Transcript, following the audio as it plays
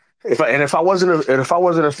If I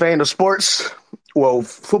wasn't a fan of sports, well,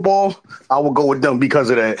 football, I would go with them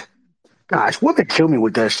because of that. Gosh, women kill me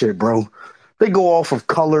with that shit, bro. They go off of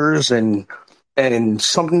colors and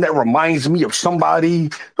something that reminds me of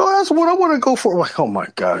somebody. Oh, that's what I want to go for. Like, oh my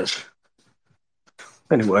gosh.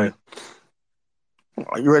 Anyway,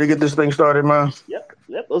 are you ready to get this thing started, man? Yep,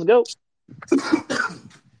 let's go.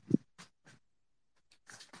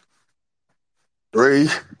 3,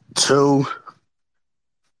 2.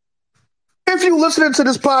 If you listening to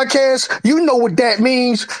this podcast, you know what that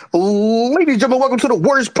means. Ladies and gentlemen, welcome to the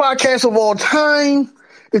worst podcast of all time.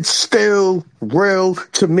 It's still real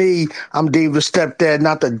to me. I'm Dave the stepdad,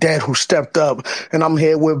 not the dad who stepped up. And I'm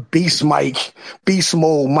here with Beast Mike, Beast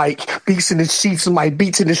Mode Mike, Beast in the Sheets Mike,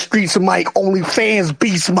 Beats in the Streets Mike, OnlyFans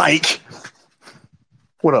Beast Mike.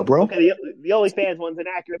 What up, bro? Okay, the OnlyFans one's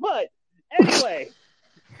inaccurate, but anyway,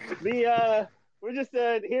 we're just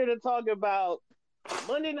here to talk about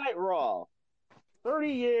Monday Night Raw. 30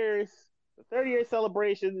 years, the 30-year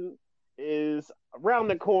celebration is around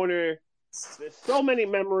the corner. There's so many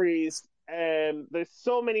memories, and there's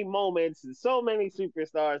so many moments, and so many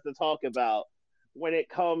superstars to talk about when it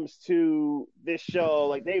comes to this show.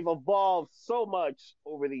 Like, they've evolved so much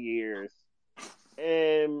over the years.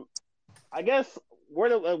 And I guess, where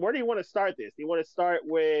do you want to start this? Do you want to start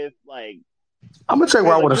with, like... I'm going to tell you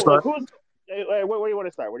where I want to start. Where do you want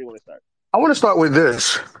to start? Where do you want to start? I want to start with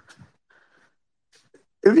this.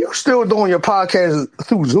 If you're still doing your podcast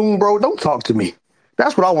through Zoom, bro, don't talk to me.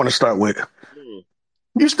 That's what I want to start with.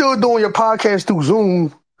 You're still doing your podcast through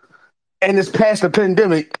Zoom and it's past the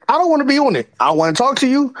pandemic. I don't want to be on it. I want to talk to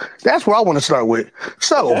you. That's where I want to start with.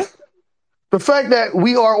 So, okay. The fact that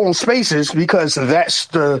we are on Spaces, because that's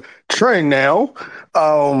the trend now,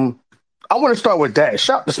 I want to start with that.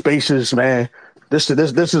 Shout to Spaces, man. This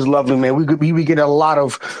is lovely, man. We get a lot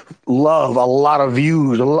of love, a lot of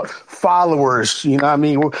views, a lot followers. You know what I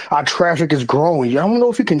mean? Our traffic is growing. I don't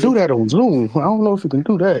know if you can do that on Zoom. I don't know if you can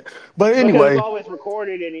do that. But anyway, because it's always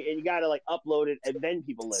recorded and you got to like upload it and then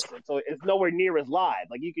people listen. So it's nowhere near as live.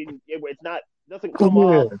 Like you can, it's not. Doesn't come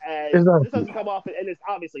off as exactly. This doesn't come off, and it's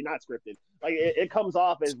obviously not scripted. Like it comes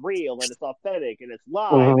off as real and it's authentic and it's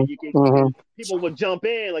live, and you can people will jump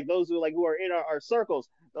in, like those who are in our circles,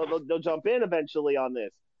 they'll jump in eventually on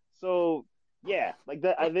this. So yeah, like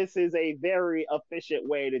this is a very efficient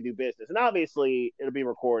way to do business, and obviously it'll be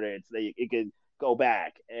recorded so that you can go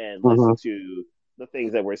back and listen to the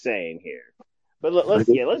things that we're saying here. But let's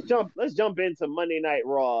jump into Monday Night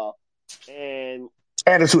Raw and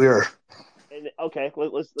Attitude Era. And okay,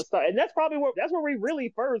 let's start. And that's where we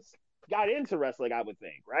really first got into wrestling, I would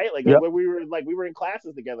think, right? Like when we were in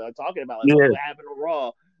classes together, talking about what happened on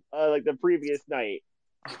Raw, like the previous night.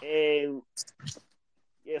 And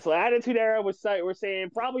yeah, so Attitude Era we're saying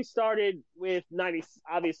probably started with 90.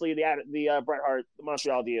 Obviously, the Bret Hart, the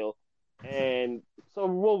Montreal deal, and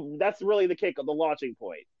so that's really the kick of the launching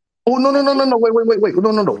point. Oh no! Wait!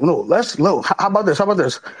 No. How about this?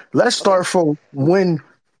 Let's start from when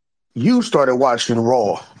you started watching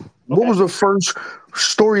Raw. Okay. What was the first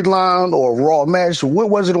storyline or Raw match? What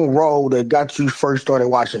was it on Raw that got you first started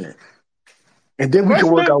watching it? And then we can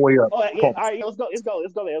work our way up. Oh, yeah. All right, let's go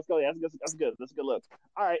there. That's good. That's a good look.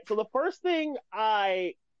 All right, so the first thing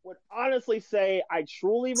I would honestly say I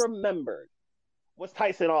truly remembered was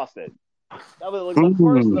Tyson Austin. That was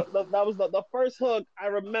like the first hook I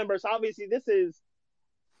remember. So obviously this is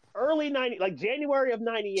early 90, like January of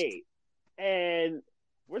 98. And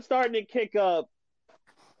we're starting to kick up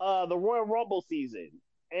the Royal Rumble season,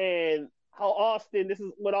 and this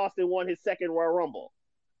is when Austin won his second Royal Rumble,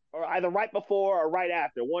 or either right before or right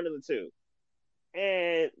after, one of the two.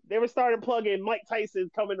 And they were starting plugging Mike Tyson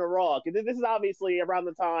coming to Raw, because this is obviously around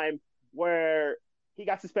the time where he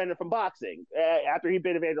got suspended from boxing after he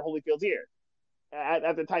bit Evander Holyfield's ear,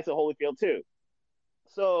 after Tyson Holyfield too.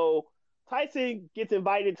 So Tyson gets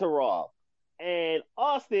invited to Raw, and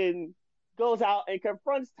Austin goes out and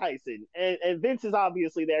confronts Tyson, and Vince is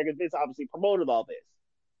obviously there because Vince obviously promoted all this.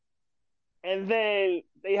 And then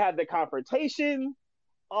they have the confrontation.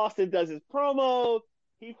 Austin does his promo.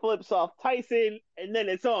 He flips off Tyson, and then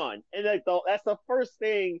it's on. And that's the first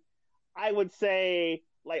thing I would say.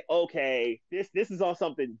 Like, okay, this is on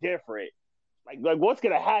something different. Like what's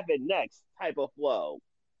gonna happen next? Type of flow.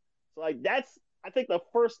 So like that's I think the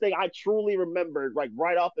first thing I truly remembered, like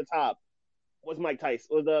right off the top, was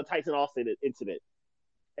the Tyson Austin incident,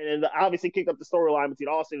 and then obviously kicked up the storyline between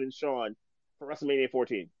Austin and Shawn for WrestleMania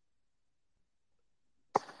 14.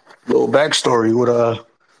 Little backstory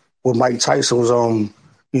with Mike Tyson was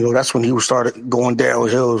that's when he started going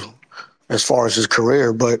downhill as far as his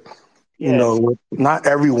career, but you know, not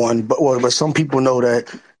everyone, but some people know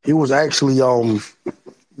that he was actually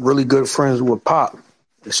really good friends with Pac.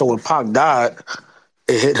 So when Pac died,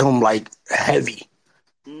 it hit him like heavy.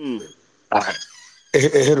 Mm. Uh,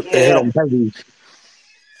 it hit Yeah. him heavy,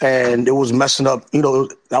 and it was messing up.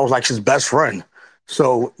 That was like his best friend.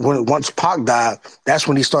 So once Pac died, that's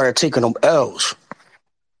when he started taking them L's.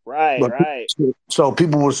 Right. But Right. so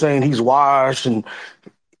people were saying he's washed and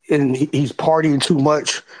he's partying too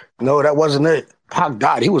much. No, that wasn't it. Pac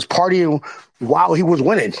died. He was partying while he was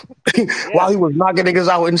winning, Yeah. while he was knocking niggas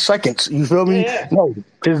out in seconds. You feel Yeah. me? Yeah. No,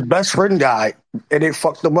 his best friend died, and it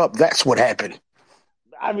fucked him up. That's what happened.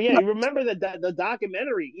 I mean, yeah. You remember the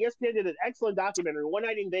documentary? ESPN did an excellent documentary, One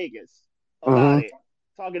Night in Vegas, about Hmm. it,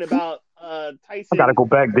 talking about I gotta Tyson go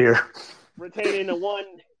back there. retaining the one,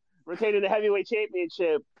 retaining the heavyweight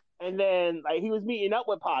championship, and then like he was meeting up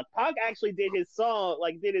with Pac. Pac actually did his song,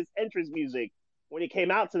 like did his entrance music when he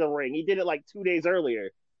came out to the ring. He did it like 2 days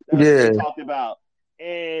earlier. That's what they Yeah, talked about,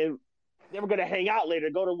 and they were gonna hang out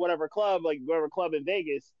later, go to whatever club in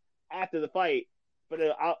Vegas after the fight. But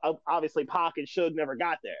obviously, Pac and Suge never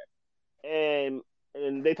got there, and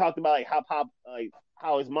they talked about like how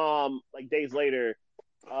how his mom like days later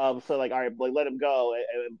so like, all right, like let him go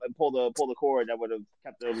and pull the cord that would have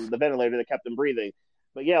kept him the ventilator that kept him breathing.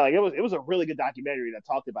 But yeah, like it was a really good documentary that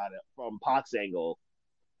talked about it from Pac's angle,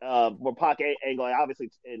 or angle, obviously,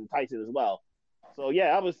 and Tyson as well. So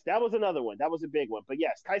yeah, that was another one. That was a big one. But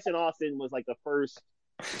yes, Tyson Austin was like the first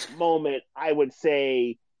moment I would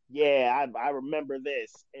say, yeah, I remember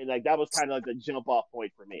this, and like that was kind of like the jump off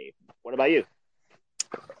point for me. What about you?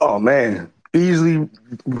 oh man, easily,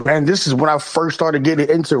 man. This is when I first started getting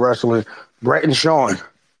into wrestling. Brett and Sean,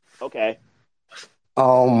 Okay.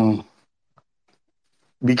 um,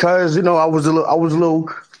 because I was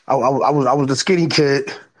the skinny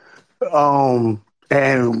kid, and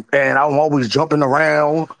I'm always jumping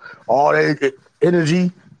around, all that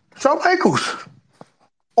energy. Shawn Michaels,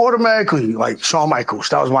 automatically, like Shawn Michaels,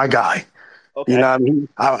 that was my guy. You know Okay. what I mean?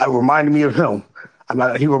 I reminded me of him.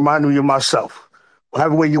 He reminded me of myself,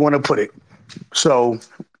 whatever way you want to put it. So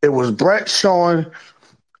it was Brett, Sean,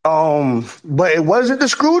 but it wasn't the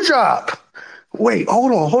screw job. Wait,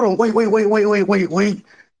 hold on, wait.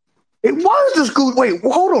 It was the screw. Wait,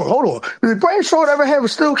 hold on. Did Brett and Sean ever have a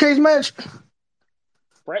steel cage match?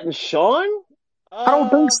 Brett and Sean? I don't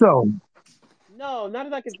think Uh, so. no, not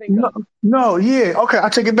that I can think No, of. no, yeah, okay, I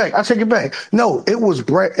take it back. No, it was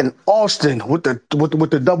Brett and Austin with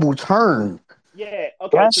the double turn. Yeah, okay,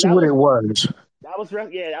 so That's what it was. that was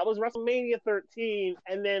WrestleMania 13,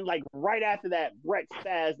 and then like right after that, Brett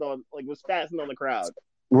was spazzing on the crowd,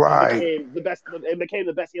 and Right. became the best. It became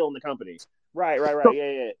the best heel in the company. Right. So,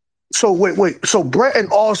 Yeah, yeah. so wait. So Brett and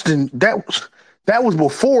Austin, that was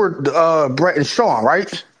before Brett and Shawn,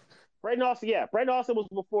 right? Brett and Austin, yeah, Brett and Austin was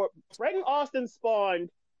before. Brett and Austin spawned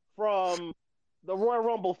from the Royal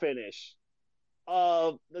Rumble finish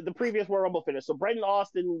of the previous Royal Rumble finish. So Brett and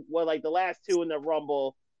Austin were like the last two in the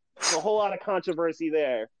Rumble. There's a whole lot of controversy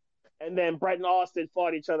there. And then Brett and Austin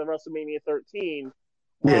fought each other WrestleMania 13.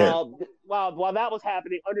 Yeah. While that was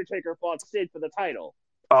happening, Undertaker fought Sid for the title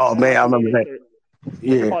Oh at man, I remember WrestleMania that. 13.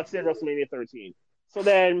 Taker Yeah. fought Sid WrestleMania 13. So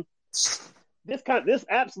then this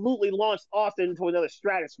absolutely launched Austin into another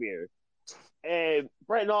stratosphere. And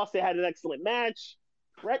Brett and Austin had an excellent match.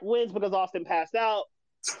 Brett wins because Austin passed out,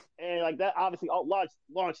 and like that obviously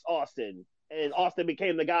launched Austin, and Austin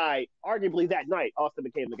became the guy. Arguably that night, Austin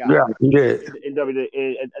became the guy Yeah, he did. in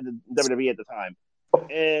WWE at the time.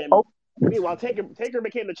 And Oh, meanwhile, Taker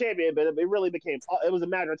became the champion, but it was a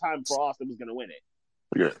matter of time before Austin was going to win it.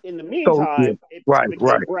 yeah. In the So yeah. meantime, it Right, became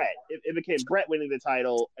right. Brett. It became Brett winning the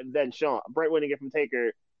title, and then Brett winning it from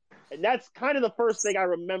Taker, and that's kind of the first thing I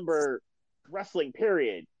remember wrestling.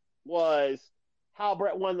 Period was how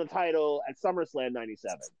Brett won the title at SummerSlam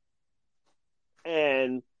 '97,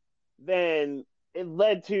 and then it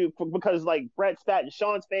led to because like Brett spat in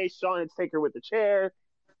Sean's face, Sean hits Taker with the chair,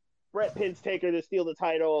 Brett pins Taker to steal the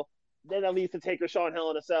title, then that leads to Taker Sean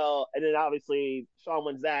Hell in a Cell, and then obviously Sean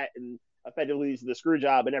wins that and effectively leads to the screw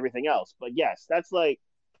job and everything else. But yes, that's like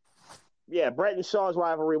yeah, Brett and Sean's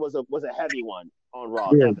rivalry was a heavy one on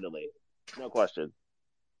Raw, Yeah. definitely, no question.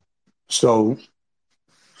 So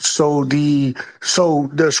so the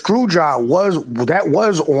screw job was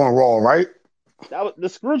on Raw, right? That was the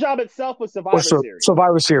screw job itself was Or Survivor Series.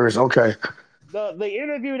 Survivor Series, okay. The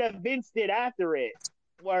interview that Vince did after it,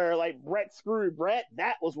 where like Brett screwed Brett,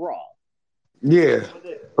 that was Raw. Yeah.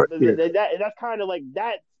 Yeah. That's kind of like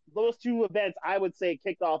that. Those two events, I would say,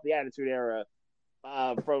 kicked off the Attitude Era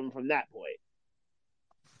from that point.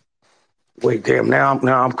 Wait, damn, now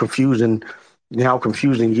I'm confusing. You know how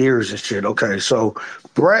confusing years and shit. Okay, so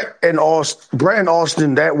Brett and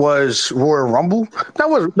Austin, that was Royal Rumble. That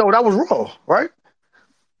was Raw, right?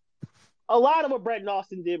 A lot of what Brett and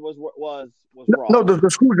Austin did was No, Raw. the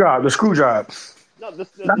screw job, No, the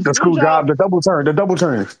not the screw screw job, job, the double turn. the double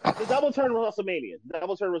turn was WrestleMania. The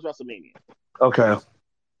double turn was WrestleMania. Okay,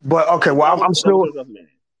 but okay, well, The double turn was WrestleMania.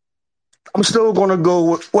 I'm still gonna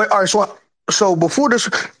go. Wait, all right, so before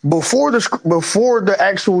the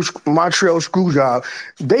actual Montreal screw job,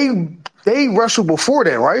 they wrestled before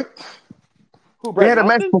that, right? Who, They Brett had and a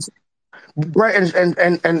match Austin? before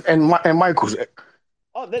Brett and Michaels.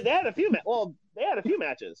 Oh, they had a few. Well, they had a few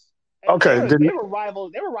matches, and Okay, then, they were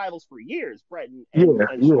rivals. They were rivals for years. Brett yeah,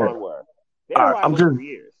 and yeah. Shawn were. They All were right, rivals for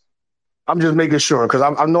years. I'm just making sure because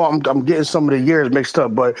I know I'm getting some of the years mixed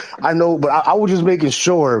up, but I know, but I was just making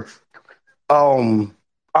sure. All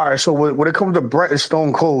right, so when it comes to Brett and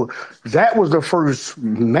Stone Cold, that was the first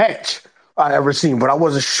match I ever seen, but I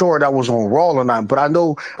wasn't sure that was on Raw or not. But I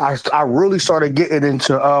know I really started getting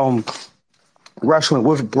into wrestling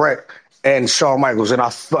with Brett and Shawn Michaels, and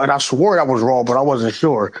I swore that was Raw, but I wasn't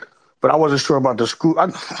sure. But I wasn't sure about the screw.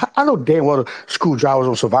 I know damn well the screw job was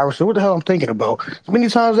on Survivor Series. What the hell I'm thinking about? As many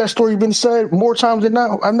times that story been said, more times than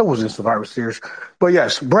not. I know it was in Survivor Series. But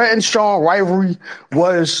yes, Brett and Shawn rivalry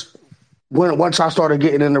was when once I started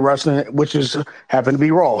getting into wrestling, which is happened to be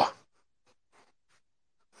Raw.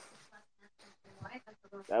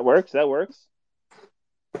 That works. That works.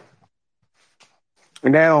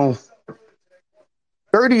 And now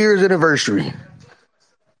 30 years anniversary.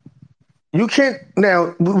 You can't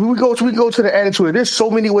now we go to the attitude. There's so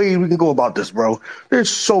many ways we can go about this, bro. There's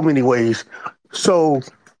so many ways. So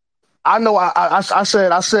I know I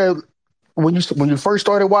said when you first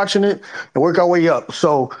started watching it and work our way up.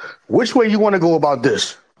 So which way you want to go about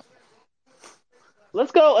this?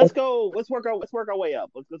 Let's go. Let's go. Let's work our way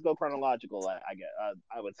up. Let's go chronological. I guess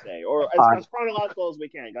I would say, or Uh, as chronological as we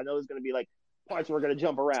can. I know there's going to be like parts we're going to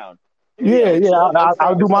jump around. Yeah, yeah, yeah,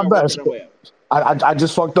 I'll do let's my start working best. our way up. I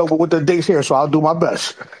just fucked up with the dates here, so I'll do my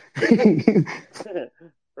best.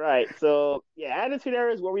 Right. So yeah, Attitude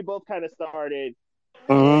Era is where we both kind of started,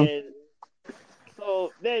 Hmm. and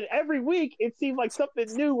so then every week it seemed like something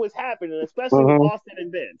new was happening, especially with Hmm. Austin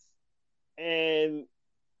and Vince. And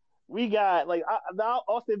we got like now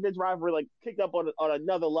Austin Vince rivalry like kicked up on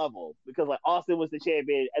another level because like Austin was the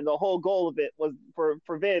champion, and the whole goal of it was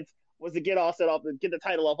for Vince was to get Austin off and get the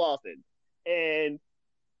title off Austin. And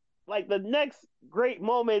like the next great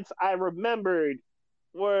moments I remembered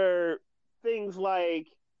were things like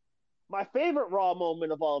my favorite Raw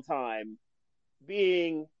moment of all time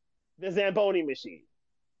being the Zamboni machine,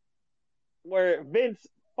 where Vince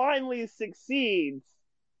finally succeeds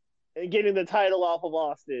in getting the title off of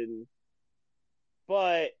Austin,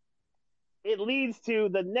 but it leads to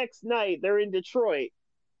the next night they're in Detroit.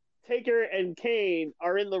 Taker and Kane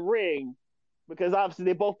are in the ring because obviously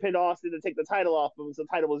they both pinned Austin to take the title off him, so the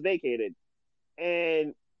title was vacated.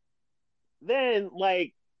 And then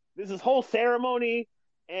like this is whole ceremony,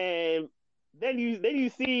 and then you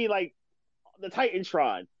see like the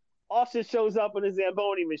Titantron. Austin shows up in a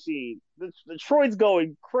Zamboni machine. The Detroit's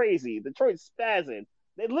going crazy. Detroit's spazzing.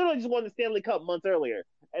 They literally just won the Stanley Cup months earlier,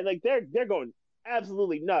 and like they're going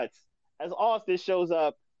absolutely nuts as Austin shows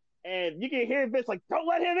up, and you can hear Vince like, "Don't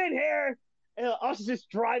let him in here." And Austin's just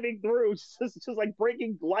driving through, just like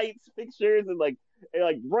breaking lights, fixtures, and like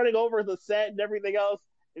running over the set and everything else.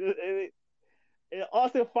 And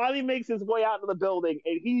Austin finally makes his way out of the building,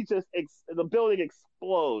 and the building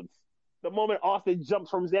explodes the moment Austin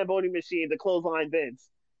jumps from Zamboni machine to clothesline Vince,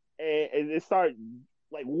 and it starts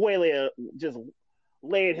like wailing, just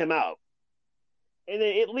laying him out, and then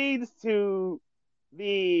it leads to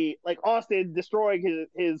the like Austin destroying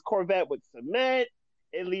his Corvette with cement.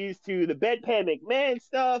 It leads to the bedpan McMahon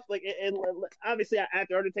stuff, like and obviously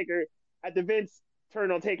after Vince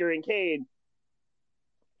turned on Taker and Kane,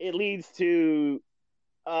 it leads to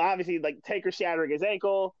obviously like Taker shattering his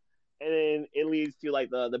ankle, and then it leads to like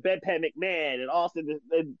the bedpan McMahon and Austin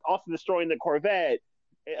destroying the Corvette.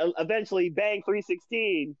 Eventually, Bang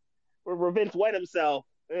 316, where Vince wet himself,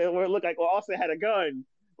 and where it looked like well Austin had a gun.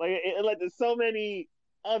 Like it led to so many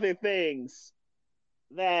other things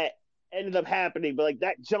that ended up happening, but like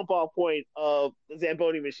that jump off point of the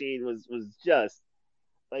Zamboni machine was just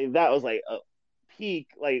like that was like a peak.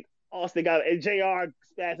 Like Austin got and Jr.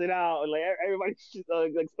 spazzing out, and like everybody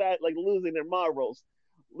like like losing their marbles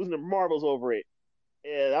over it.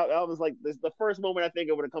 Yeah, that was like the first moment I think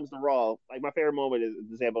of when it comes to Raw. Like my favorite moment is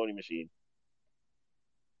the Zamboni machine.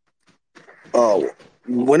 Oh,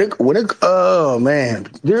 oh man,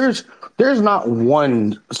 there's not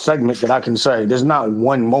one segment that I can say. There's not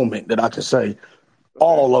one moment that I can say. Okay.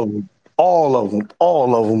 All of them, all of them,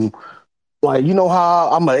 all of them. Like you know how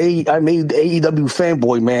I'm a AEW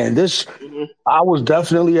fanboy, man. This Mm-hmm. I was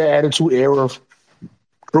definitely an Attitude Era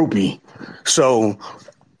groupie. So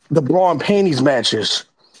the bra and panties matches.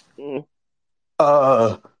 Mm-hmm.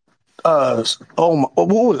 Uh, oh my, what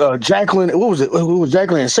was Jacqueline? What was it? Who was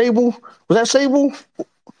Jacqueline and Sable? Was that Sable?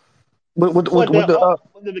 What With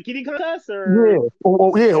the bikini contest yeah,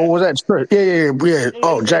 or yeah, yeah? or was that Trish? Yeah, yeah. It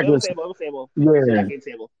Oh, was Sable. It Jacqueline, was Sable. It was Sable. It was yeah, Jackie and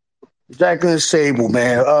Sable. Jacqueline Sable,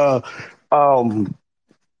 man. Um,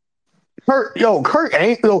 Kurt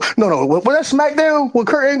Angle. No. Was that SmackDown with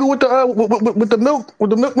Kurt Angle with the with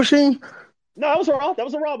the milk machine? No, that was Raw. That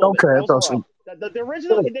was a Raw moment. Okay, That I was a thought Raw. so. The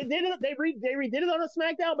original they redid it on a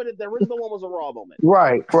SmackDown, but the original one was a Raw moment.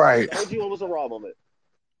 Right. The OG one was a Raw moment.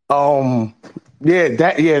 Um,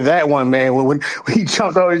 that one, man. When he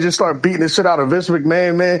jumped out and just started beating the shit out of Vince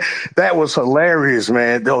McMahon, man, that was hilarious,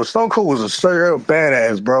 man. Though Stone Cold was a straight up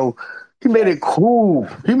badass, bro. He made Yes. it cool.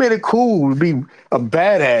 He made it cool to be a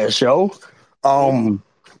badass, yo. Mm-hmm.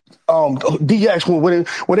 DX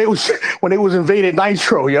when they was invaded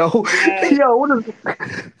Nitro, yo, Yes. yo,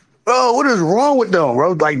 what is wrong with them,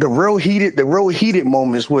 bro? Like the real heated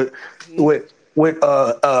moments Mm-hmm. with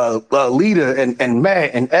Lita and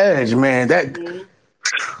Matt and Edge, man. That Mm-hmm.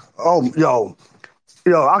 oh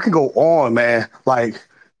yo, I could go on, man. Like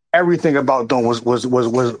everything about them was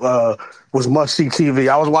must see TV.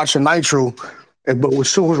 I was watching Nitro, but as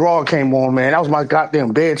soon as Raw came on, man, that was my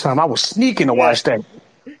goddamn bedtime. I was sneaking to Yeah. watch that.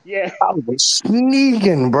 Yeah. I was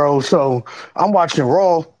sneaking, bro. So I'm watching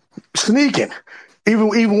Raw, sneaking. Even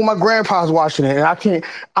when my grandpa's watching it, and I can't.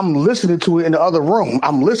 I'm listening to it in the other room.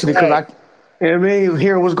 I'm listening because Right. you know what I mean,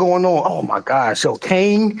 hear what's going on. Oh my gosh! So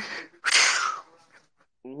Kane,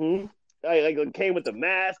 Mm-hmm. Like Kane with the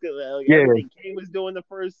mask, like yeah, everything Kane was doing the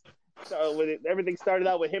first. So when everything started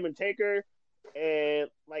out with him and Taker, and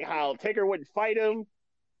like how Taker wouldn't fight him,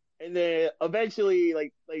 and then eventually,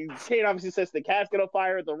 like Kane obviously sets the casket on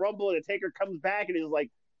fire at the Rumble, and Taker comes back and is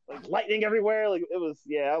like lightning everywhere. Like it was,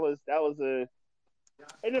 yeah, that was a.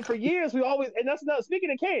 And then for years we always, and that's not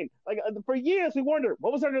speaking of Kane. Like for years we wondered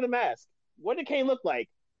what was under the mask. What did Kane look like?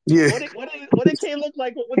 yeah, What did Kane look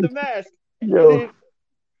like with the mask? And yo, then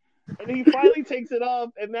and then he finally takes it off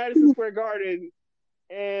at Madison Square Garden,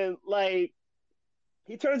 and like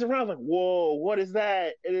he turns around like, whoa, what is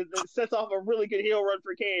that? And it sets off a really good heel run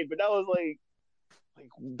for Kane. But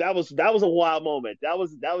that was that was a wild moment. That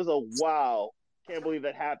was a wow, can't believe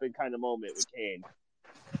that happened kind of moment with Kane.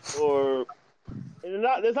 Or and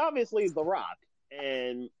there's obviously The Rock,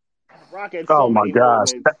 and Rock had oh so my many gosh,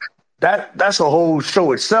 moments. that's a whole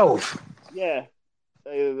show itself. Yeah,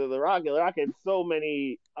 the Rock had so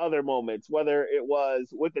many other moments, whether it was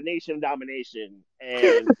with the Nation of Domination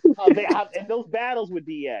and and those battles with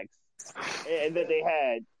DX and that they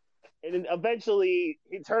had, and then eventually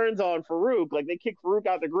he turns on Farouk. Like they kick Farouk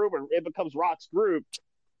out the group, and it becomes Rock's group.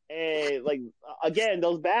 And like again,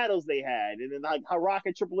 those battles they had, and then like how Rock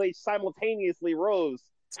and Triple H simultaneously rose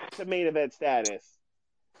to main event status,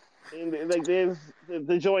 and like there's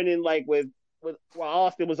the join in like with while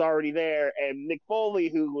Austin was already there, and Mick Foley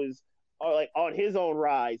who was like on his own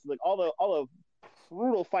rise, like all the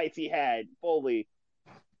brutal fights he had Foley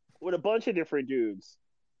with a bunch of different dudes.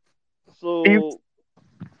 So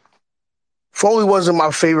Foley wasn't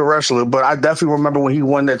my favorite wrestler, but I definitely remember when he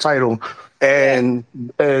won that title, yeah, and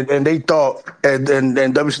they thought and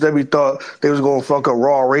WCW thought they was going to fuck up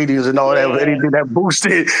Raw ratings and all that, yeah, anything that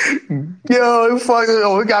boosted.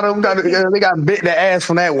 Yo, we got them, they got bit in the ass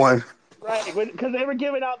from that one. right, because they were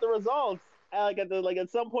giving out the results at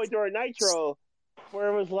some point during Nitro. Where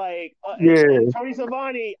it was like, and Yeah, Tony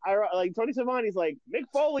Schiavone, Tony Schiavone's like Mick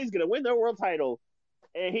Foley's gonna win the world title,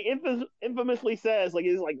 and he infamously says like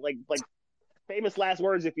his like famous last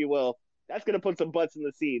words, if you will, that's gonna put some butts in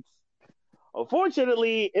the seats.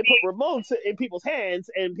 Unfortunately, it put remotes in people's hands,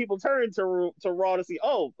 and people turned to Raw to see,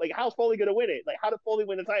 oh, like how's Foley gonna win it? Like how did Foley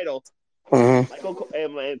win the title? mm-hmm. Like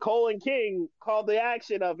and Cole and King called the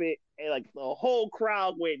action of it, and like the whole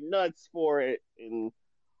crowd went nuts for it, and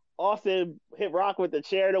Austin hit Rock with the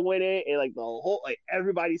chair to win it, and like the whole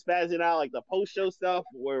everybody spazzing out, like the post show stuff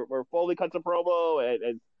where Foley cuts a promo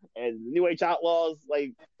and New Age Outlaws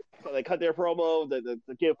like they cut their promo to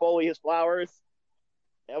give Foley his flowers.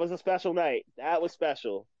 That was a special night. That was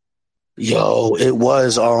special. Yo, it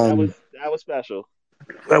was That was special.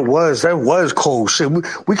 that was cold shit.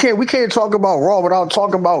 We can't talk about Raw without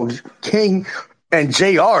talking about King and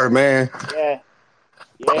JR, man. Yeah,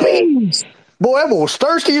 yeah. Please. Boy, that boy was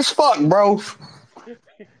thirsty as fuck, bro.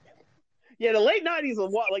 Yeah, the late '90s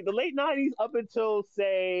was what, like the late '90s up until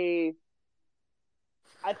say,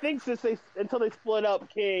 I think until they split up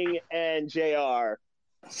King and Jr.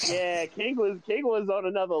 Yeah, King was on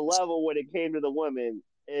another level when it came to the women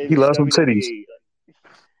He in loves some titties.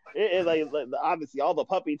 WWE. Like obviously all the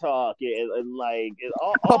puppy talk and like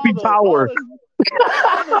Puppy power.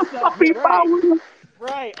 all the stuff, Puppy right, power.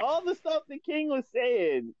 right, all the stuff that King was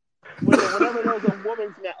saying whenever there was a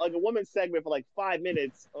women's segment for like 5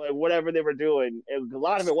 minutes or like whatever they were doing, and a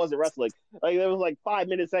lot of it wasn't wrestling. Like there was like 5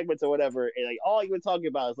 minute segments or whatever, and like all he was talking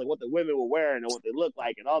about is like what the women were wearing and what they looked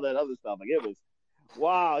like and all that other stuff. Like it was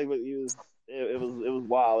wow. It was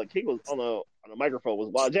wild. Like King was on the microphone was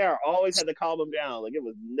wild. JR always had to calm him down. Like it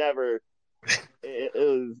was never. It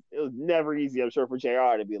was never easy. I'm sure for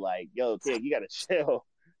JR to be like, "Yo, King, you gotta chill."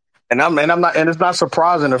 And it's not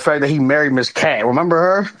surprising the fact that he married Miss Cat. Remember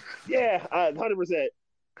her? Yeah, 100%.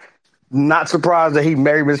 Not surprised that he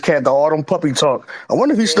married Miss Cat. The autumn puppy talk. I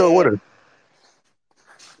wonder if he's still with Yeah,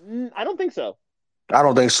 her. I don't think so. I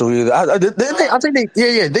don't think so either. I think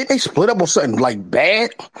they split up on something like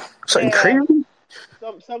bad, something Yeah, crazy.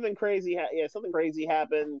 something crazy. Something crazy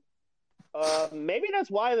happened. Maybe that's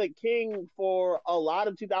why the King for a lot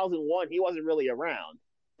of 2001 he wasn't really around.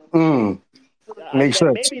 Mm, makes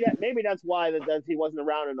sense. Maybe that's why that he wasn't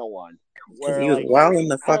around in '01. Because Where he was like wilding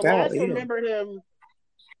the I fuck out. last Yeah. remembered him.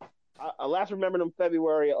 I last remembered him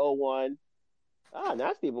February of '01.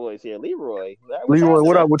 Nasty Boys here, Leroy. What's Leroy,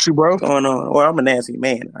 what happening? up with you, bro? What's going on? Well, I'm a nasty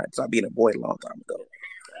man. I stopped being a boy a long time ago.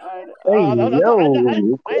 Hey yo,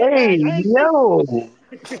 hey I yo.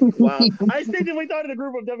 wow. I instinctively thought of the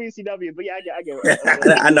group of WCW, but yeah, I get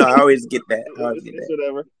I know. I always get that.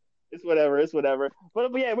 it's whatever. It's whatever.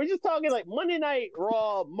 But yeah, we're just talking like Monday Night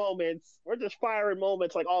Raw moments. We're just firing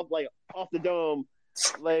moments like off the dome,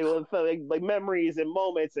 like memories and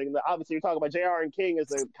moments. And obviously, you're talking about JR and King as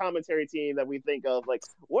the commentary team that we think of. Like,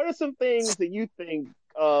 what are some things that you think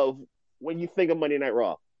of when you think of Monday Night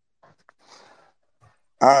Raw?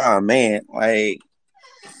 Oh man, like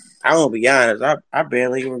I'm gonna be honest. I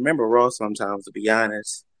barely remember Raw sometimes. To be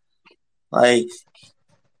honest, like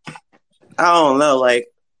I don't know. Like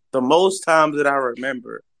the most times that I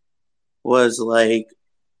remember was like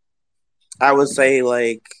I would say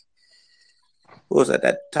like what was at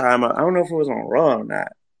that time? I don't know if it was on Raw or not,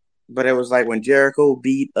 but it was like when Jericho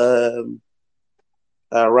beat Rock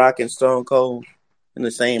and Stone Cold in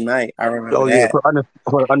the same night. I remember Oh yeah, that.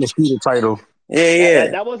 for undisputed title. Yeah,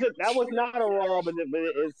 That, yeah. that was not a Raw, but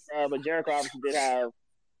Jericho obviously did have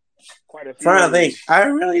quite a few. Trying to think, I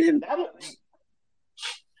really didn't. That was,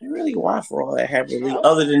 I really watch Raw that heavily, okay.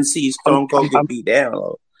 other than see Stone Cold get beat down.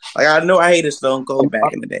 Though. Like I know I hated Stone Cold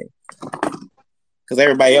back in the day because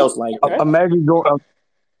everybody else liked it. Imagine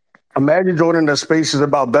joining the spaces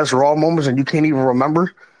about best Raw moments and you can't even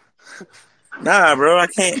remember. Nah, bro, I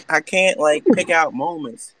can't like pick out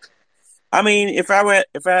moments. I mean, if I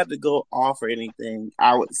had to go off or anything,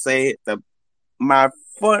 I would say my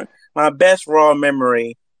best Raw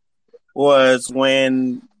memory was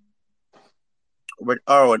when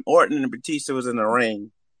Orton and Batista was in the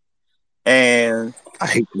ring, and I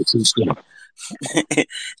hate Batista.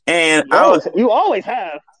 and you always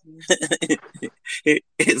have.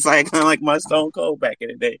 It's like kind of like my Stone Cold back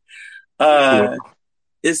in the day.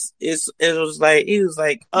 It was like he's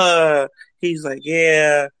like,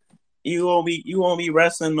 yeah, you won't be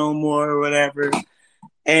wrestling no more or whatever.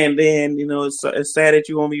 And then it's sad that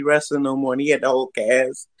you won't be wrestling no more. And he had the whole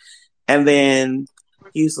cast. And then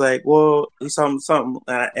he's like, well, he's something,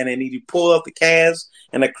 and then he pull up the cast,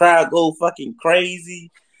 and the crowd go fucking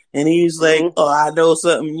crazy. And he's like, oh, I know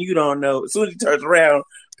something you don't know. As soon as he turns around,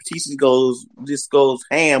 Batista goes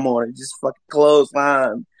ham on it, just fucking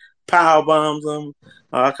clothesline, power bombs him,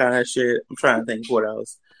 all kind of shit. I'm trying to think what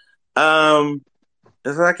else.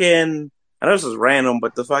 The fucking, I know this is random,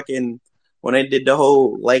 but the fucking when they did the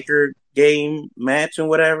whole Laker game match and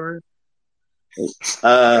whatever. Yeah,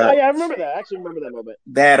 I remember that. I actually remember that moment.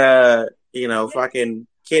 That fucking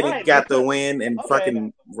kid got the win, and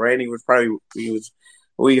fucking Randy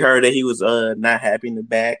we heard that he was not happy in the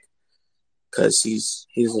back because he's.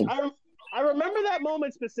 I remember that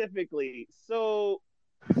moment specifically. So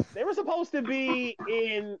they were supposed to be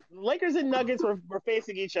in Lakers and Nuggets were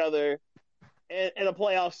facing each other in a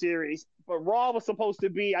playoff series, but Raw was supposed to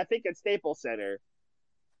be, I think, at Staples Center,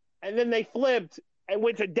 and then they flipped and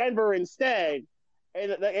went to Denver instead,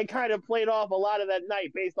 and it kind of played off a lot of that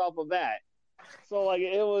night based off of that. So like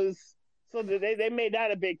it was, so they made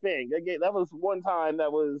that a big thing. That was one time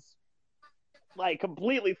that was like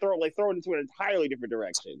completely thrown into an entirely different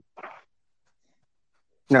direction.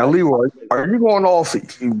 Now, Leroy, are you going off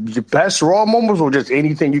your best Raw moments or just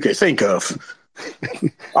anything you can think of?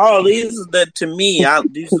 Oh, these are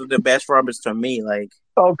these are the best Roberts to me. Like,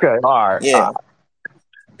 okay, all right. Yeah.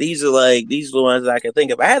 These are the ones I can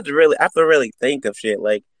think of. I have to really think of shit,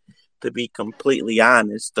 like, to be completely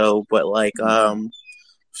honest though. But like,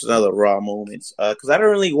 just another Raw moments. Because I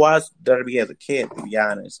didn't really watch WWE as a kid, to be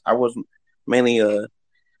honest. I was mainly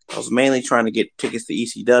trying to get tickets to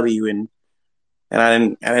ECW, and I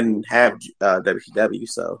didn't have WCW.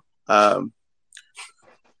 So I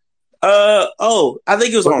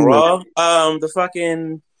think it was on Raw.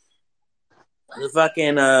 The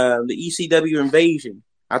ECW invasion.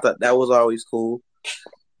 I thought that was always cool.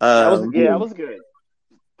 That was good.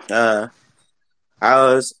 I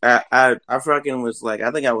fucking was like,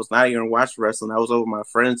 I think I was not even watching wrestling. I was over my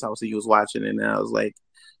friend's house. He was watching it, and I was like,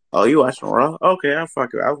 "Oh, you watching Raw? Okay, I'll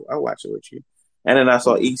watch it with you." And then I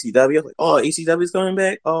saw ECW. I was like, "Oh, ECW's coming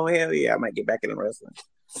back. Oh, hell yeah, I might get back into wrestling."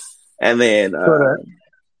 And then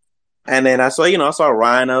I saw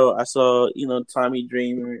Rhino. I saw Tommy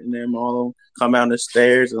Dreamer and them all come down the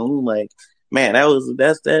stairs, and I'm like, man, that was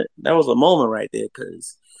a moment right there,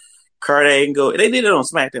 because Kurt Angle. They did it on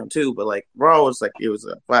SmackDown too, but like Raw was like, it was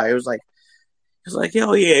like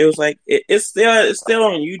oh yeah, it was like it's still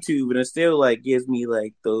on YouTube, and it still like gives me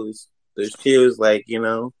like those chills, like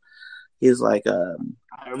he's like I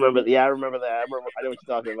remember that. I know what you're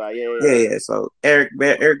talking about. Yeah. So Eric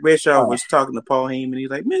Bischoff was talking to Paul Heyman. He's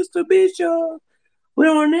like, Mr. Bischoff, we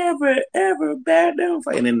don't ever back down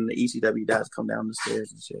fight. And then the ECW guys come down the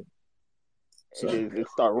stairs and shit. So they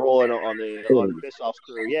start rolling on the Bischoff's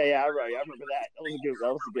crew. Yeah, I remember that. That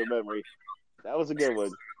was a good memory. That was a good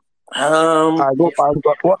one.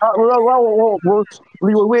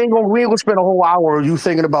 We ain't gonna spend a whole hour you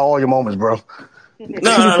thinking about all your moments, bro.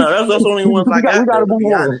 No. That's the only ones I got. We gotta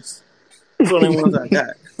move on. That's the only ones I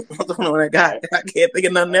got. That's the only one I got. I can't think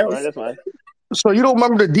of nothing else. That's fine. So you don't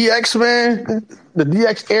remember the DX, man? The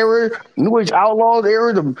DX era, New Age Outlaws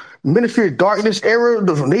era, the Ministry of Darkness era,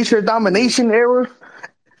 the Nation of Domination era,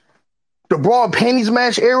 the Bra and Panties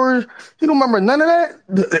match era. You don't remember none of that?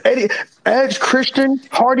 The Edge, Christian,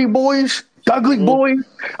 Hardy Boys, Dudley Boys.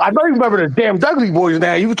 I know you remember the damn Dudley Boys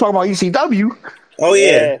now. You were talking about ECW. Oh,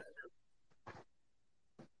 yeah.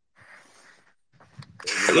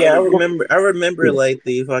 Yeah, I remember like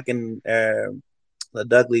the fucking the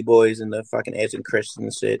Dudley Boys and the fucking Edge and Christian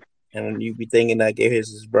and shit, and you be thinking that gave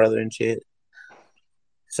his brother and shit.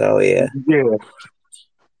 So yeah.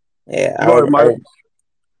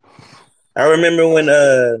 I remember when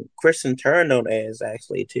Christian turned on Edge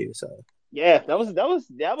actually too. So yeah, that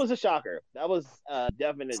was a shocker. That was a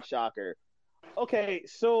definite shocker. Okay,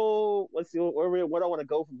 so let's see where I want to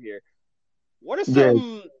go from here. What are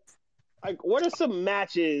some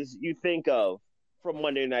matches you think of from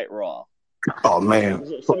Monday Night Raw? Oh man,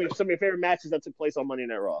 some of your favorite matches that took place on Monday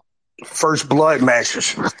Night Raw. First blood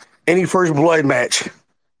matches. Any first blood match.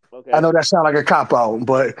 Okay. I know that sounds like a cop out,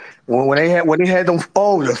 but when they had them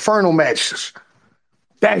the Inferno matches,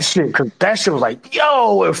 that shit was like,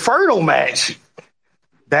 yo, Inferno match.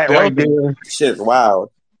 That right there, shit's wild.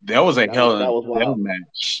 There was a hell of a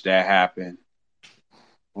match that happened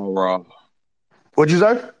on Raw. What'd you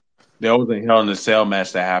say? There was a Hell in a Cell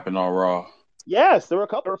match that happened on Raw. Yes, there were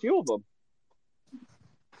a few of them.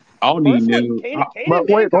 I don't even know.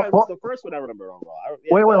 Was the first one I remember on Raw.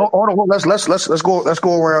 Wait, hold on. Let's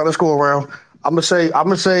go around. I'm gonna say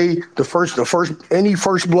the first any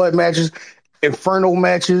first blood matches, Inferno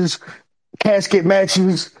matches, casket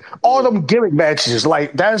matches, all them gimmick matches.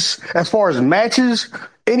 Like that's as far as matches,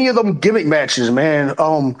 any of them gimmick matches, man.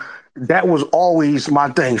 That was always my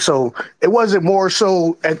thing. So it wasn't more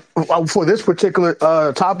so for this particular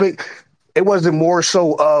topic. It wasn't more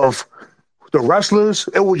so of the wrestlers.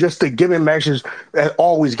 It was just the gimmick matches that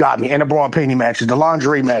always got me, and the bra and panty matches, the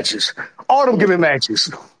lingerie matches, all them gimmick matches.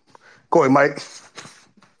 Go ahead, Mike.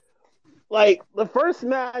 Like the first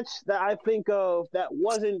match that I think of that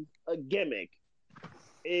wasn't a gimmick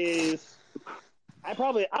is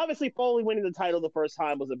obviously Foley winning the title the first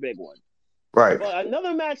time was a big one. Right. But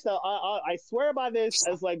another match that I swear by this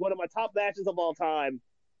as like one of my top matches of all time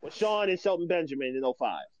was Shawn and Shelton Benjamin in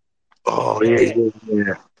 2005. Oh yeah.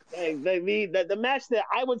 The match that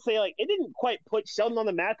I would say like it didn't quite put Shelton on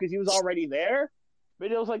the map because he was already there,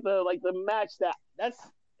 but it was like the match that's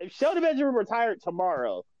if Shelton Benjamin retired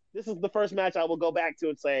tomorrow, this is the first match I will go back to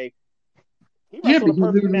and say he wrestled a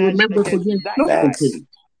perfect match against that guy.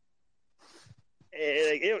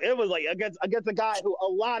 It was like against a guy who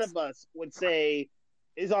a lot of us would say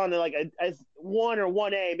is on like as 1 or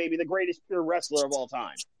 1A, maybe the greatest pure wrestler of all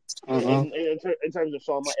time. in terms of in terms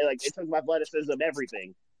of athleticism,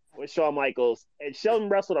 everything with Shawn Michaels, and Sheldon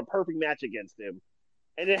wrestled a perfect match against him,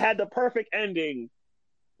 and it had the perfect ending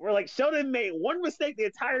where like Sheldon made one mistake the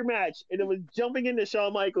entire match, and it was jumping into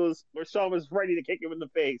Shawn Michaels where Shawn was ready to kick him in the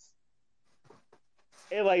face.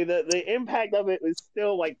 And like the impact of it was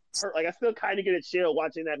still like I still kind of get a chill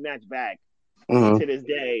watching that match back to this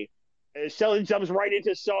day. And Sheldon jumps right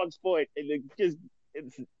into Shawn's foot, and it's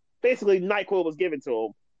basically NyQuil was given to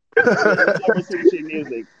him.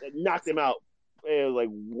 Music that knocked him out. It was like,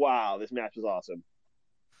 wow, this match was awesome.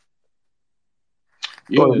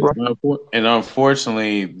 Yeah, and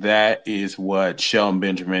unfortunately, that is what Shelton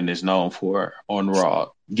Benjamin is known for on Raw,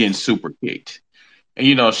 getting super kicked.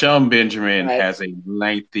 And Shelton Benjamin has a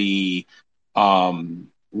lengthy run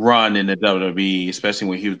in the WWE, especially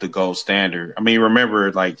when he was the gold standard. I mean,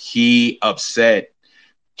 remember, like he upset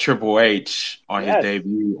Triple H on his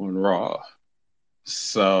debut on Raw.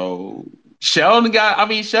 So Sheldon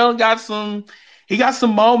got some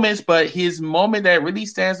moments, but his moment that really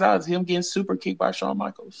stands out is him getting super kicked by Shawn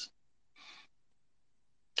Michaels.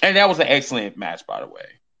 And that was an excellent match, by the way.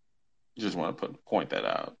 Just want to point that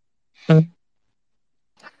out.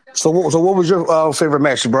 So what was your favorite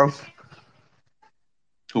match, bro?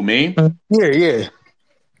 Who, me? Yeah.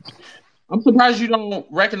 I'm surprised you don't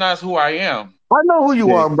recognize who I am. I know who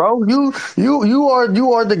you are, bro. You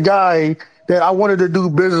are the guy that I wanted to do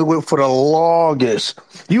business with for the longest.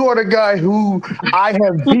 You are the guy who I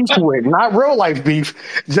have beef with, not real life beef,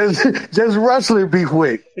 just wrestling beef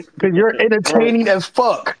with. Because you're entertaining as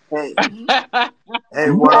fuck. Hey,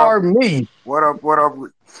 you are me. What up?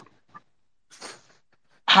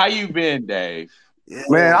 How you been, Dave? Yeah.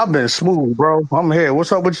 Man, I've been smooth, bro. I'm here.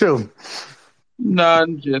 What's up with you?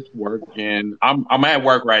 None, just working. I'm at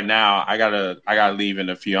work right now. I gotta leave in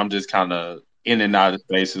a few. I'm just kind of in and out of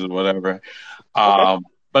spaces or whatever. But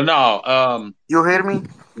no. You hear me?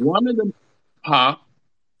 One of them, huh?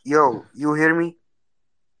 Yo, you hear me?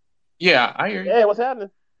 Yeah, I hear you. Hey, what's happening?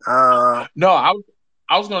 No,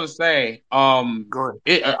 I was gonna say, go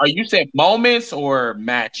ahead. Are you saying moments or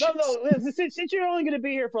matches? No. Since you're only gonna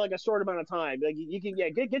be here for like a short amount of time, like you can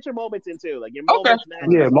get your moments in too, like your moments. Okay.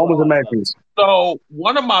 Matches, moments and matches. So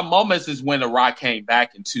one of my moments is when The Rock came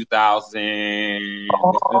back in 2000.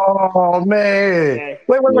 Oh man! Okay.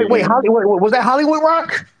 Wait! Hollywood, was that Hollywood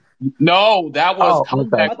Rock? No, that was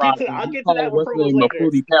Comeback Rock. I'll get to that with promos later.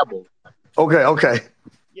 Fruity Pebble. Okay.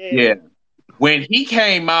 Yeah. When he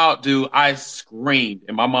came out, dude, I screamed,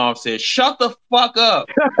 and my mom said, "Shut the fuck up!"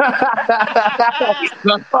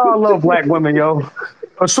 I love black women, yo.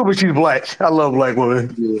 Assuming she's black, I love black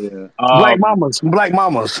women. Yeah, black mamas.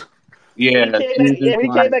 Yeah, he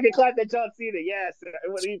came back and clapped at John Cena. Yes,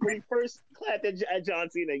 when he first clapped at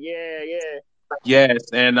John Cena. Yeah.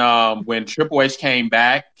 Yes, and when Triple H came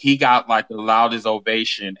back, he got like the loudest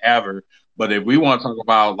ovation ever. But if we want to talk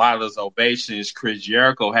about loudest ovations, Chris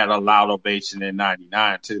Jericho had a loud ovation in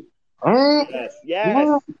 '99 too. Yes.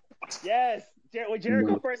 When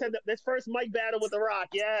Jericho first had this first mic battle with The Rock,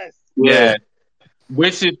 yes. Yeah.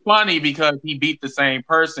 Which is funny because he beat the same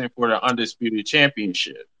person for the Undisputed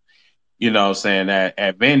Championship. You know what I'm saying,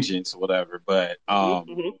 at Vengeance or whatever. But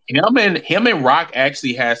him and Rock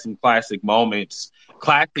actually had some classic moments,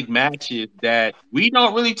 classic matches that we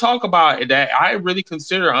don't really talk about that I really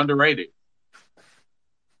consider underrated.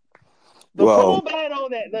 The promo battle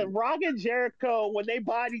that Rock and Jericho, when they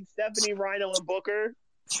bodied Stephanie, Rhino, and Booker,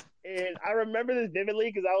 and I remember this vividly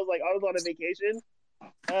because I was on a vacation,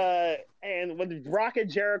 and when Rock and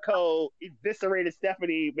Jericho eviscerated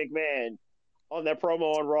Stephanie McMahon on that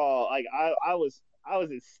promo on Raw, like I was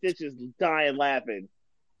in stitches, dying laughing,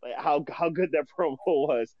 like how good that promo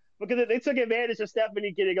was, because they took advantage of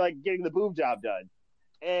Stephanie getting the boob job done,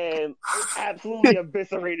 and absolutely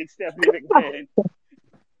eviscerated Stephanie McMahon.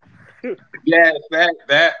 Yeah,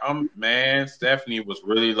 man, Stephanie was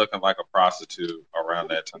really looking like a prostitute around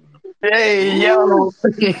that time. Hey, yo.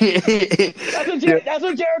 That's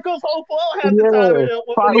what Jericho's whole flow had the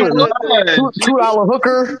time. $2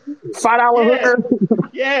 hooker, $5 hooker.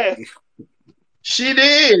 Yeah. She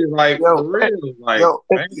did. Like, for real. Like,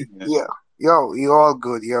 you're all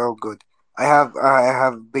good. You're all good. I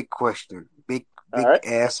have a big question. Big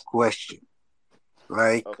ass question.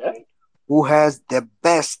 Right? Okay. Who has the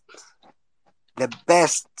best of the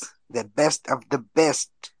best?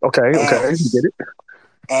 Okay, you get it.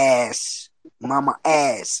 Ass, mama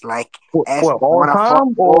ass, like ass. What, all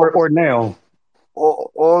time or now?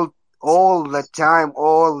 All the time,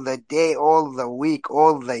 all the day, all the week,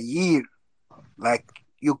 all the year. Like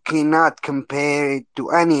you cannot compare it to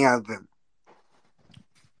any of them.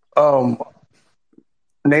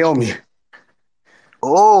 Naomi.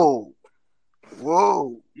 Oh,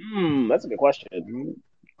 whoa. That's a good question.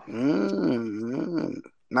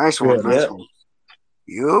 Nice Yeah. one, nice one.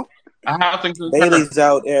 You? I have to concur. Bailey's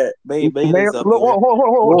out there. Bailey's up there.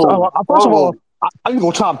 First of all, I can go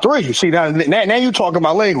top three. See, now you talking my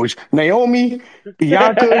language. Naomi,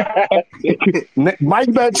 Bianca, Mike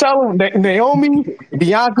Battello, Naomi,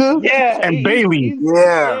 Bianca, and Bailey.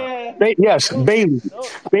 Yes, Bailey.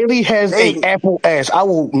 Bailey has a apple ass.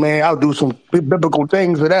 I'll do some biblical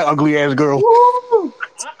things with that ugly ass girl.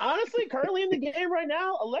 Honestly, currently in the game right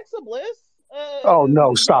now, Alexa Bliss. Oh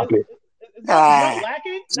no! Stop it! It's not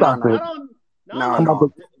lacking. Stop it!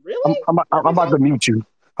 No. Really? I'm about to mute you.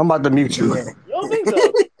 I'm about to mute you. You don't think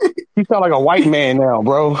so? You sound like a white man now,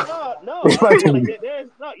 bro. No.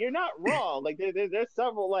 You're not wrong. Like there's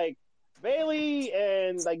several like Bailey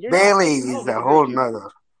and like Bailey is a whole nother.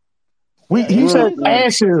 He said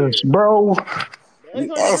asses, bro.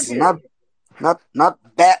 Asses, not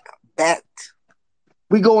bat.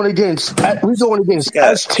 We going against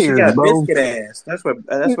S tier, she got bro. Biscuit ass. That's what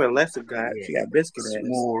Alexa got. She got biscuit ass.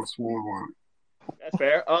 Small one. That's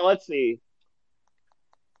fair. Let's see.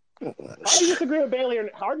 How do you disagree with Bailey, or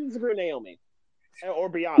how do you disagree with Naomi or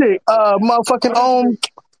Bianca? Motherfucking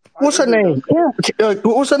what's her name?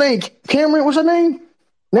 What's her name? Cameron. What's her name?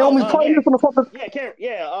 Naomi's partner from the fucking. Yeah, Cameron.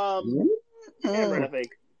 Yeah, Cameron, I think.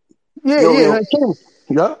 Yeah, Cameron.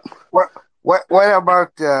 Yeah. What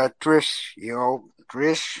about Trish?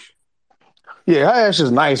 Trish. Yeah, her ass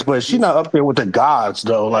is nice, but she's not up there with the gods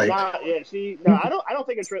though. Like, I don't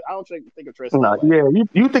think of Trish. I don't think of Trish. No,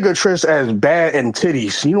 you think of Trish as bad and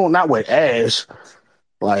titties. You know, not with ass.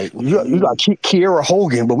 Like you got Kiera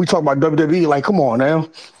Hogan, but we talk about WWE. Like, come on now.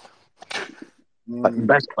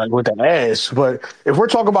 Like with the ass. But if we're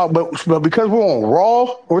talking about, but because we're on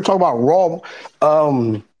Raw, we're talking about Raw.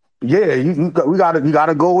 Yeah, we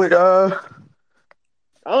gotta go with who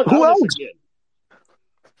else?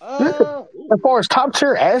 As far as top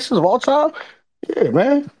tier asses of all time, yeah,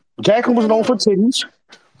 man. Jacqueline was known for titties.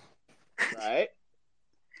 Right.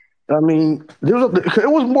 I mean, it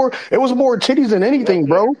was more titties than anything,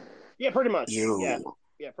 bro. Yeah, pretty much. Yeah,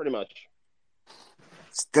 pretty much.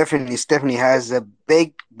 Stephanie has a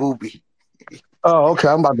big boobie. Oh, okay.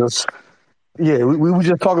 I'm about to. Yeah, we were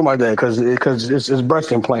just talking about that because it's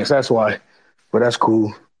breast implants. That's why. But that's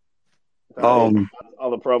cool. All the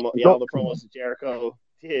promos that Jericho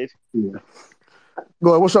did. Yeah.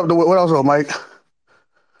 Go ahead. What's up? What else, Mike?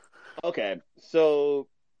 Okay, so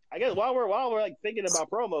I guess while we're like thinking about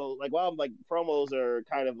promos, like while like promos are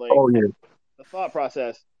kind of like the thought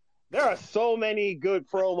process. There are so many good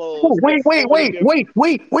promos. Oh,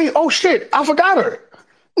 wait! Oh shit! I forgot her.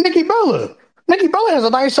 Nikki Bella. Nikki Bella has a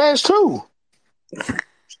nice ass too.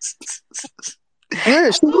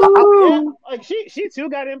 Yeah, she too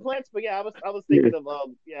got implants, but yeah, I was thinking of I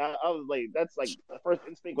was like that's like the first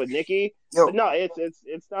instinct with Nikki. But no, it's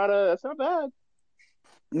not bad.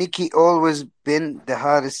 Nikki always been the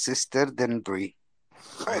hottest sister than Brie.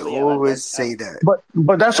 I always say that.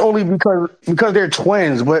 But that's only because they're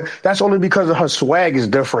twins. But that's only because of her swag is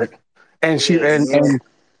different, and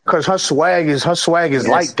because her swag is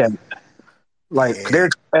like that. Like they're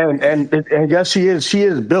and yes, she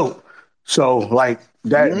is built. So like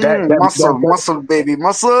that muscle baby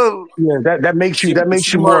muscle. Yeah, that makes you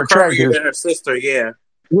more attractive than her sister. Yeah.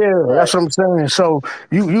 Yeah, right. That's what I'm saying. So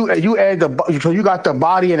you add so you got the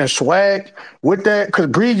body and the swag with that because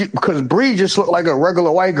Brie just looked like a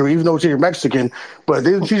regular white girl, even though she's Mexican. But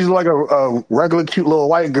she's like a regular cute little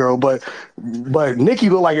white girl. But Nikki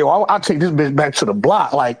looked like I'll take this bitch back to the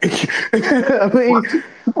block. Like I mean,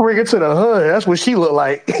 bring it to the hood. That's what she looked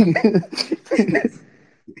like.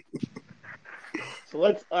 So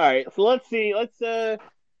let's see.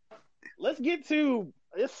 Let's get to.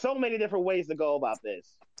 There's so many different ways to go about this,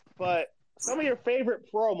 but some of your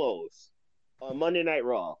favorite promos on Monday Night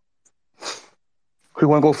Raw. Who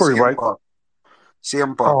want to go first, right?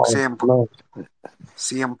 CM Punk.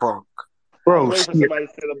 Bro, I was waiting for somebody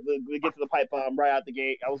to get to the pipe bomb right out the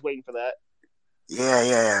gate. I was waiting for that.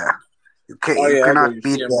 Yeah. You cannot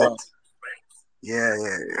beat that. Yeah.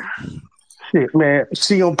 Shit, man,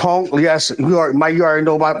 CM Punk. Yes, you already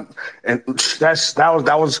know about, and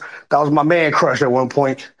that was my man crush at one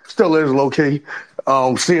point. Still is low key.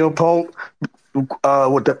 CM Punk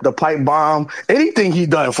with the pipe bomb. Anything he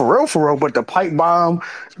done for real. But the pipe bomb,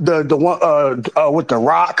 the one with the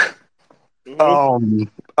Rock. He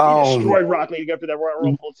destroyed Rock leading up to that Royal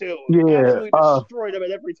Rumble too. Yeah, absolutely destroyed him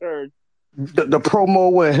at every turn. The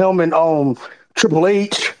promo with him and Triple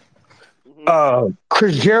H.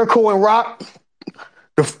 Chris Jericho and Rock,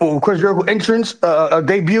 the Chris Jericho entrance,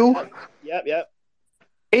 debut. Yep.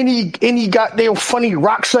 any goddamn funny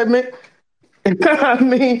rock segment. I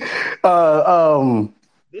mean,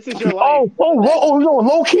 this is your life.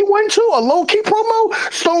 Low key one too. A low key promo.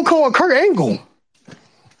 Stone Cold and Kurt Angle.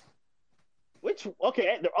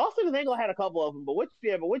 Austin and Angle had a couple of them, but which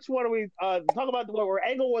one are we talking about? The one where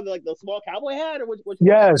Angle was like the small cowboy hat, or which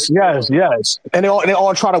yes, and they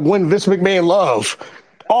all try to win Vince McMahon love.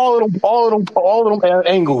 All of them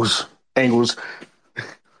angles,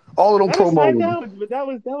 all of them promos. But that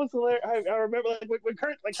was hilarious. I remember when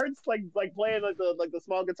Kurt's playing the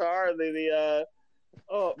small guitar and the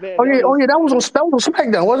oh man. That was on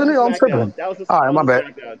SmackDown, wasn't it? I'm tripping. All right, my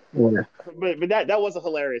bad. Yeah. But that was a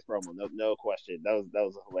hilarious promo, no question. That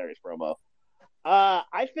was a hilarious promo.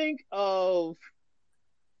 I think of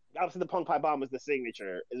obviously the Punk Pipe Bomb was the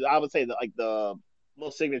signature. I would say the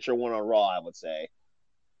most signature one on Raw. I would say.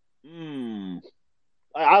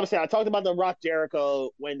 Obviously, I talked about the Rock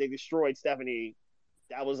Jericho when they destroyed Stephanie.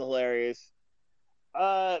 That was hilarious.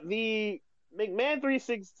 The McMahon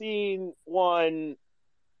 316 one,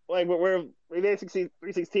 like where McMahon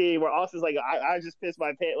 316, where Austin's like, I just pissed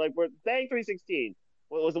my pants. Like, we're saying 316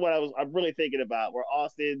 was the one I'm really thinking about, where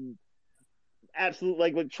Austin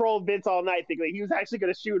absolutely would troll Vince all night, thinking he was actually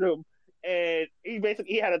going to shoot him, and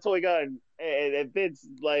he had a toy gun, and Vince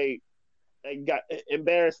got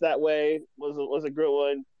embarrassed that way. Was a good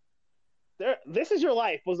one. This Is Your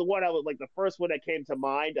Life was the one I was the first one that came to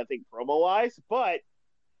mind, I think, promo wise. But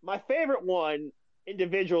my favorite one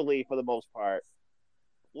individually, for the most part,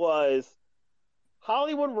 was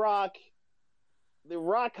Hollywood Rock, the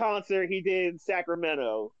rock concert he did in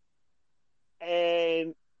Sacramento.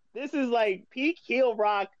 And this is peak heel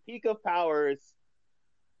Rock, peak of powers.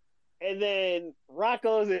 And then Rock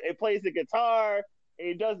goes and plays the guitar, and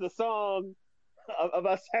he does the song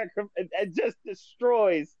about Sacramento and just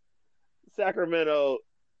destroys Sacramento.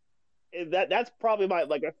 And that's probably my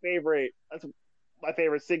favorite. That's my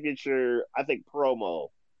favorite signature. I think promo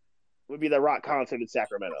would be the Rock concert in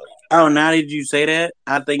Sacramento. Oh, now did you say that?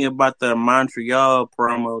 I think about the Montreal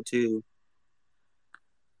promo too.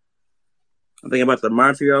 I think about the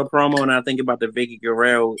Montreal promo, and I think about the Vicky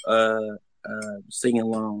Guerrero sing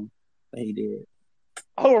along that he did.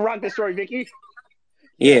 Oh, Rock destroyed Vicky.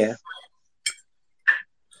 Yeah,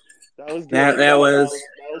 that was good. That was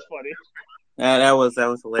funny. That was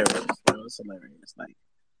hilarious. That was hilarious.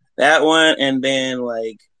 That one, and then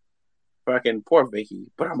fucking poor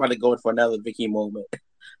Vicky. But I'm about to go for another Vicky moment.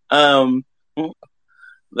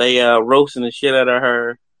 They roasting the shit out of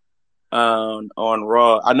her on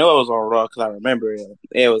Raw. I know it was on Raw because I remember it.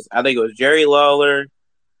 I think it was Jerry Lawler.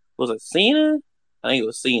 Was it Cena? I think it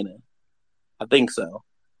was Cena. I think so.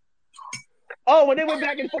 Oh, when they went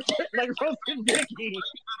back and forth roasting Vicky.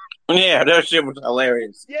 Yeah, that shit was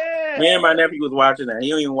hilarious. Yeah. Me and my nephew was watching that.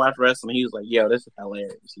 He don't even watch wrestling. He was like, yo, this is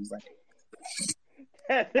hilarious. He's like,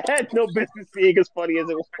 that had no business being as funny as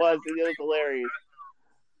it was. It was hilarious.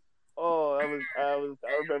 Oh, I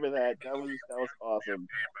remember that. That was awesome.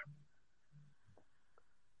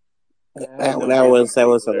 That was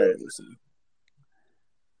hilarious.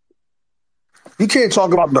 You can't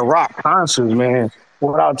talk about the Rock concerts, man,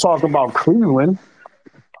 without talking about Cleveland.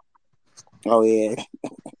 Oh yeah.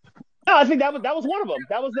 No, I think that was one of them.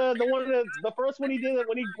 That was the one the first one he did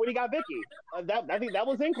when he got Vicky. I think that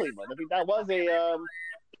was in Cleveland. I think that was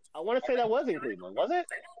I want to say that was in Cleveland. Was it?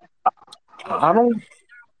 I don't.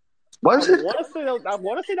 Was it? I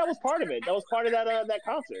want to say that was part of it. That was part of that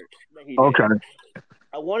concert that he did. Okay.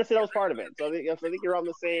 I want to say that was part of it. So I think you're on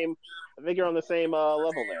the same. I think you're on the same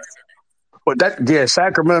level there. But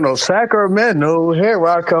Sacramento, here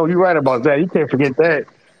I come. You're right about that. You can't forget that.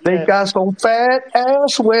 They got some fat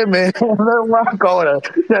ass women. The Rock on her.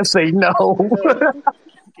 Just say no.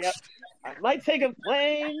 Yep. I might take a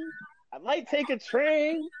plane. I might take a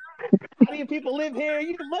train. How many people live here?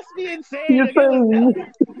 You must be insane.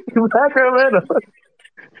 Sacramento.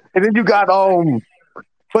 And then you got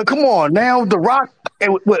but come on now, The Rock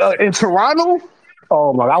in Toronto.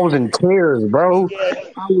 Oh my! I was in tears, bro.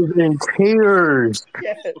 Yes. I was in tears.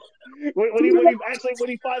 Yes. When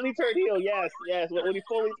he finally turned heel, yes. When he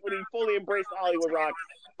fully embraced the Hollywood Rock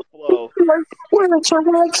flow. We're in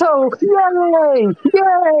Toronto!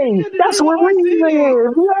 Yay! That's where we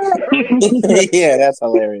live! Yay! Yeah, that's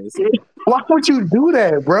hilarious. Why would you do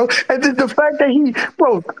that, bro? And the fact that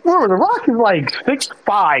The Rock is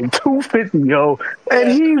 6'5", 250, yo, and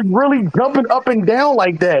he's really jumping up and down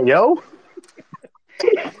like that, yo.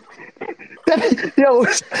 Yo,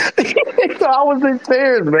 I was in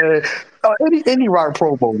tears, man. Any Rock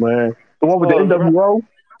promo, man. The one with the NWO.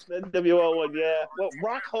 The NWO one, yeah. Well,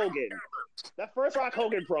 Rock Hogan. That first Rock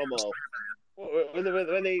Hogan promo.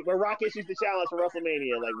 when Rock issues the challenge for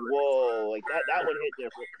WrestleMania, like whoa, like that one hit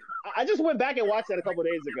different. I just went back and watched that a couple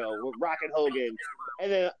days ago with Rock and Hogan,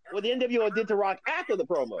 and then what the NWO did to Rock after the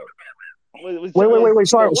promo. Wait.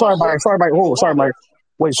 Sorry, Mike. Hold on, sorry, Mike.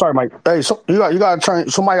 Wait, sorry, Mike. Hey, so you got to turn.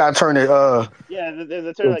 Somebody got to turn it. There's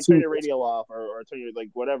a turn your radio off or turn your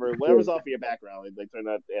whatever's off of your background. Like turn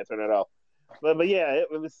that off. But yeah,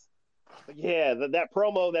 it was that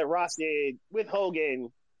promo that Rock did with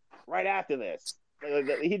Hogan right after this.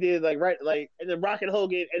 He did and then Rock and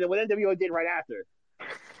Hogan, and then what NWO did right after.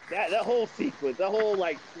 That whole sequence, that whole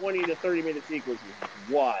 20 to 30 minute sequence was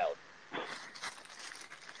wild.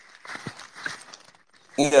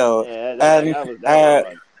 I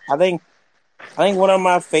think one of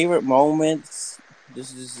my favorite moments,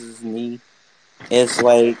 this is me, is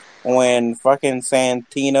when fucking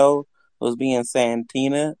Santino was being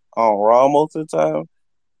Santina on Raw most of the time.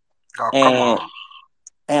 Oh,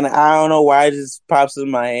 and I don't know why it just pops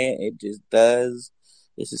in my head. It just does.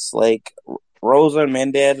 It's just Rosa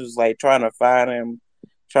Mendez was trying to find him,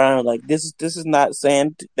 trying to this is not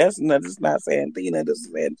this is not Santina, this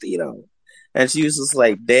is Santino. And she was just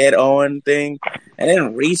dead on thing. And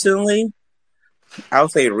then recently, I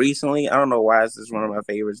would say recently, I don't know why this is one of my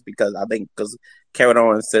favorites because I think because Kevin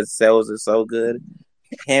Owens said sells is so good.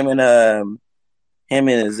 Him and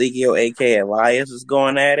Ezekiel, aka Elias, was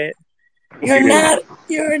going at it. You're not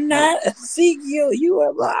Ezekiel, you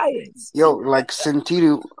Elias. Yo,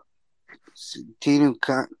 Santino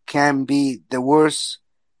can be the worst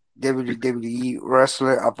WWE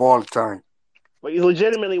wrestler of all time. But he's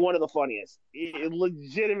legitimately one of the funniest. He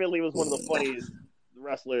legitimately was one of the funniest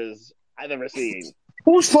wrestlers I've ever seen.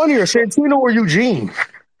 Who's funnier, Santino or Eugene?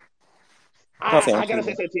 I gotta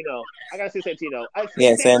say Santino.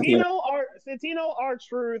 Santino,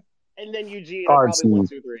 R-Truth, and then Eugene are probably 1,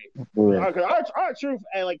 2, 3. Because R-Truth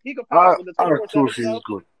and Peak of Power with the 24/7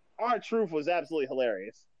 stuff, R-Truth was absolutely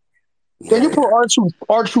hilarious. Then you put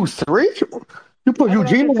R-Truth 3? You put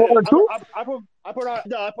Eugene over R-Truth?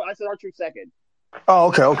 I said R-Truth second. Oh,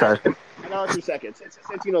 okay. I got R-Truth second.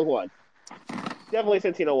 Santino's 1. Definitely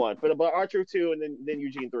Santino 1. But R-Truth 2 and then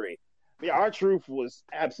Eugene 3. But yeah, R-Truth was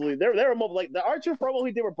absolutely there were moments the R-Truth promo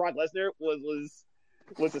he did with Brock Lesnar was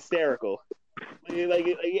hysterical.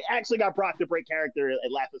 He actually got Brock to break character and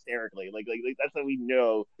laugh hysterically. That's how we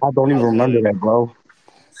know. I don't even remember that, bro.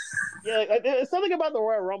 Yeah, there's something about the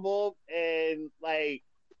Royal Rumble and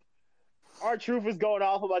R-Truth is going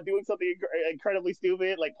off about doing something incredibly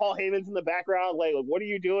stupid. Paul Heyman's in the background, what are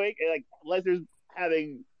you doing? And Lesnar's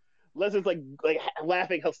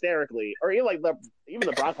laughing hysterically, or even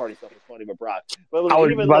the Brock Party stuff was funny with Brock. But I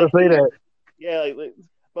was about to say that. Yeah,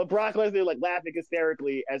 but Brock Lesnar laughing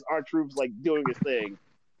hysterically as R-Truth's doing his thing,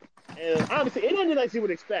 and obviously it ended like you would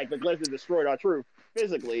expect. Lesnar destroyed R-Truth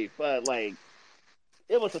physically, but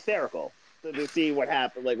it was hysterical to see what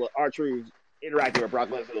happened. With R-Truth interacting with Brock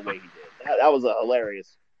Lesnar the way he did. That was a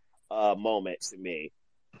hilarious moment to me.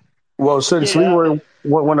 Well, since we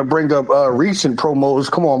want to bring up recent promos,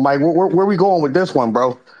 come on, Mike, where are we going with this one,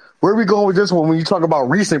 bro? Where are we going with this one when you talk about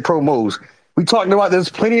recent promos? We talked about this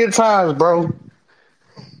plenty of times, bro.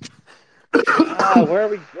 Where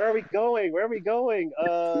are we going?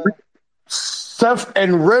 Seth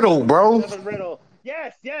and Riddle, bro. Seth and Riddle.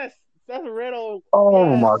 Yes. Seth and Riddle.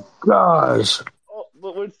 Oh, my gosh. Oh,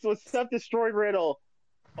 but when Seth destroyed Riddle.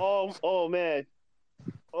 Oh man.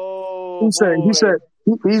 Oh, he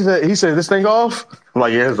said this thing off? I'm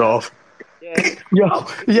like, yeah, it's off. Yeah. Yo.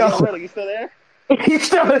 Riddle, you still there? He's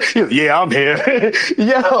still, yeah, I'm here.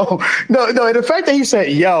 No, the fact that he said,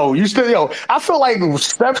 I feel like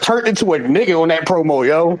Steph turned into a nigga on that promo,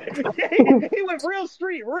 yo. He went real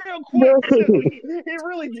street, real quick. He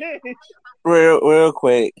really did. Real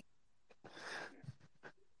quick.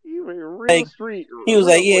 He went real street. He was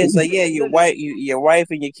your wife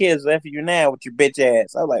and your kids left you now with your bitch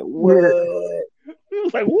ass. I was like, what? He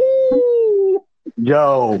was like, woo.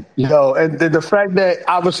 Yo, and the fact that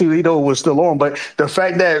obviously Lito was still on, but the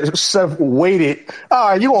fact that Seth waited, all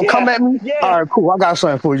right, you gonna come at me? Yeah. All right, cool, I got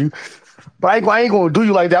something for you. But I ain't gonna do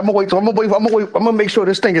you like that. I'm gonna make sure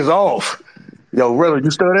this thing is off. Yo, Riddle,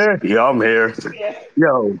 you still there? Yeah, I'm here. Yeah.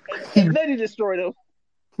 Yo. And then he destroyed him.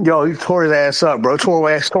 Yo, he tore his ass up, bro. Tore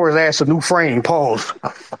his ass a new frame. Pause.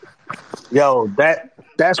 Yo,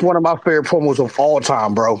 that's one of my favorite promos of all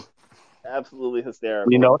time, bro. Absolutely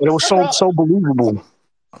hysterical. It was so believable.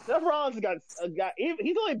 Seth Rollins got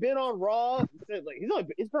he's only been on Raw. He's been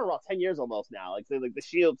on Raw 10 years almost now. The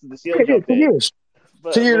Shield. Yeah, 10 years.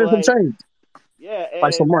 10 years and change. Yeah,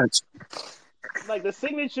 like some months. The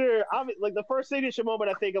signature, the first signature moment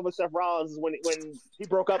I think of with Seth Rollins is when he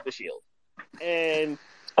broke up the Shield, and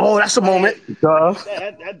Oh, that's a moment.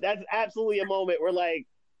 That's absolutely a moment where like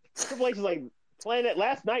Triple H is like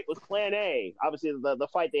last night was Plan A. Obviously, the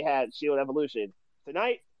fight they had, Shield Evolution.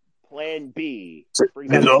 Tonight, Plan B.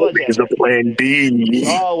 There's always a Plan B.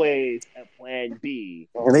 Always a Plan B.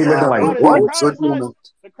 And they looking like, what?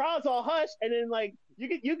 The crowd's all hushed, and then like you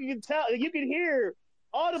can tell, you can hear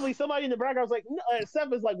audibly somebody in the background was like,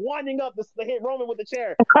 Seth is like winding up to hit Roman with the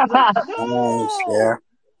chair. He's like, no! Yeah.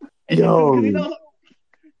 Yo.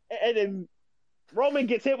 And then Roman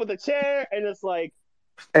gets hit with the chair, and it's like.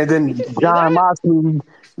 And then Jon Moxley,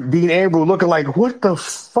 Dean Ambrose looking like, what the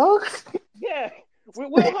fuck? Yeah,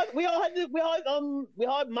 we all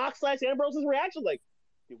had Mox/Ambrose's reaction. Like,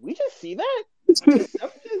 did we just see that? Did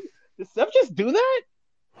Seth just do that?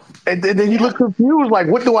 And then he looked confused, like,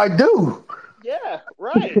 what do I do? Yeah,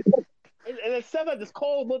 right. and then Seth had this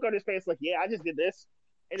cold look on his face, like, yeah, I just did this.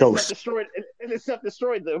 And then Seth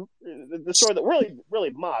destroyed the really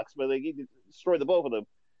Mox, but like, he destroyed the both of them.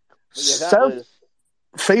 Seth's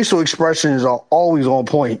facial expressions are always on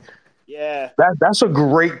point. Yeah, that's a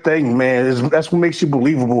great thing, man. That's what makes you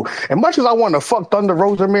believable. And much as I want to fuck Thunder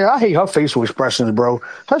Rosa, man, I hate her facial expressions, bro.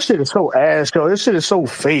 Her shit is so ass, yo. This shit is so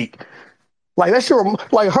fake. Like that shit,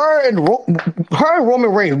 like her and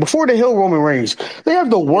Roman Reigns before the Hill Roman Reigns, they have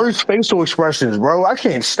the worst facial expressions, bro. I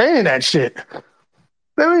can't stand that shit.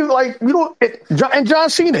 I mean, like you don't. And John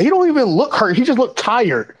Cena, he don't even look hurt. He just look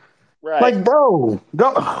tired. Right. Like, bro.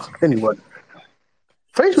 Anyway.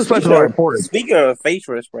 Facial expressions are important. Speaking of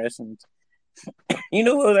facial expressions, you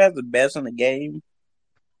know who has the best in the game?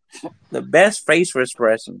 The best facial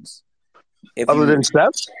expressions. Other than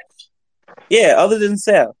Seth? Yeah, other than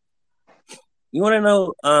Seth. You want to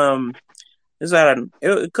know?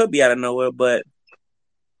 It could be out of nowhere, but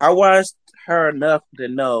I watched her enough to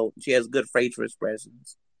know she has good facial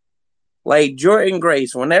expressions. Like Jordynne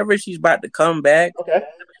Grace, whenever she's about to come back,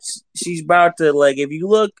 she's about to, like, if you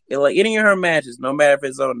look at like any of her matches, no matter if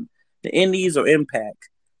it's on the Indies or Impact,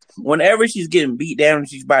 whenever she's getting beat down and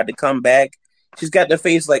she's about to come back, she's got the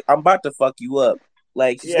face like, I'm about to fuck you up.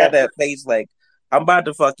 Like, she's got that face like, I'm about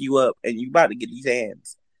to fuck you up and you about to get these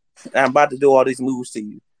hands. And I'm about to do all these moves to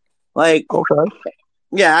you. Like,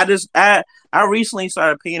 yeah, I recently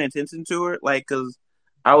started paying attention to her, like, because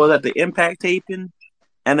I was at the Impact taping.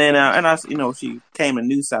 And then, she came to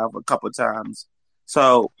New South a couple of times.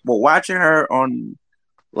 So, but watching her on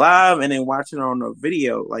live and then watching her on the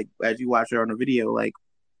video, like, as you watch her on the video, like,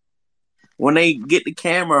 when they get the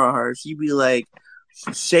camera on her, she be, like,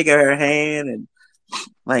 shaking her hand and,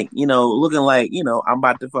 like, looking like, I'm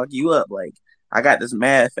about to fuck you up. Like, I got this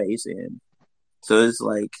mad face in. So it's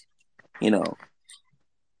like, it's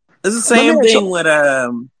the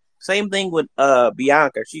same thing with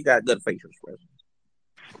Bianca. She got good facial expressions.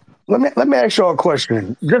 Let me ask y'all a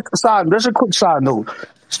question. Just a quick side note.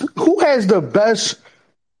 Who has the best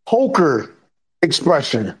poker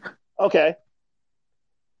expression? Okay.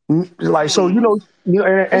 Like, so who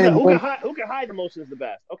can hide emotions the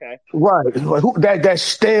best? Okay. Right. Like, that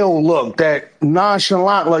stale look, that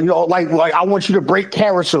nonchalant look, like I want you to break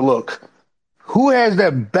character look. Who has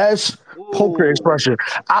that best poker expression?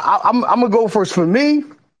 I'm gonna go first. For me,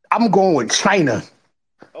 I'm going with Chyna.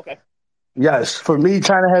 Okay. Yes, for me,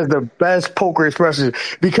 Chyna has the best poker expression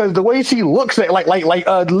because the way she looks at, like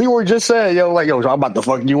Leroy just said, I'm about to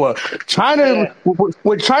fuck you up. Chyna,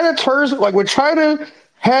 when Chyna turns, like when Chyna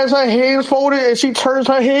has her hands folded and she turns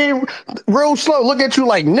her head real slow, look at you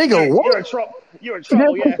like, nigga, what? You're in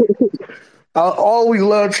trouble, yeah. I always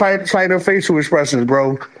love Chyna facial expressions,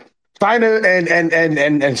 bro. Chyna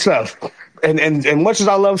and Seth, and much as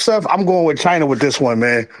I love Seth, I'm going with Chyna with this one,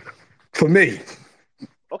 man. For me.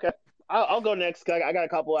 Okay. I'll go next because I got a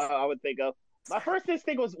couple I would think of. My first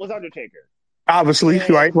instinct was Undertaker. Obviously,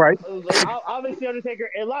 right. Obviously, Undertaker,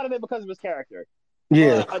 and a lot of it because of his character.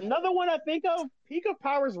 Yeah. Another one I think of, Peak of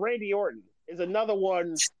Power's Randy Orton is another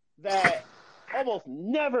one that almost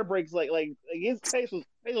never breaks. Like his facial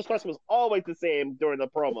expression was always the same during the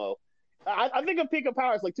promo. I think of Peak of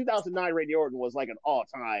Power's like 2009 Randy Orton was like an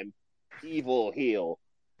all-time evil heel.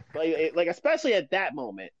 Like especially at that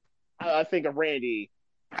moment, I think of Randy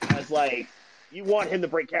as like you want him to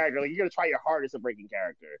break character. Like you're gonna try your hardest at breaking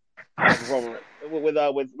character. With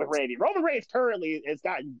Randy. Roman Reigns currently has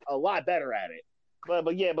gotten a lot better at it. But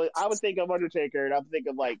I would think of Undertaker and I would think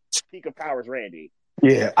of like Peak of Power's Randy.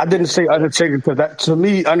 Yeah, I didn't say Undertaker because to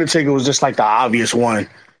me Undertaker was just like the obvious one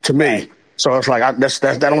to me. Right. So it's like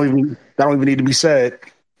that don't even need to be said.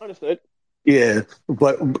 Understood. Yeah,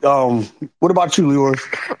 but what about you, Leroy?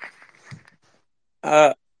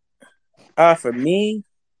 For me,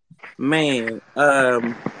 man,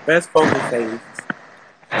 best poker face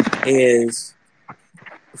is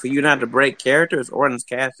for you not to break character is Orange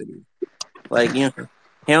Cassidy. Like, you know,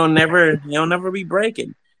 he'll never be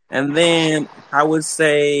breaking. And then I would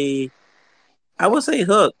say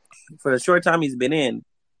Hook for the short time he's been in.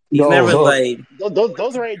 He's never Hook. like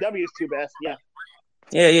those are AEW's two best. Yeah.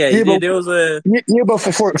 Yeah. There was a but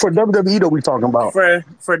for WWE that we talking about for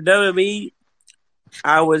WWE,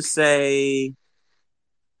 I would say.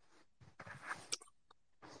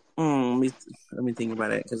 Let me think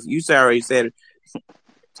about it because you already said.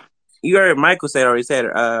 You heard Michael already said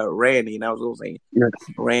Randy, and I was going to say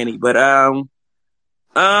Randy, but I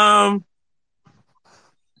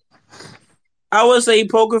would say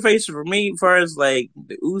Poker Face for me first, like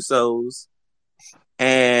the Usos,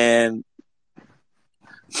 and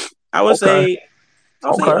I would say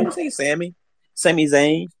Sami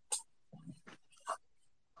Zayn.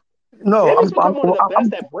 No, I'm one of the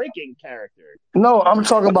best at breaking character. No, I'm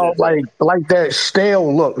talking about like that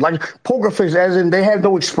stale look, like Poker Face, as in they have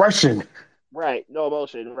no expression. Right, no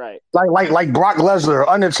emotion. Right, like Brock Lesnar,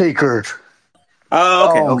 Undertaker.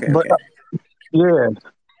 Oh, okay. Yeah.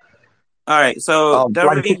 All right, so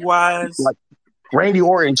WWE wise, like Randy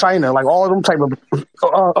Orton, China, like all of them type of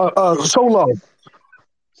Solo.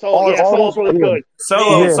 Solo's really good.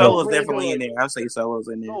 Solo's definitely in there. I'll say Solo's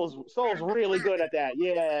in there. Solo's really good at that.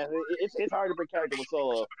 Yeah, it's hard to break character with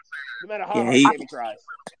Solo, no matter how hard he tries.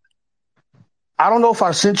 I don't know if I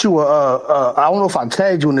sent you I don't know if I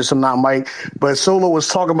tagged you in this or not, Mike, but Solo was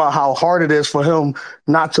talking about how hard it is for him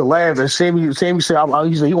not to laugh. And Sammy said he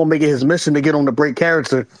gonna make it his mission to get on the break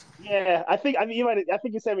character. Yeah, I think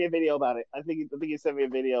you sent me a video about it. I think you sent me a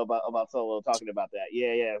video about Solo talking about that.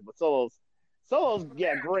 Yeah, but Solo's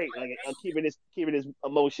great. Like keeping his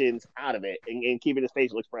emotions out of it and keeping his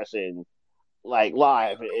facial expression like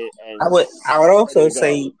live. And I would also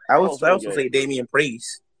say Damian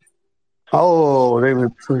Priest. Oh,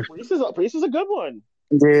 Damian Priest is a good one.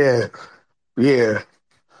 Yeah.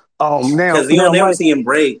 Now because you'll never see him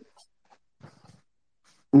break.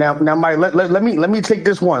 Now, Mike, let me take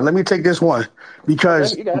this one. Let me take this one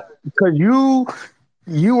because you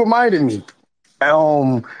reminded me.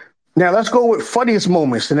 Now let's go with funniest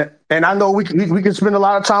moments, and I know we can spend a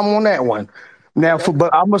lot of time on that one. Now,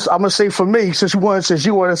 but I'm gonna say for me, since you want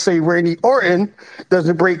to say Randy Orton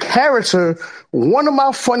doesn't break character, one of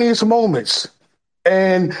my funniest moments,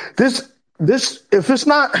 and this if it's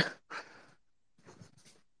not,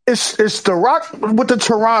 it's The Rock with the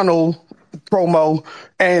Toronto promo,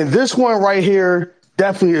 and this one right here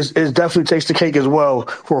definitely takes the cake as well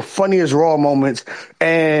for funniest Raw moments,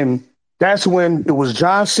 and that's when it was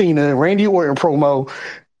John Cena, Randy Orton promo,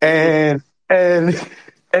 and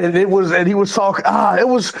he was talking. It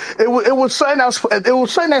was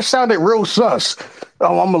something that sounded real sus.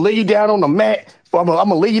 I'm gonna lay you down on the mat. I'm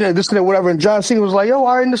gonna lay you down, this and that, whatever. And John Cena was like, "Yo,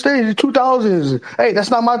 I understand the 2000s. Hey, that's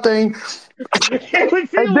not my thing."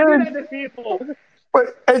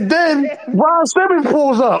 And then Ron Simmons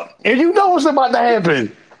pulls up, and you know what's about to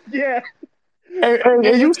happen. Yeah. And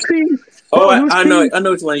you see. I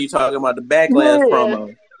know which one you're talking about. The backlash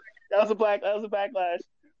promo. That was a backlash.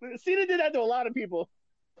 Cena did that to a lot of people.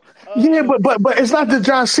 Yeah, but it's not the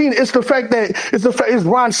John Cena. It's the fact that it's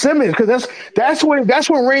Ron Simmons, because that's when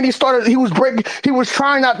Randy started. He was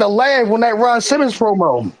trying not to laugh when that Ron Simmons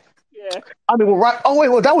promo. Yeah. I mean,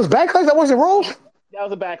 that was backlash. That wasn't Raw. That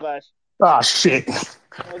was a backlash. Ah, shit.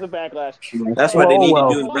 That was a backlash. That's what they need to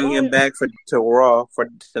do is bring him back to Raw for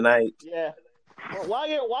tonight. Yeah. Well,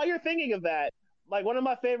 while you're thinking of that, like one of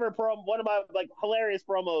my hilarious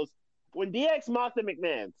promos when DX mocked the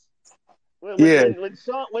McMahons. When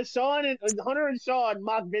Shawn and Hunter and Shawn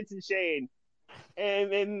mocked Vince and Shane,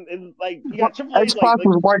 and like you got Triple H. Xbox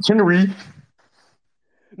was Mark Henry.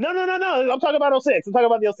 No. I'm talking about 06. I'm talking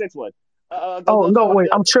about the 06 one. Wait,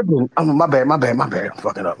 I'm tripping. My bad. I'm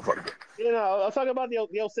fucking up. You know, I'm talking about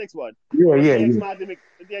the 06 one. Yeah. DX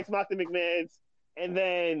mocked the McMahons, and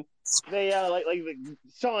then they like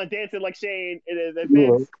Shawn dancing like Shane, and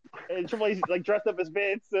Vince and Triple H like dressed up as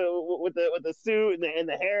Vince with the suit and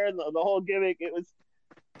the hair and the whole gimmick. It was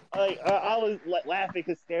like I was laughing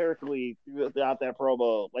hysterically throughout that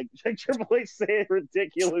promo, like Triple H saying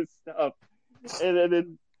ridiculous stuff, and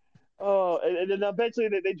then eventually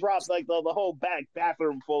they dropped like the whole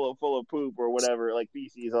bathroom full of poop or whatever, like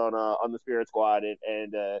feces on the Spirit Squad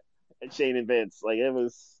and Shane and Vince. Like it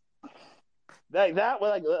was that was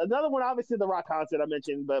like another one. Obviously the Rock concert I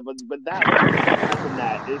mentioned, but that one from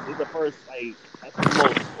that is the first that's the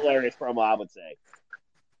most hilarious promo I would say.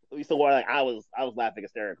 At least the one I was laughing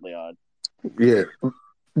hysterically on. Yeah.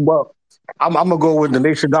 Well, I'm gonna go with the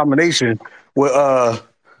Nation Domination with DX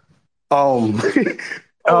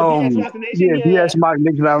Nation? DX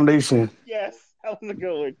Nation Domination. Yes. That was a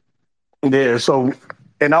good one. Yeah, so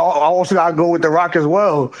and I also gotta go with The Rock as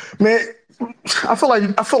well, man. I feel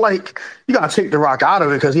like you gotta take The Rock out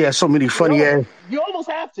of it because he has so many funny ass. You almost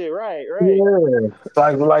have to, right? Yeah,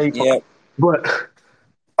 like, Yep. but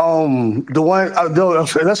the one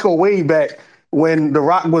let's go way back when The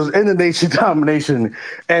Rock was in the Nation Domination,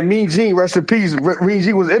 and Mean Gene, rest in peace, Mean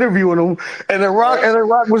Gene was interviewing him, and The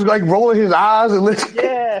Rock was like rolling his eyes and listening.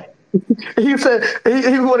 Yeah. He said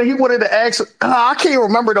he wanted to ask. I can't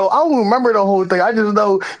remember though. I don't remember the whole thing. I just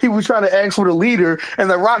know he was trying to ask for the leader, and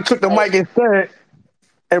The Rock took the mic instead,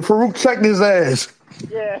 and Farouk checked his ass.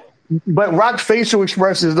 Yeah. But Rock's facial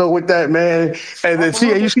expressions though with that, man, and then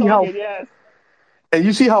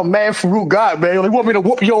you see how mad Farouk got, man. Like, want me to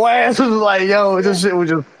whoop your ass? It was like, yo, this shit was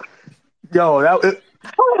just, how the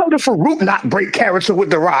hell did Farouk not break character with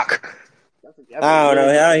The Rock? I don't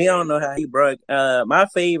know. He don't know how he broke. My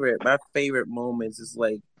favorite moments is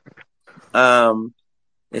like,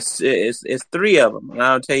 it's three of them, and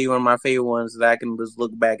I'll tell you one of my favorite ones that I can just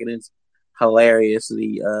look back and it's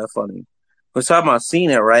hilariously funny. We're talking about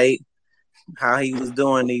Cena, right? How he was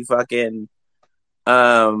doing the fucking,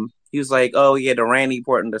 he was like, oh yeah, the Randy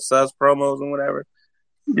Orton, the sus promos and whatever.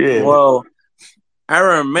 Yeah. Well, I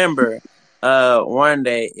remember one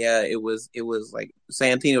day, it was like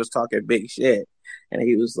Santino was talking big shit, and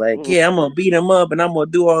he was like, "Yeah, I'm gonna beat him up, and I'm gonna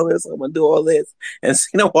do all this. I'm gonna do all this." And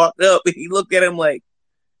Cena walked up, and he looked at him like,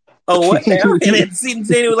 "Oh, what the hell?" And then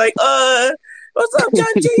Cena was like, "What's up,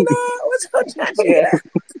 John Cena? What's up, John Cena?"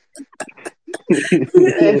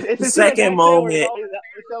 It's the second moment. It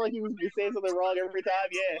felt like he was saying something wrong every time.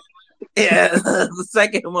 Yeah. The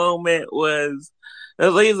second moment was.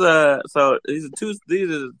 These are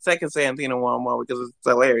the second Santino one because it's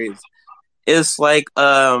hilarious. It's like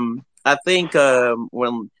I think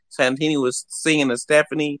when Santino was singing to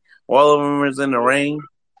Stephanie, all of them was in the ring.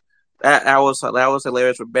 That was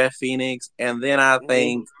hilarious with Beth Phoenix, and then I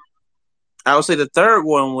think I would say the third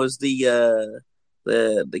one was the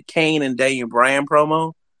Kane and Daniel Bryan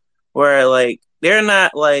promo, where like they're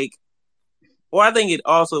not like. Well, I think it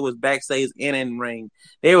also was backstage and in ring.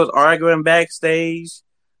 They was arguing backstage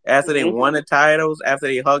after they won the titles, after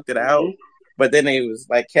they hugged it out. But then they was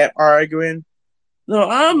like kept arguing. No,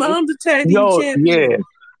 I'm the tag team champion. Yeah.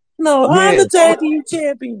 No, I'm the tag team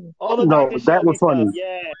champion. That was funny. Stuff.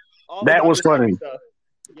 Yeah. That was funny. Stuff.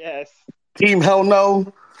 Yes. Team Hell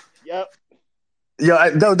No. Yep.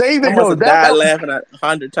 Yeah, no, they even died laughing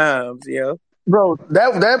 100 times, yo. Bro,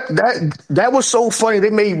 that was so funny.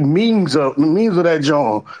 They made memes of that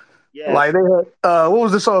John. Yeah. Like they had what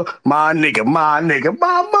was the song? My nigga, my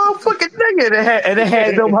motherfucking nigga. And they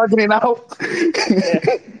had them hugging it out.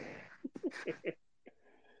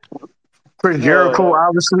 Chris Jericho,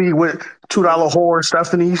 obviously, with $2 whore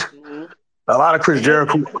Stephanie's. A lot of Chris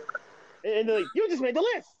Jericho. And like, you just made the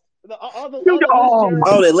list.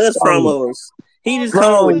 The list promos. He just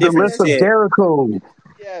come with different list of Jericho.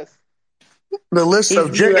 Yes. The list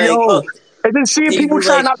of Jericho. And then seeing people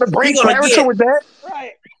trying not to break character with that.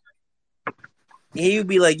 Right. He would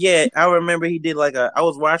be like, yeah, I remember he did like I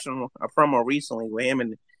was watching a promo recently with him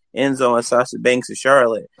and Enzo and Sasha Banks in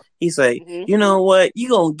Charlotte. He's like, you know what? You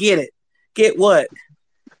gonna get it. Get what?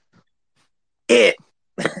 It.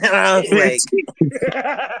 And I was like,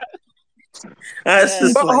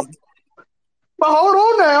 But hold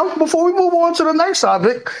on now. Before we move on to the next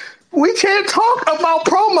topic, we can't talk about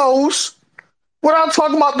promos without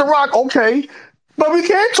talking about The Rock, okay? But we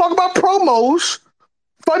can't talk about promos,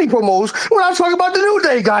 funny promos, without talking about the New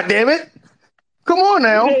Day, goddammit. Come on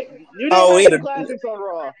now. New Day classics on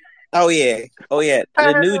Raw. Oh yeah.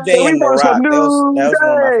 The New Day and The Rock. That was one of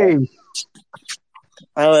my favorites.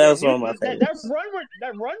 Oh, that was one of my favorites.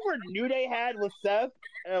 That run where New Day had with Seth,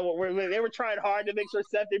 where they were trying hard to make sure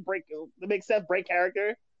Seth didn't make Seth break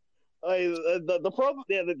character. They did the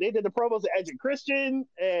promos to Edge and Christian,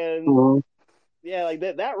 and like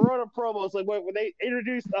that run of promos, like when they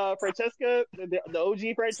introduced Francesca, the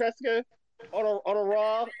OG Francesca, on a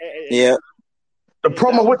Raw. The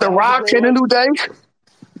promo with The Rock and the New Day.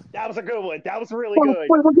 That was a good one. That was really good.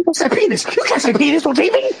 Wait, you said penis. You can't say penis on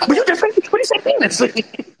TV. But you just said penis.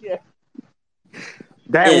 Yeah.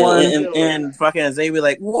 That one. And fucking Xavier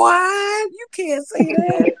like, what? You can't say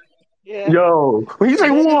that. Yeah. Yo. When you say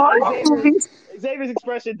what? Xavier's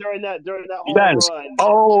expression during that whole run.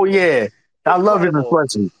 Oh, yeah. I love his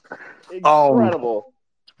expression. Incredible.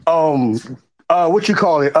 What you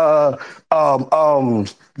call it? The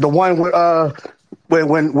one with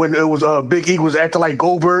when it was Big E was acting like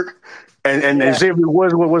Goldberg, and Xavier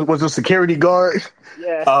was a security guard.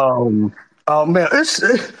 Yeah. Man, it's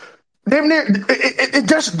damn near it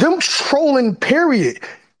just them trolling. Period.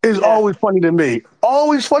 is always funny to me.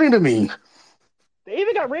 Always funny to me. They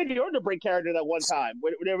even got Randy Orton to break character that one time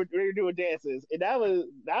when they were doing dances, and that was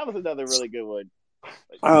another really good one.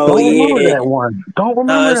 Oh, Don't remember that one. Don't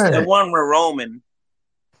remember that. The one with Roman.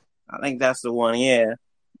 I think that's the one. Yeah.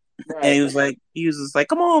 Right. And he was just like,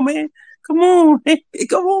 "Come on, man, come on,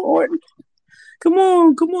 come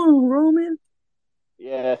on, come on, Roman."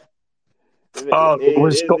 Yeah.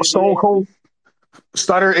 Was Stone Cold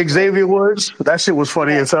Stutter Xavier Woods? That shit was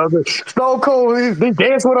funny as hell. Stone Cold, they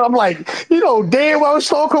dance with him. I'm like, damn well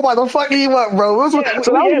Stone Cold about to fuck him up, bro. We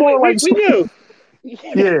knew.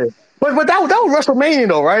 Yeah. But that was WrestleMania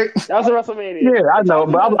though, right? That was a WrestleMania. Yeah, I know.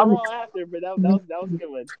 But I'm after, but that was a good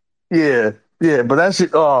one. Yeah, but that's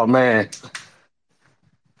it. Oh man.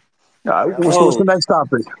 What's the next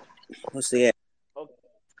topic? Let's see it. Okay.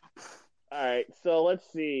 All right, so let's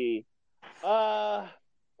see.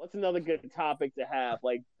 What's another good topic to have?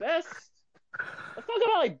 Like best. Let's talk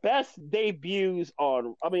about like best debuts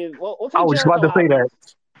on. I mean, we'll take. I was just about to say that.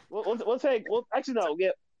 We'll take. Well, actually, no.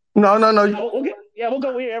 Yeah. No. We'll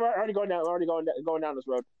go. We're already going down. We're already going down this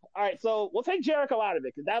road. All right, so we'll take Jericho out of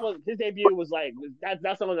it because that was his debut. Was like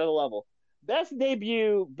that's on another level. Best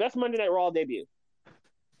debut, best Monday Night Raw debut.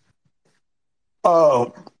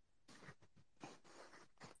 The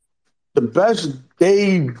best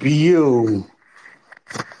debut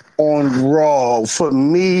on Raw for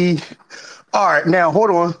me. All right, now hold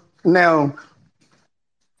on. Now,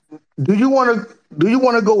 do you want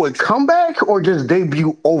to go with comeback or just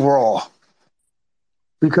debut overall?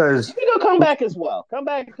 Because you can go comeback as well.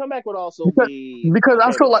 Comeback would also be because okay.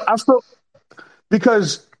 I feel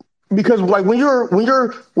because like when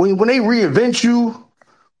they reinvent you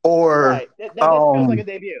or right. that feels like a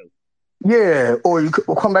debut. Yeah, or you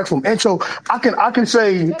come back from intro. I can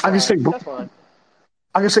say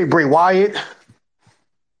Bray Wyatt.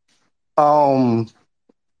 I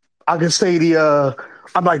can say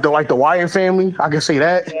I'm like the Wyatt family. I can say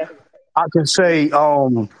that. Yeah. I can say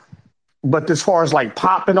but as far as like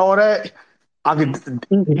pop and all that, I could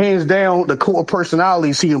hands down the core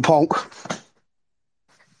personality CM Punk.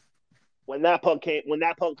 When that Punk came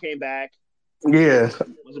back, yeah, it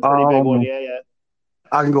was a pretty big one. Yeah.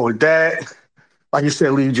 I can go with that. Like you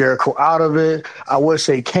said, leave Jericho out of it. I would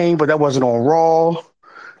say Kane, but that wasn't on Raw.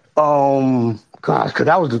 Because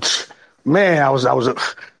that was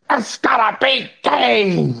that's gotta be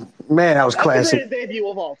Kane. Man, that was classic. That's the greatest debut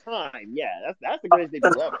of all time. Yeah, that's the greatest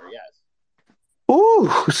debut ever. Yes.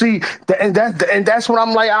 Ooh, see, and that's what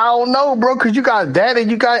I'm like. I don't know, bro, because you got that,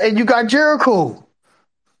 and you got Jericho.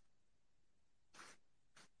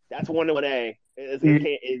 That's 1-1A.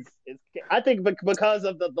 I think because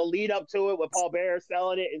of the lead up to it with Paul Bearer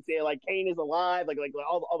selling it and saying like Kane is alive, like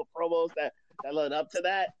all the promos that led up to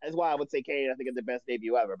that. That's why I would say Kane. I think is the best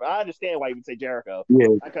debut ever. But I understand why you would say Jericho. Yeah,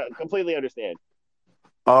 I completely understand.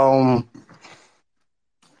 The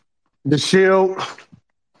Shield.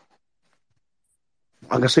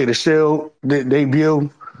 I can say the Shield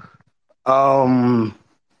debut.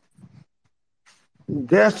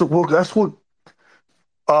 That's what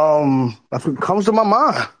comes to my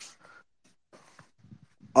mind.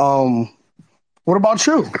 What about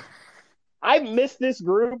you? I miss this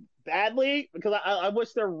group badly because I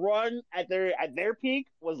wish their run at their peak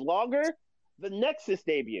was longer. The Nexus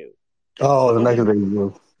debut. Oh, the Nexus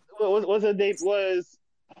debut. It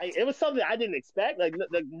was something I didn't expect. Like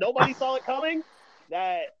nobody saw it coming.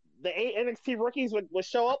 That the 8 NXT rookies would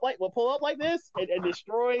pull up like this and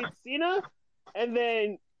destroy Cena, and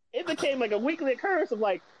then it became like a weekly occurrence of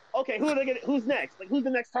like, okay, who's next? Like, who's the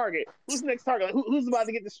next target? Who's the next target? Like, who's about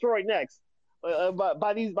to get destroyed next?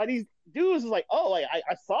 By these dudes, is like, oh, like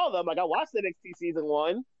I saw them. Like I watched NXT season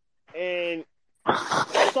 1, and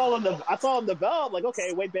I saw them develop. Like,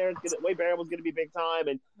 okay, Wade Barron was gonna be big time,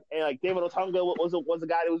 and like David Otunga was a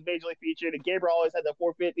guy that was majorly featured, and Gabriel always had that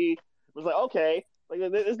 450. It was like, okay, like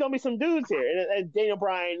there's gonna be some dudes here, and Daniel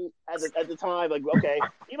Bryan at the time, like, okay,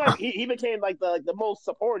 he became like the most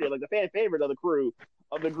supported, like the fan favorite of the group.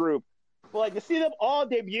 But like to see them all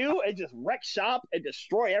debut and just wreck shop and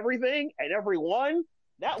destroy everything and everyone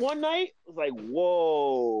that one night was like,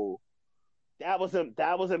 whoa, that was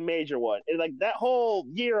a major one. And like that whole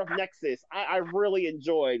year of Nexus, I really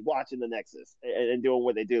enjoyed watching the Nexus and doing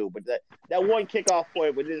what they do. But that one kickoff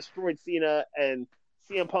point when they destroyed Cena and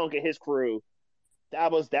CM Punk and his crew, that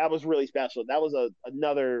was really special. That was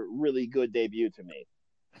another really good debut to me.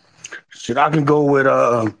 Shit, I can go with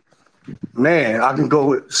but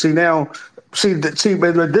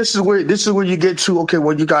this is where you get to, okay,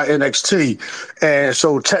 well, you got NXT, and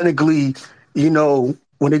so technically,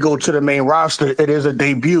 when they go to the main roster, it is a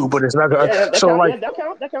debut, but it's not.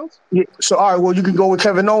 That counts. Yeah, so all right, well, you can go with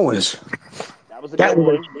Kevin Owens. That was a good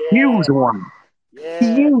one. Huge one. Yeah.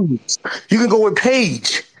 Huge. You can go with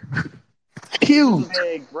Paige. Huge.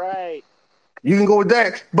 Big, right. You can go with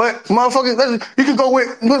that, but motherfucker, listen, you can go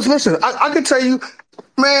with. Listen, I can tell you,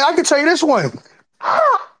 man. I can tell you this one.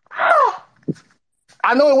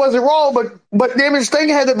 I know it wasn't wrong, but damn it, Sting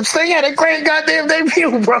had a great goddamn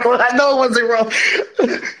debut, bro. I know it wasn't wrong.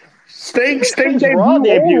 Sting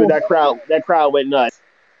debut. That crowd went nuts.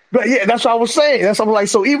 But yeah, that's what I was saying. That's what I'm like.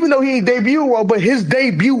 So even though he ain't debut Raw, but his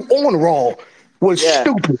debut on Raw was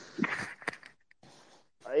stupid.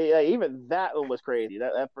 Yeah, even that one was crazy.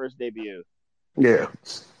 That first debut. Yeah.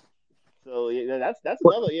 So yeah, that's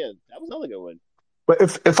another. Yeah, that was another good one. But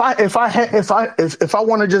if I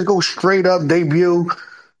want to just go straight up debut,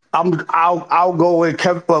 I'll go with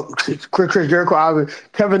Chris Jericho,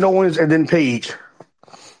 Kevin Owens, and then Paige.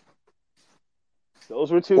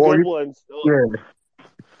 Those were two good ones. Yeah.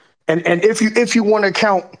 And if you want to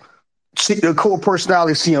count the core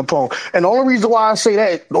personality CM Punk, and the only reason why I say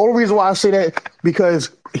that because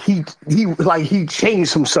he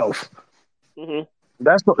changed himself. Mm-hmm.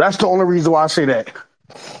 That's the only reason why I say that.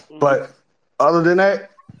 Mm-hmm. But other than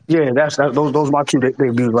that, yeah, those are my two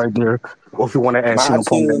debuts right there. Or if you want to add CM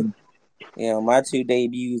Punk, my two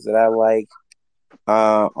debuts that I like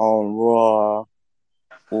on Raw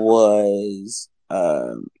was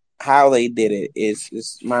how they did it.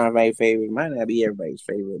 It's my favorite. It might not be everybody's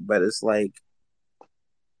favorite, but it's like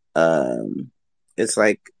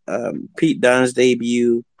Pete Dunne's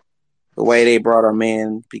debut. The way they brought him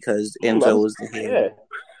in because Enzo was the head.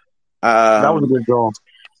 That was a good draw.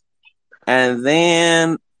 And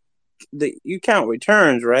then you count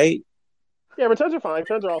returns, right? Yeah, returns are fine.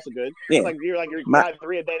 Returns are also good. Yeah. You're reinventing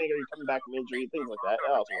or you're coming back from injury, things like that.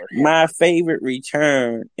 That also works. My favorite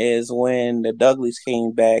return is when the Dudleys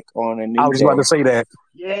came back on a New Day. I was about to say that.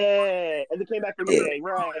 Yeah, and they came back from New Day.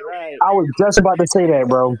 Right. I was just about to say that,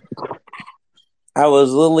 bro. I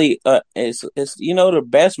was literally, it's the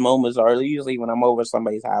best moments are usually when I'm over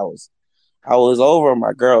somebody's house. I was over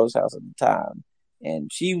my girl's house at the time,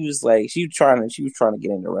 and she was trying to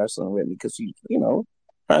get into wrestling with me because she, trying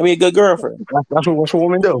to be a good girlfriend. That's what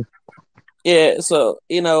women do. Yeah, so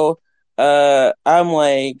I'm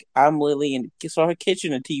literally in so her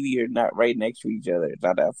kitchen and TV are not right next to each other. It's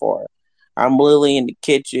not that far. I'm literally in the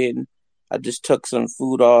kitchen. I just took some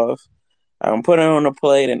food off. I'm putting it on the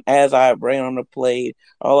plate, and as I bring it on the plate,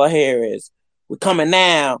 all I hear is, "We're coming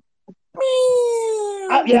now."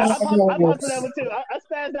 I bought for that one too. I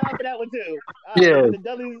spazzed out for that one too. The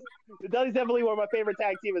Dudleys definitely were my favorite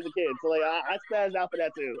tag team as a kid. So I spazzed out for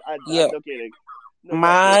that too. No kidding.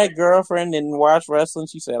 My girlfriend didn't watch wrestling.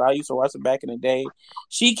 She said, I used to watch it back in the day.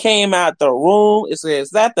 She came out the room. It says,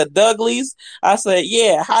 is that the Dudleys? I said,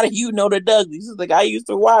 yeah. How do you know the Dudleys? She's like, I used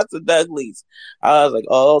to watch the Dudleys. I was like,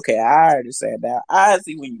 oh, okay. I understand that. I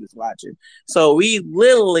see when you was watching. So we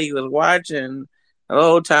literally was watching the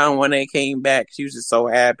whole time when they came back. She was just so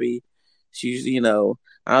happy. She's, I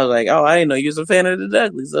was like, oh, I didn't know you was a fan of the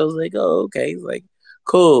Dudleys. I was like, oh, okay. He's like,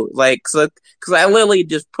 cool. Like, so, because I literally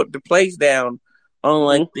just put the place down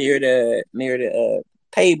on near the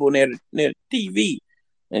table near the TV,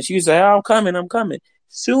 and she was like, oh, I'm coming.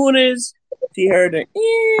 Soon as she heard the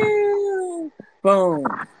boom,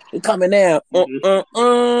 it's coming out.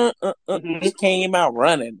 Just came out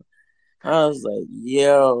running. I was like,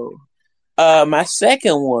 yo. My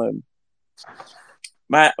second one,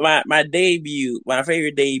 my debut, my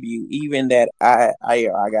favorite debut, even that I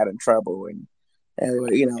got in trouble and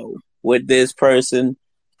with this person.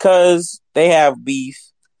 Because they have beef,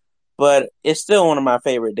 but it's still one of my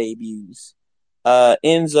favorite debuts.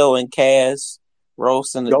 Enzo and Cass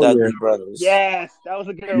roasting the Dudley brothers. Yes, that was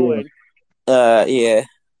a good one. Yeah.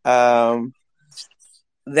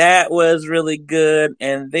 That was really good.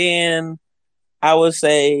 And then I would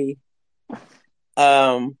say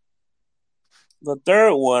the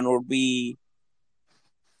third one would be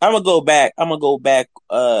I'm gonna go back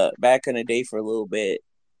back in the day for a little bit.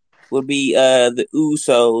 Would be the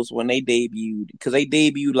Usos when they debuted, because they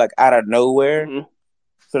debuted like out of nowhere,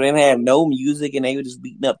 so they didn't have no music and they were just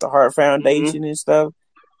beating up the Hart Foundation and stuff.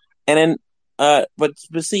 And then, but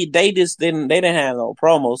see, they didn't have no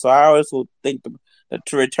promo. So I always would think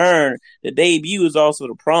to return the debut is also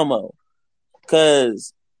the promo,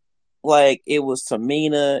 because like it was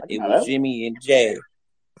Tamina, it was Jimmy and Jay,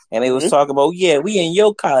 and they was talking about we in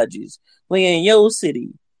your colleges, we in your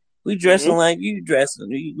city. We dressing like you dressing.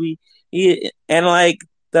 We and like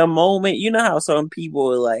the moment, how some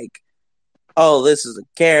people are like, oh, this is a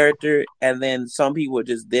character, and then some people are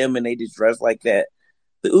just them and they just dress like that.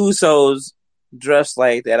 the Usos dressed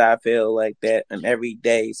like that. I feel like that, and every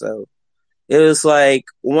day. So it was like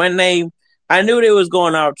I knew they was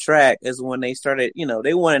going off track. Is when they started.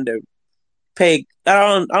 They wanted to pay.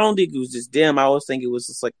 I don't think it was just them. I was thinking it was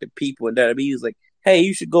just like the people in WWE was like, hey,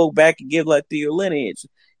 you should go back and give like to your lineage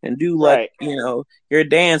and do like your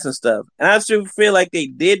dance and stuff. And I still feel like they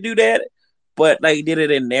did do that, but like did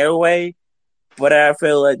it in their way. But I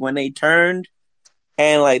feel like when they turned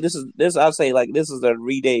and like this I'll say like this is a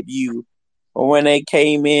re-debut, or when they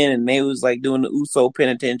came in and they was like doing the Uso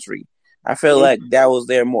Penitentiary. I feel like that was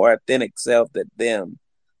their more authentic self than them.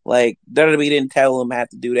 Like WWE didn't tell them how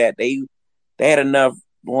to do that. They had enough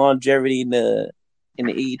longevity in the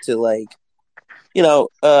E to like,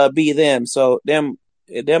 be them. So them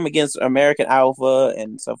against American Alpha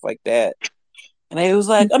and stuff like that. And it was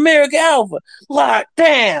like American Alpha locked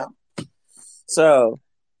down. So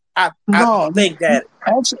I think that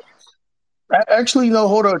actually no,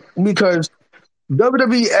 hold on, because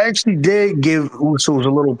WWE actually did give Usos a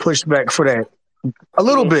little pushback for that. A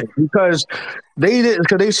little bit, because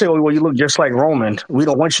they said, well, you look just like Roman. We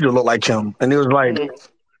don't want you to look like him. And it was like,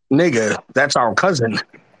 nigga, that's our cousin.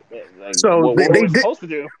 Like, so what they did supposed to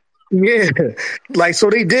do. Yeah. Like, so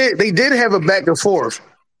they did have a back and forth,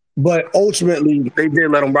 but ultimately they did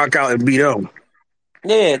let him rock out and beat him.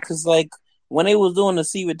 Yeah, because like when they was doing the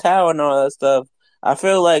Secret Tower and all that stuff, I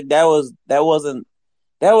feel like that was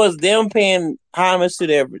them paying homage to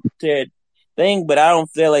their thing, but I don't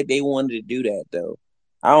feel like they wanted to do that though.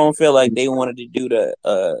 I don't feel like they wanted to do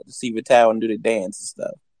the Secret Tower and do the dance and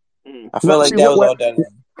stuff. I feel like that was all done.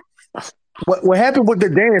 What happened with the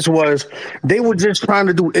dance was they were just trying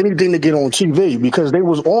to do anything to get on TV, because they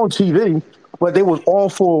was on TV, but they was on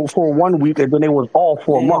for 1 week and then they was off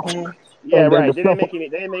for a month. Yeah, and right. They didn't make any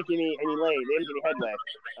lane. They didn't make any headway.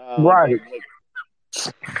 Right.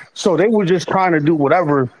 So they were just trying to do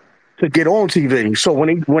whatever to get on TV. So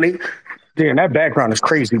when they damn, that background is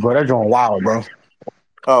crazy, bro. That's going wild, bro.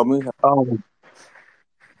 Oh, me.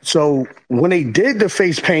 So when they did the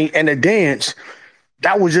face paint and the dance,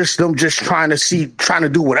 that was just them just trying to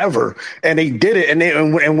do whatever, and they did it.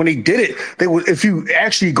 And when they did it, if you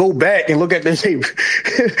actually go back and look at this tape,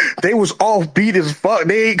 they was off beat as fuck.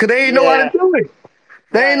 Because they ain't know how to do it.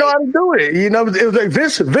 They ain't know how to do it. It was like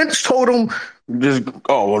Vince told them, just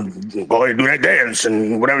go ahead and do that dance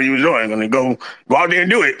and whatever you was doing, and then go out there and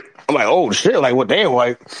do it. I'm like, oh shit! Like what they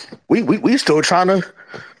like, we still trying to,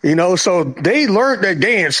 So they learned that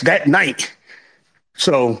dance that night.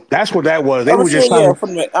 So that's what that was. They were just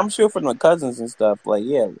I'm sure from the cousins and stuff. Like,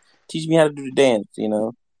 teach me how to do the dance.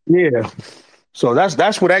 Yeah. So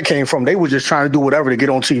that's where that came from. They were just trying to do whatever to get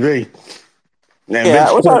on TV.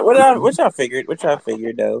 And which I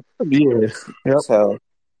figured though. Yeah. Yep. So.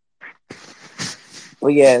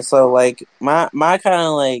 Well, yeah, so like my kind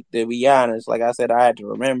of like, to be honest, like I said, I had to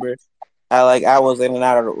remember. I was in and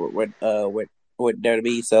out of with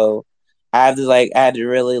WWE, so I had to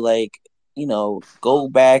really like go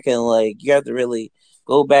back and like you have to really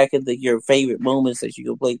go back into your favorite moments that you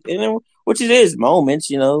can play, which it is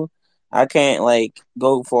moments. I can't like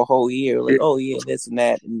go for a whole year like this and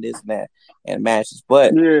that and this and that and matches,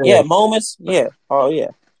 but moments, all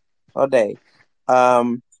day.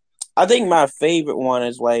 I think my favorite one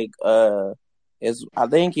is like I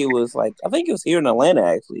think it was here in Atlanta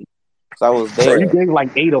actually, because I was there. Bro, you gave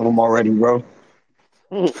like 8 of them already, bro.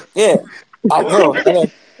 Yeah, I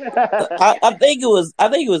think it was. No,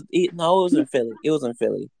 it was in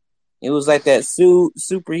Philly. It was like that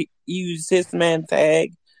super huge 6-man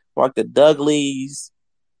tag, like the Dudleys,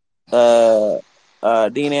 Dean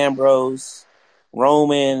Ambrose,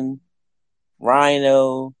 Roman,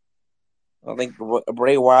 Rhino. I think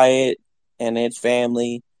Bray Wyatt and his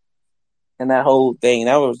family, and that whole thing.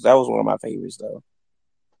 That was one of my favorites, though.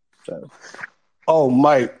 So. Oh,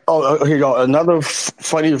 Mike. Oh, here you go. Another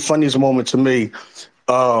funniest moment to me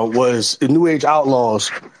was the New Age Outlaws.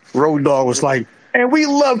 Road Dogg was like, and we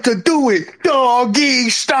love to do it doggy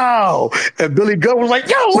style. And Billy Gunn was like,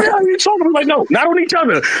 yo, what are you talking about? Like, no, not on each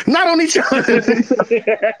other. Not on each other.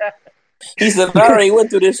 He said, I already went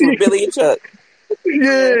through this with Billy and Chuck.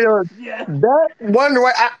 Yeah, that one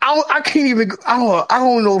right. I can't even. I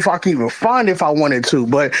don't know if I can even find it if I wanted to,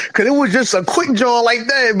 but because it was just a quick jaw like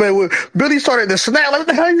that. But when Billy started to snap, like, what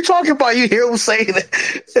the hell are you talking about? You hear him saying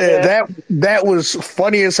that? That was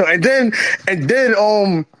funny as hell. And then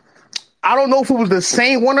I don't know if it was the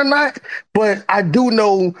same one or not, but I do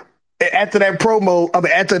know after that promo. I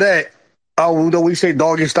mean, after that, we say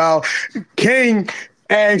doggy style. King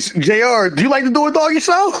asked JR, do you like to do a doggy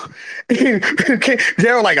style?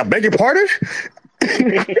 JR like, I beg your pardon?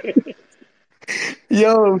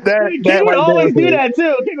 Yo, that King would right there always was do it. that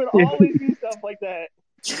too. King would always do stuff like that.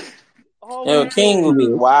 Yo, King would be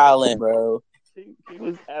wilding, bro. King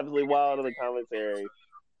was absolutely wild on the commentary.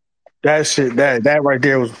 That shit, that right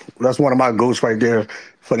there that's one of my goats right there.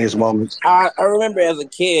 Funniest moments. I remember as a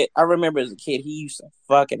kid, he used to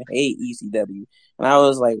fucking hate ECW. And I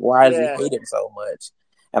was like, why does he hate him so much?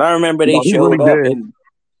 And I remember they showed really up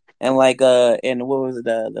and like in what was it,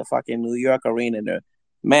 the fucking New York arena, the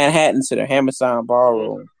Manhattan Center, Hammerstein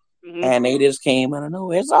Ballroom. Mm-hmm. And they just came out of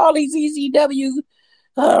nowhere. It's all these ECW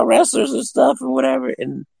wrestlers and stuff and whatever.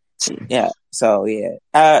 And yeah, so yeah.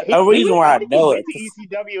 A reason why I know it.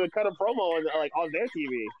 ECW and cut a promo on their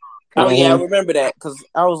TV. Oh yeah, I remember that because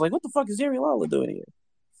I was like, "What the fuck is Jerry Lawler doing here?"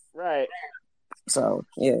 Right. So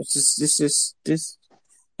yeah, it's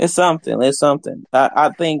something. It's something.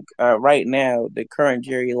 I think right now the current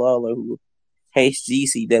Jerry Lawler who hates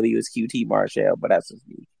GCW is QT Marshall, but that's just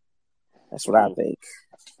me. That's what I think.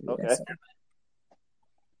 Okay. Yeah, so.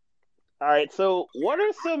 All right. So, what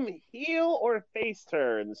are some heel or face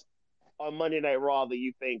turns on Monday Night Raw that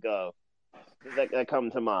you think of that come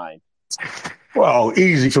to mind? Well,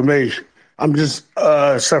 easy for me. I'm just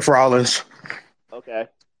Seth Rollins. Okay.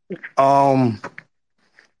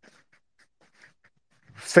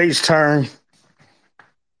 Face turn.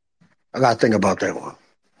 I gotta think about that one.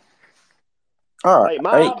 All right. Go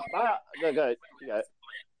ahead. You got it.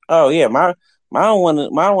 Oh yeah, my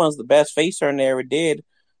one's the best face turn they ever did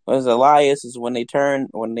was Elias is when they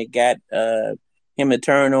got him to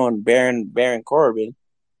turn on Baron Corbin.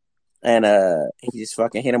 And he just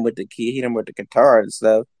fucking hit him with the guitar and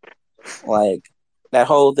stuff. Like that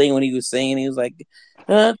whole thing when he was singing, he was like,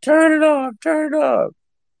 turn it off.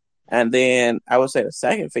 And then I would say the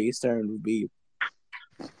second face turn would be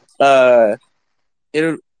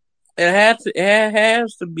it has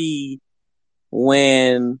to be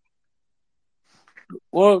when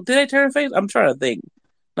did they turn face? I'm trying to think.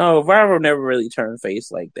 No, Viral never really turned face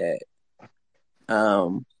like that.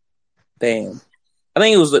 Damn. I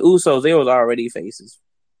think it was the Usos. They was already faces.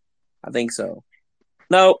 I think so.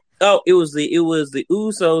 No, it was the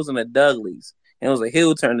Usos and the Dudleys. And it was a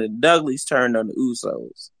heel turn. The Dudleys turned on the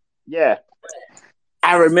Usos. Yeah,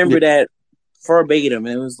 I remember that verbatim.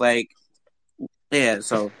 And it was like, yeah.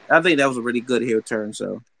 So I think that was a really good heel turn.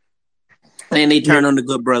 So, and they turned on the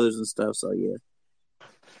Good Brothers and stuff. So yeah.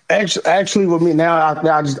 Actually, with me now,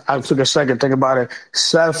 I took a second to think about it.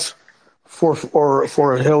 Seth for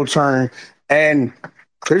a heel turn. And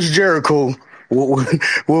Chris Jericho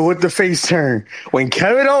with the face turn. When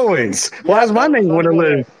Kevin Owens, why's my name on the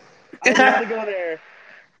list? I had to go there.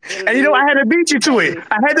 And you know, I had to beat you to it.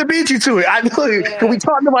 I know it. Yeah. We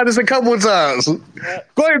talked about this a couple of times. Yeah.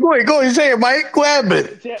 Go ahead. Say it, Mike. Go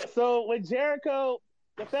ahead. So with Jericho,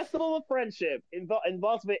 the Festival of Friendship in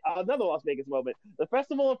Las Vegas, another Las Vegas moment. The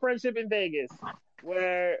Festival of Friendship in Vegas,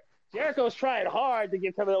 where Jericho's trying hard to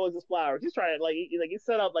give Kevin Owens his flowers. He's trying he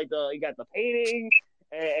set up he got the painting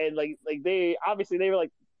and they were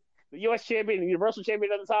like the U.S. champion and Universal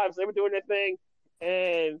champion at the time, so they were doing their thing.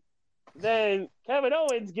 And then Kevin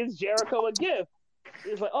Owens gives Jericho a gift.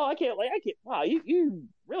 He's like, "Oh, I can't. Wow, you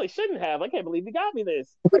really shouldn't have. I can't believe you got me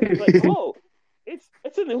this." He's like, "Oh, it's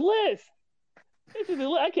a new list. It's a new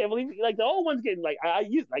list. I can't believe the old one's getting I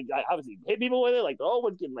obviously hit people with it. The old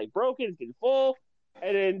one's getting broken. It's getting full."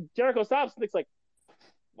 And then Jericho stops and thinks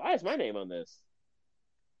 "Why is my name on this?"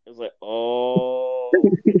 It was like, "Oh."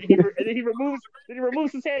 and then he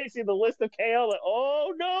removes his hand. You see the list of KO.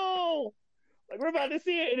 "Oh no!" We're about to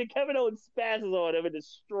see it, and then Kevin Owens spazzes on him and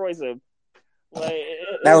destroys him.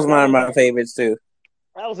 That was one of my favorites too.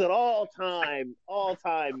 That was an all-time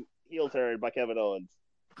heel turn by Kevin Owens.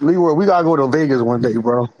 Leroy, we gotta go to Vegas one day,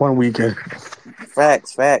 bro. One weekend.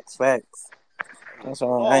 Facts. That's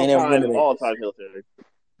all. I ain't never been to Vegas. All-time heel turn.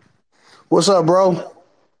 What's up, bro?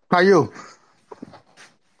 How you?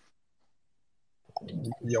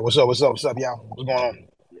 Yo, what's up, y'all? What's going on?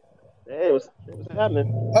 Hey, what's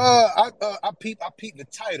happening? I peeped the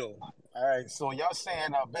title. All right, so y'all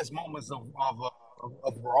saying best moments of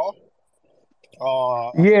Raw?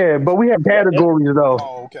 Yeah, but we have categories though.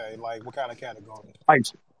 Oh, okay. Like what kind of categories? Like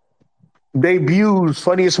debuts,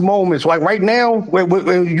 funniest moments. Like right now,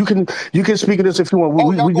 you can speak of this if you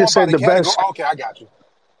want. We just said the best. Okay, I got you.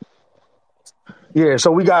 Yeah,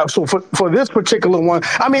 so we got for this particular one.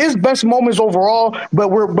 I mean, it's best moments overall, but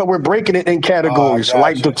we're breaking it in categories.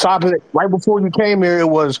 Like the top of it, right before you came here, it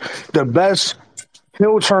was the best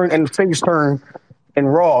heel turn and face turn in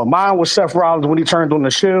Raw. Mine was Seth Rollins when he turned on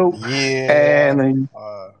the Shield. Yeah, and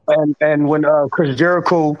when Chris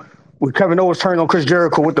Jericho, when Kevin Owens turned on Chris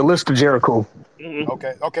Jericho with the list of Jericho.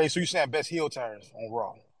 Okay. So you're saying best heel turns on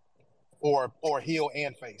Raw? or heel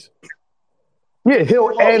and face. Yeah,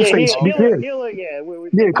 heel and face. Yeah,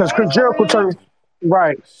 because Chris Jericho turned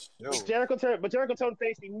right. Jericho turned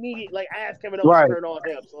face immediately, like as Kevin Owens Right. turned on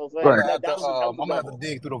him. So it's like Right. I'm gonna have to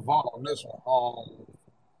dig through the vault on this one.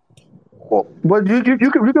 But you can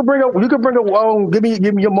bring up give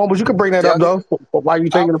me your moments. You can bring that up though. Why you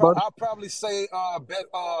thinking about it? I'll probably say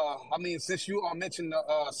since you mentioned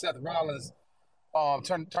Seth Rollins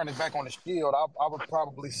turning back on the Shield, I would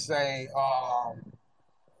probably say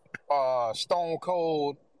Stone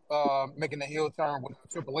Cold making the heel turn with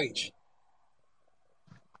Triple H.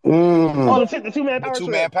 Oh, the two-man power trip. The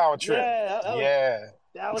two-man power trip.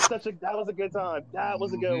 That was a good time. That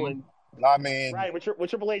was a good one. I mean, right, with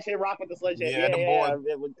Triple H hit Rock with the sledgehammer.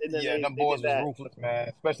 Them boys was ruthless, man.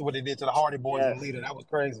 Especially what they did to the Hardy Boys and Lita. That was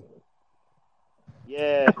crazy.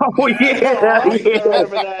 Yeah. Oh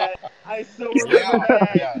yeah. I still remember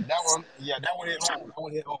that. That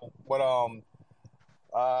one hit home. But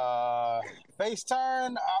face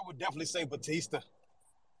turn, I would definitely say Batista.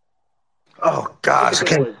 Oh gosh, I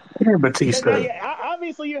can't hear Batista.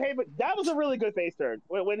 Obviously you hate, but that was a really good face turn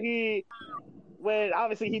when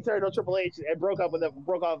obviously he turned on Triple H and broke off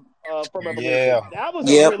from Revolution. Yeah, that was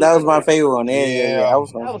that was my favorite one. Yeah. That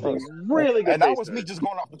was a really good. And that was me just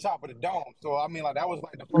going off the top of the dome. So I mean, like that was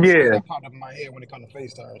like the first thing that popped up in my head when it comes to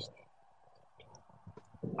face turns.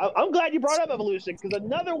 I'm glad you brought up Evolution because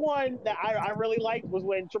another one that I really liked was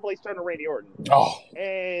when Triple H turned on Randy Orton. Oh,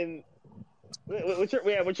 and. When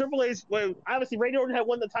Triple H, obviously Randy Orton had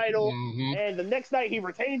won the title, and the next night he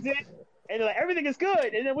retains it, and like everything is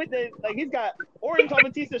good, and then with the he's got Orton on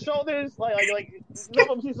Batista's shoulders, everything is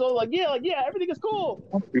cool,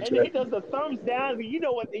 and then he does the thumbs down. You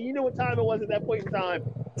know what time it was at that point in time.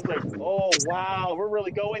 It's like, oh wow, we're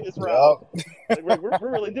really going this route. Like,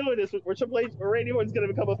 we're really doing this. Where Triple H, where Randy Orton's going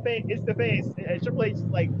to become a face, it's the face, and Triple H is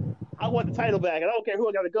like, I want the title back, and I don't care who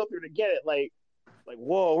I got to go through to get it. Like,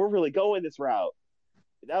 whoa, we're really going this route.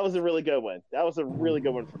 That was a really good one. That was a really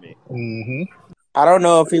good one for me. I don't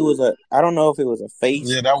know if it was a face.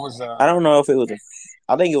 Yeah, that was. I don't know if it was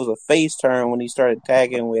I think it was a face turn when he started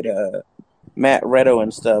tagging with Matt Riddle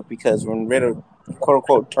and stuff, because when Riddle quote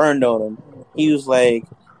unquote turned on him, he was like,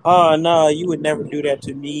 "Oh no, you would never do that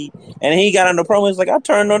to me." And he got on the promo. He's like, "I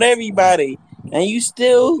turned on everybody, and you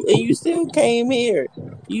still came here.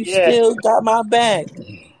 You still got my back."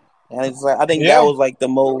 And it's like, I think that was like the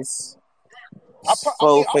most. I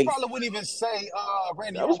probably wouldn't even say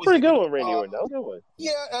Randy. That was pretty good one, Randy Orton. That was a good one.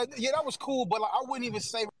 Yeah, that was cool, but like, I wouldn't even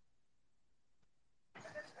say.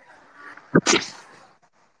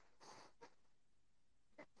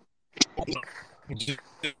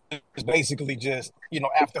 Basically, just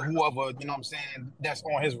after whoever what I'm saying, that's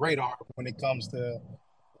on his radar when it comes to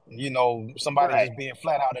somebody just being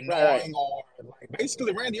flat out annoying or like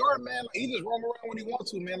basically Randy Orton, man, like, he just roam around when he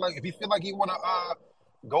wants to, man. Like if he feel like he want to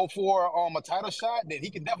go for a title shot, then he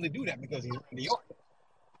can definitely do that because he's Randy Orton.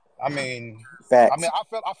 I mean, facts. I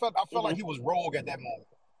felt like he was rogue at that moment.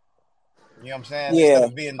 You know what I'm saying? Yeah. Instead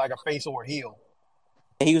of being like a face or a heel.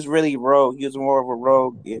 He was really rogue. He was more of a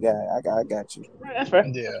rogue guy. I got you. Right, that's fair.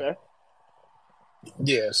 Yeah. That's fair.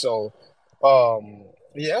 Yeah. So,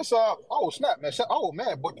 yeah. So, oh snap, man. Oh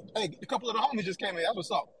man, but hey, a couple of the homies just came in. That's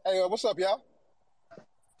what's up. Hey, what's up, y'all?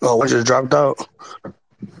 Oh, I just dropped out.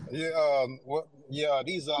 Yeah.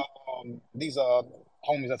 These homies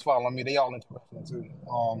that's following me, they all into wrestling too.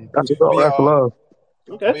 That's love.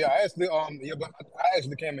 Okay. Yeah, I actually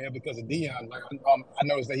came in here because of Dion. Like, I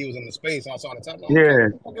noticed that he was in the space, and I saw the time. Okay,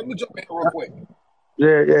 let me jump in here real quick.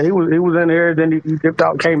 Yeah, he was in there. Then he dipped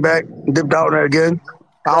out, came back, dipped out there again.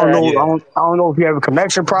 I don't know. Yeah. I don't know if he had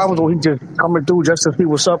connection problems or he just coming through just to see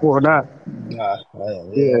what's up or not. Yeah.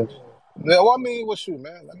 Well, I mean, shoot,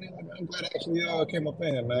 man. I mean, I'm glad I actually came up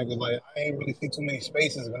in here, man, because like I ain't really see too many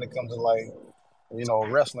spaces when it comes to like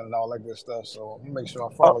wrestling and all that good stuff. So I'm gonna make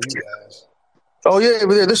sure I follow you guys. Oh yeah,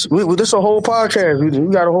 this a whole podcast. We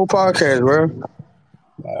got a whole podcast, bro.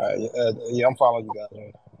 Yeah, I'm following you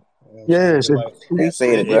guys. Yes,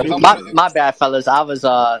 my bad, fellas. I was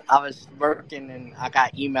working and I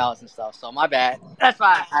got emails and stuff, so my bad. That's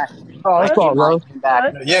why. That's all, bro.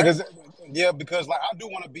 Yeah, because like I do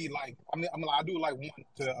want to be like I do like want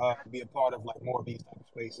to be a part of like more of these type of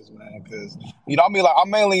spaces, man. Because I mean, like I'm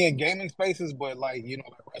mainly in gaming spaces, but like like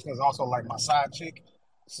wrestling is also like my side chick.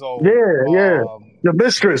 So yeah, the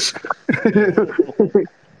mistress.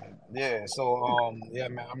 Yeah, so yeah,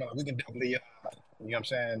 man. I mean, we can definitely you know what I'm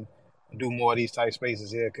saying, do more of these type spaces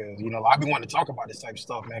here because I've been wanting to talk about this type of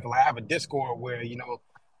stuff, man. Because I have a Discord where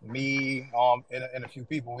me and a few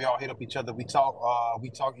people, we all hit up each other. We talk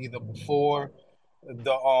either before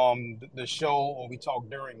the show or we talk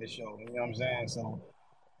during the show. You know what I'm saying? So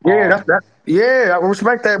Yeah, I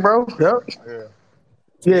respect that, bro. Yep.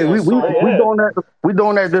 Yeah, we doing that. We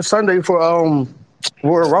doing that this Sunday for Royal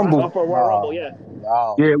Rumble. For Royal Rumble, yeah.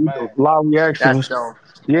 Yeah, we do live reactions. That's dope.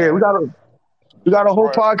 Yeah, we got a whole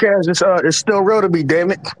podcast. It's still real to me,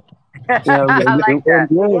 damn it. Yeah, I like that.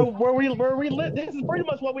 Where we live. This is pretty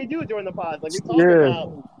much what we do during the pod. Like we talk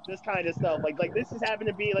about this kind of stuff. Like this has happened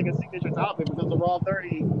to be like a signature topic because the Raw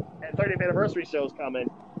 30 and 30th anniversary show is coming.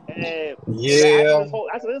 And that's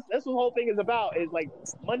what this whole thing is about. Is like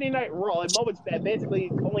Monday Night Raw and moments that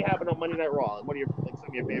basically only happen on Monday Night Raw. What are some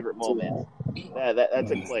of your favorite moments that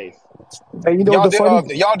took place? And you know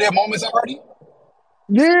y'all did moments already?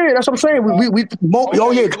 Yeah, that's what I'm saying.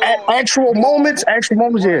 Actual moments, yeah.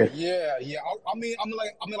 Yeah. I mean,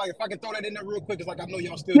 like, if I can throw that in there real quick, it's like I know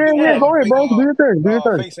y'all still doing it. Go ahead, bro. Do your thing.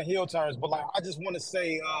 Face and heel turns, but like, I just want to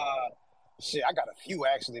say, I got a few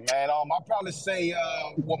actually, man. I'll probably say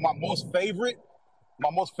what my most favorite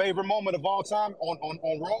moment of all time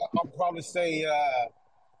on Raw. I'll probably say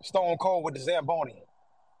Stone Cold with the Zamboni.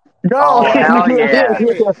 Oh, hell yeah!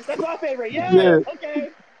 That's my favorite. Yeah. Okay.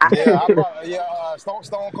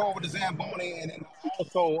 Stone Cold with the Zamboni, and then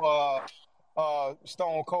also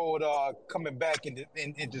Stone Cold coming back and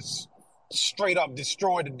just straight up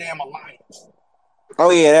destroy the damn alliance. Oh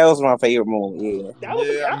yeah, that was my favorite moment. Yeah,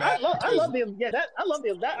 I love them. Yeah, I love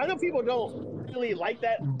them. I know people don't really like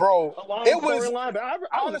that, bro. It was storyline, but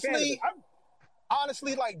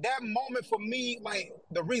honestly, like that moment for me, like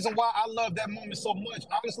the reason why I love that moment so much,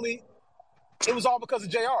 honestly, it was all because of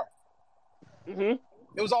JR. Mm-hmm.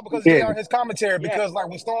 It was all because of JR, his commentary, because like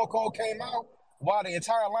when Stone Cold came out, while the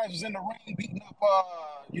entire alliance was in the ring beating up,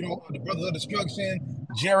 the Brothers of Destruction,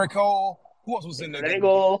 Jericho, who else was in there? Kurt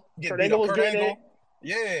Angle.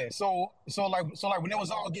 Yeah, so like when it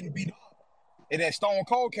was all getting beat up, and then Stone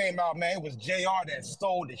Cold came out, man, it was JR that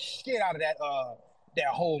sold the shit out of that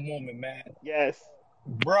whole moment, man. Yes,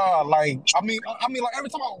 bruh. Like I mean, like every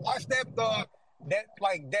time I watch that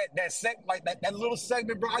little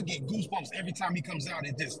segment, bro, I get goosebumps every time he comes out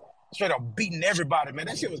and just straight up beating everybody, man.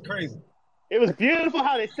 That shit was crazy. It was beautiful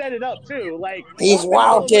how they set it up too. Like he's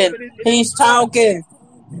walking, he's talking,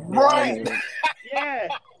 right? Yeah.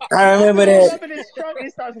 I remember that. Up in his truck, and he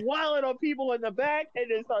starts wilding on people in the back,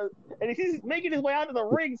 and he's making his way out of the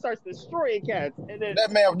ring, starts destroying cats. And then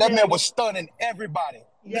that man was stunning everybody.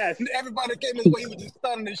 Yes, everybody came his way. He was just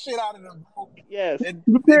stunning the shit out of them, bro. Yes.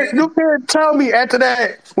 You can't tell me after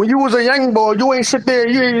that when you was a young boy, you ain't sit there,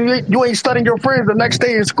 you ain't studying your friends the next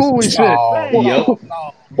day in school and shit.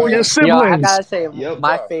 Or your siblings. Yo, I gotta say,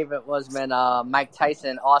 my favorite was when Mike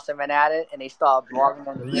Tyson also went at it and they started brawling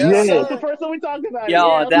on the ring. That was the first one we talked about.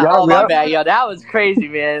 My bad. Yo, that was crazy,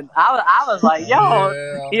 man. I was like, yo,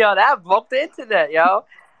 that broke the internet, yo.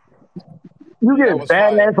 You get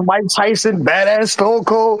badass Mike Tyson, badass Stone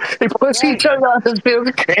Cold. They push each other out. This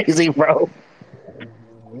feels crazy, bro.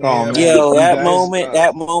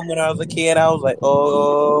 That moment I was a kid, I was like,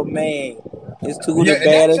 oh man, it's two of the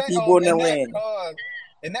baddest people in the ring.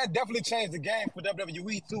 And that definitely changed the game for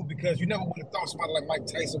WWE too, because you never would have thought somebody like Mike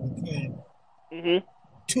Tyson would come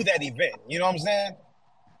to that event. You know what I'm saying?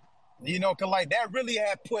 You know, cause like that really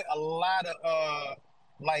had put a lot of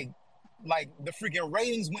like the freaking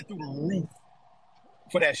ratings went through the roof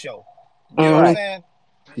for that show. You know what I'm saying?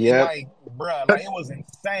 Yeah. Like, bruh, like it was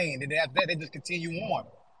insane. And after that, they just continue on.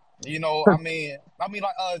 You know, I mean,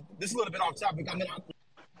 like this is a little bit off topic. I mean,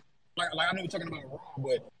 like I know we're talking about Raw,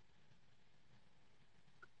 but.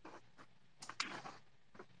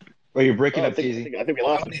 Oh, you're breaking up, TZ. I think we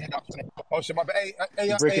lost him. Oh shit, my bad. Hey,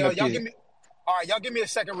 y'all give me. All right, y'all give me a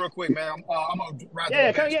second, real quick, man. I'm gonna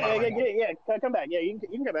ride. Come back. Yeah, you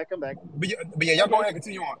can come back. But yeah, y'all go ahead and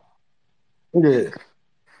continue on. Yeah.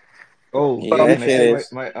 Oh, can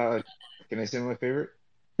I say my favorite?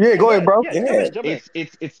 Yeah, go ahead, bro.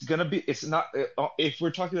 It's gonna be. It's not. If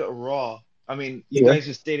we're talking about Raw, I mean, you guys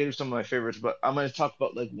just stated some of my favorites, but I'm gonna talk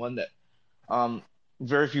about like one that,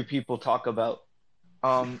 very few people talk about.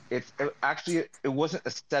 It wasn't a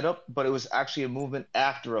setup, but it was actually a movement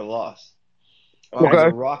after a loss.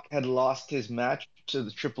 The Rock had lost his match to the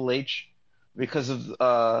Triple H because of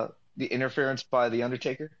the interference by the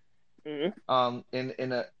Undertaker. Mm-hmm.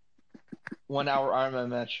 In a 1 hour Iron Man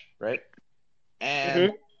match, right?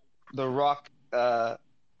 And the Rock, that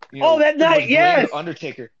night, yes, the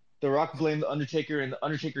Undertaker. The Rock blamed the Undertaker, and the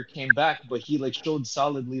Undertaker came back, but he like showed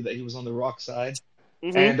solidly that he was on the Rock side.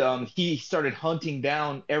 And he started hunting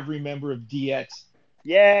down every member of DX.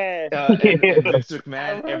 Yeah. And Vince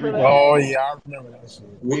McMahon, everybody. Oh, yeah, I remember that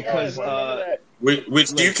shit. Because,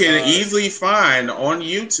 which you can easily find on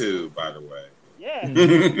YouTube, by the way. Yeah.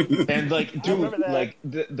 And like, dude, like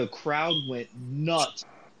the crowd went nuts.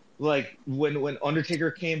 Like when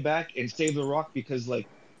Undertaker came back and saved The Rock, because like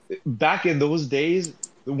back in those days,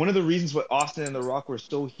 one of the reasons why Austin and The Rock were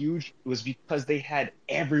so huge was because they had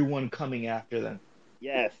everyone coming after them.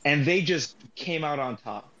 Yes. And they just came out on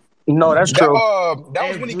top. No, that's true. That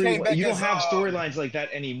was when he came back. You don't have storylines like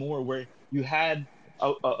that anymore, where you had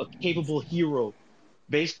a capable hero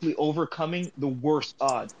basically overcoming the worst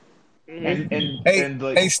odds. Stage.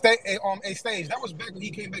 That was back when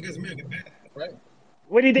he came back as American Badass, right?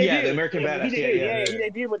 When he debuted, yeah, the American Badass. He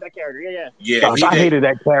debuted with that character. Yeah. Gosh, I hated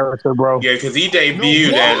that character, bro. Yeah, because he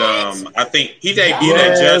debuted at I think he debuted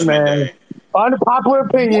at Judgment Day. Unpopular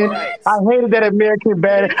opinion. Right. I hated that American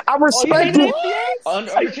Badass. I respect it.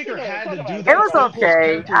 Undertaker had to do that. It was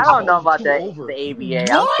okay. I don't know about the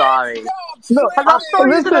ABA. I'm sorry. No, I'm so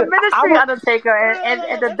used to the Ministry, Undertaker, and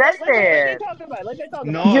the Deadman.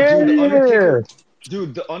 No,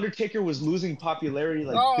 dude, the Undertaker was losing popularity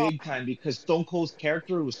big time because Stone Cold's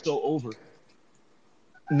character was so over.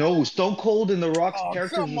 No, Stone Cold and The Rock's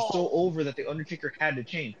characters were so over that the Undertaker had to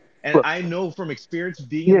change. And I know from experience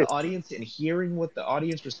being in the audience and hearing what the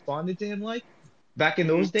audience responded to him like back in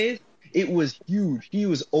those days, it was huge. He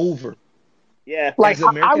was over. Yeah, like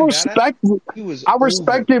I respect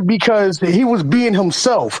it because he was being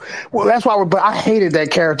himself. Well, that's why. But I hated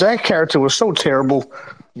that character. That character was so terrible.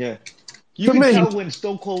 Yeah. You can tell when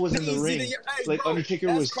Stone Cold was in the ring,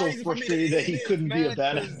 Undertaker was so frustrated that he couldn't be a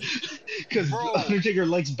badass. Because Undertaker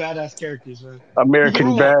likes badass characters, man.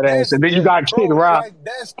 American Badass. And then you got Kid Rock.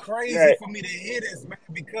 That's crazy for me to hear this, man,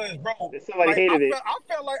 because, bro, somebody hated it. I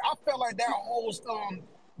felt like that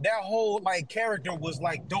whole character was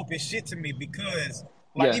dope as shit to me, because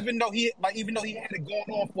even though he had it going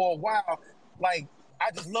on for a while, I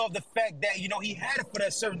just love the fact that he had it for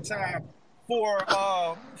that certain time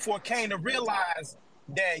for Kane to realize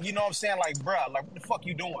that, you know what I'm saying, bro, what the fuck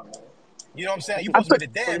you doing, man? You know what I'm saying? You supposed to be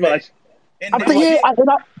the dad, man. And I love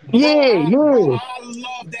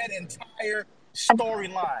that entire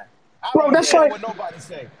storyline. Bro, that's like what nobody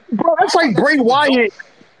say. Bro, that's like Bray Wyatt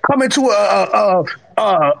coming to a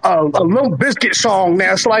Limp Bizkit song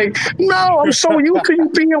now. It's like, no, I'm so used to you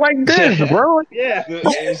being like this, bro. Yeah.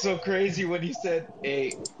 It's so crazy when he said,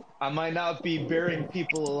 hey, I might not be burying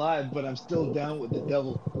people alive, but I'm still down with the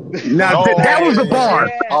devil. Now, that was a bar.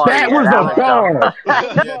 That was a bar.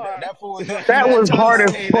 That was hard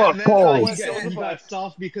as fuck, Paul. He got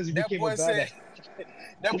soft because he became a badass.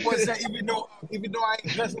 That boy said, even though I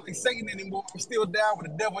ain't dressed like Satan anymore, I'm still down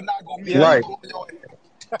with the devil not gonna be right.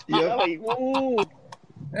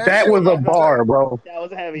 That was a bar, bro. That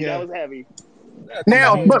was heavy. That was heavy.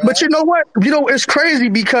 Now, but you know what? It's crazy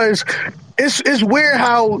because it's weird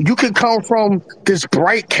how you can come from this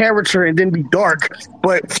bright character and then be dark,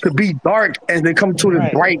 but to be dark and then come to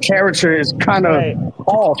this bright character is kind of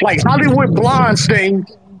off. Like Hollywood Blonde Sting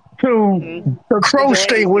to the Crow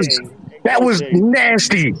Sting was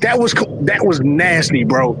nasty. That was nasty,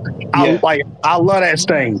 bro. Yeah. I love that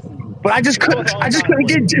Sting, but I just couldn't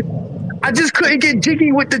get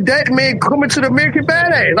jiggy with the dead man coming to the American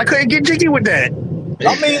Badass. I couldn't get jiggy with that.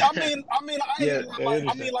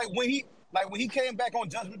 When he came back on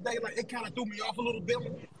Judgment Day, it kind of threw me off a little bit.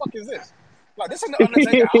 What the fuck is this? This is the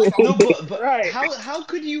Undertaker. But right. How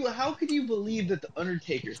could you believe that the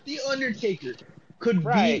Undertaker could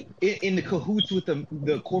be in the cahoots with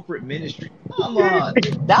the corporate ministry? Come on,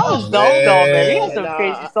 that was dope, though, man. He had some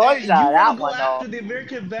crazy stories out of that one, though. After the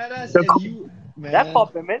American Badass, and you. Man. That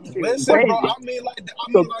corporate ministry. Listen, bro.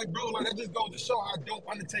 Bro, that just goes to show how dope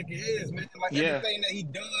Undertaker is, man. Everything that he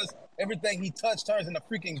does, everything he touches turns into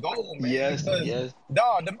freaking gold, man. Yes.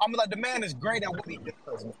 Dog, the man is great at what he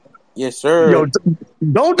does, man. Yes, sir. Yo,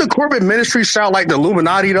 don't the corporate ministry sound like the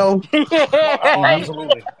Illuminati, though?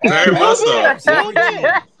 Absolutely. Very much so.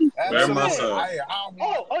 Very much so.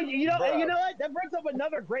 You know what? That brings up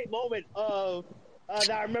another great moment of that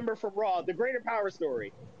I remember from Raw, the Greater Power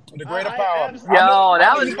story. The Greater Power.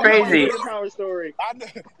 That was crazy. The Power story. I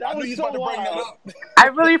knew you was about to bring that up. I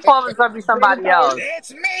really thought it was gonna be somebody else.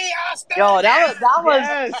 It's me, Austin. Yo, that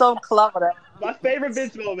was so clever. My favorite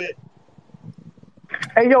Vince moment.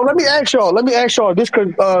 Hey, yo, let me ask y'all this,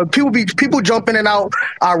 because people jump in and out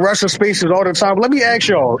our wrestling spaces all the time. Let me ask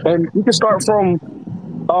y'all, and we can start from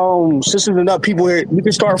since there's enough people here, we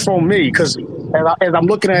can start from me, because as I'm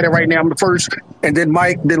looking at it right now, I'm the first, and then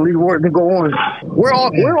Mike, then Leroy, then go on. Where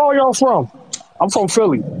all y'all from? I'm from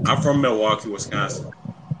Philly. I'm from Milwaukee, Wisconsin.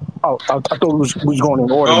 Oh, I thought we was going in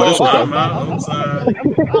order. Oh, I'm sorry.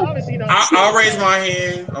 I'll raise my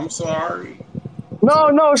hand. I'm sorry.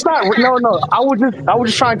 No, it's not. No. I was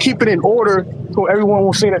just trying to keep it in order so everyone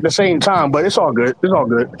will say it at the same time. But it's all good. It's all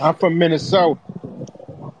good. I'm from Minnesota.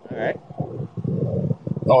 All right.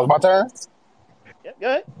 Oh, it's my turn. Yep.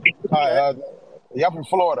 Good. All right. Y'all from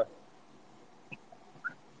Florida.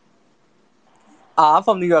 I'm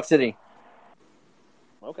from New York City.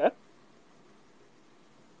 Okay.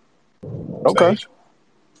 Okay.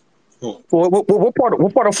 Cool. What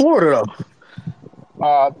part of Florida though?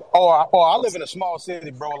 I live in a small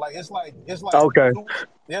city, bro. Like it's like Okay.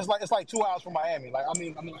 It's like 2 hours from Miami. Like I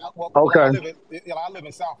mean, Okay. I live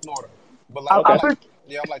in South Florida, but I'm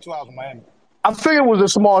like 2 hours from Miami. I figured it was a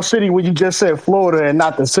small city when you just said Florida and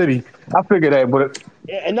not the city. I figured that, but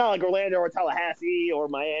yeah, and not like Orlando or Tallahassee or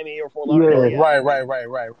Miami or Fort Lauderdale. Yeah.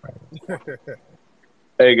 Right.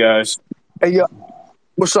 Hey guys. Hey, yo,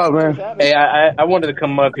 what's up, man? Hey, I wanted to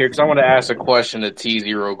come up here because I want to ask a question to TZ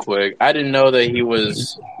real quick. I didn't know that he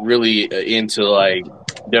was really into like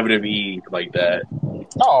WWE like that.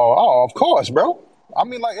 Oh, of course, bro. I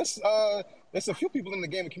mean, like it's a few people in the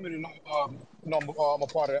gaming community know I'm a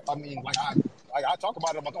part of it. I mean, I talk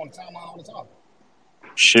about it on the timeline all the time.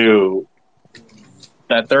 Shoot,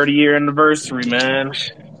 that 30-year anniversary, man.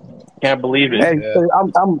 Can't believe it. Hey,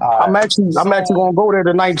 I'm actually gonna go there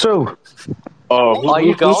tonight too. Oh,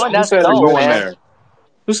 you going? Who said they're going there?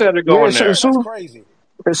 Who said they're going there? That's crazy.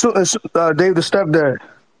 It's Dave the stepdad.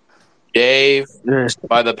 Dave, Yes.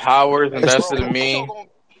 by the powers invested in me,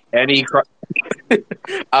 Eddie.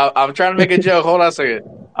 I'm trying to make a joke. Hold on a second.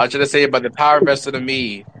 I was trying to say by the power invested in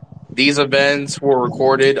me, these events were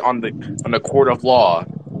recorded on the court of law.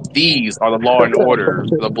 These are the law and order,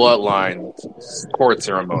 the bloodline court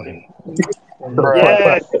ceremony. Yes. What are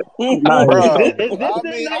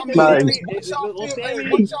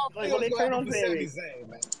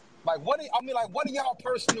y'all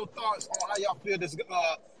personal thoughts on how y'all feel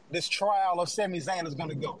this trial of Sami Zayn is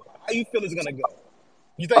gonna go? How you feel it's gonna go?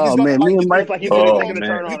 You think he's gonna you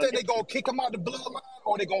think they're gonna kick him out the bloodline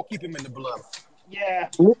or they gonna keep him in the bloodline? Yeah.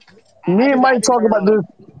 Me and Mike talked about this.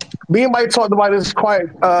 Me and Mike talked about this quite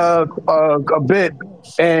a bit,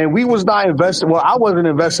 and we was not invested. Well, I wasn't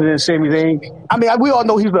invested in Sami Zayn. I mean, we all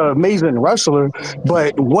know he's an amazing wrestler,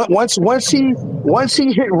 but once he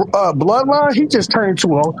hit Bloodline, he just turned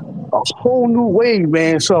into a whole new wave,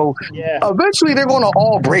 man. So eventually, they're going to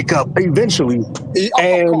all break up. Eventually,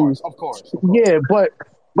 of course. Yeah, but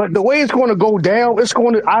the way it's going to go down, it's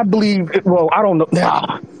going to. I believe. Well, I don't know.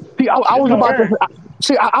 See, I was about to.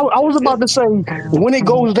 I was about to say when it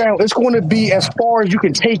goes down, it's going to be as far as you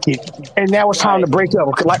can take it, and now it's time to break up,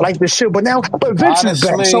 like this shit. But Vince is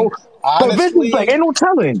back, but Vince is back. Ain't no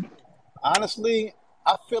telling. Honestly,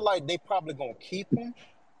 I feel like they probably gonna keep him,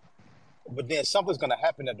 but then something's gonna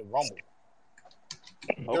happen at the Rumble.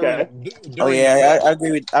 Okay. I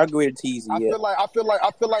agree with TZ. I feel like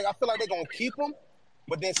they're gonna keep him,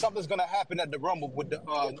 but then something's gonna happen at the Rumble with the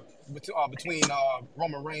between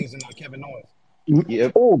Roman Reigns and Kevin Owens.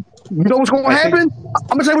 Yep. Oh, you know what's going to happen?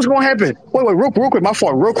 I'm gonna say what's going to happen. Wait, real quick. My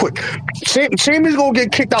fault. Real quick. Sami's going to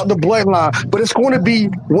get kicked out the bloodline, but it's going to be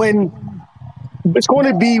when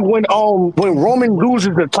Roman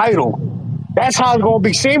loses the title. That's how it's going to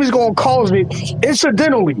be. Sami's going to cause it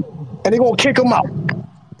incidentally, and they're going to kick him out.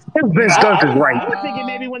 Vince Guns is right. I was thinking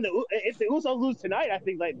maybe if the Usos lose tonight, I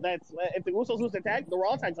think if the Usos lose the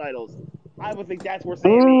Raw tag titles, I would think that's where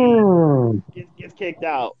Sami gets kicked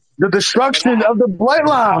out. The destruction of the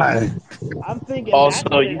bloodline. I'm thinking.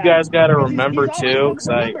 Also, you guys got to remember too,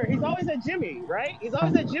 because he's always at Jimmy, right? He's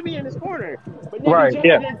always at Jimmy in his corner. But now right? He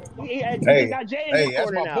got Jay in his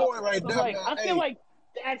corner now. Boy right there, like, I feel like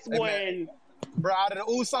that's when. Bro, out of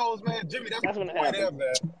the Usos, man, Jimmy, that's my boy there,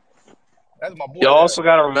 man. That's my boy. You also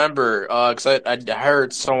got to remember, because I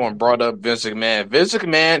heard someone brought up Vince McMahon. Vince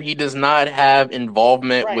McMahon, he does not have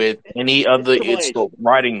involvement with any of the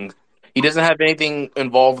writing. He doesn't have anything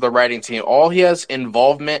involved with the writing team. All he has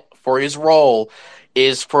involvement for his role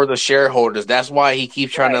is for the shareholders. That's why he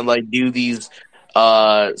keeps trying to do these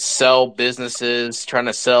sell businesses, trying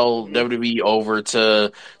to sell WWE over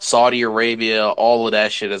to Saudi Arabia, all of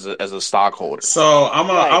that shit as a stockholder. So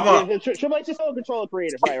Triple H is still in control of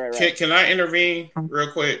creative, right. Can I intervene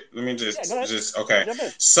real quick? Let me just okay.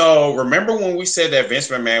 So remember when we said that Vince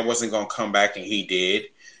McMahon wasn't going to come back and he did?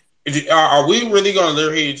 Are we really going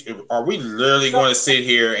to sit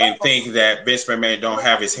here and think that Vince McMahon don't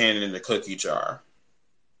have his hand in the cookie jar?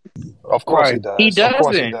 Of course he does. He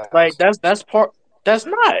doesn't. Like that's part. That's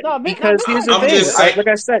not because here's the thing. Like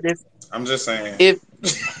I said, I'm just saying. If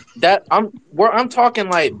I'm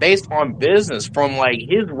talking like based on business from like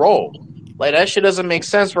his role. Like that shit doesn't make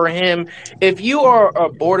sense for him. If you are a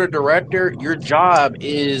board of director, your job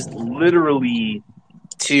is literally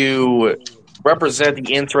to represent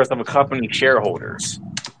the interest of a company's shareholders.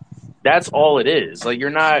 That's all it is. Like, you're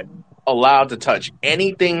not allowed to touch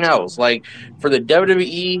anything else. Like, for the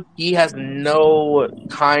WWE, he has no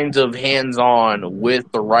kinds of hands-on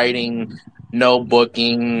with the writing, no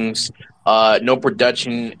bookings, no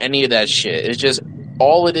production, any of that shit. It's just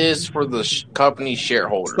all it is for the company's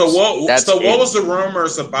shareholders. So what was the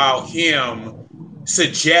rumors about him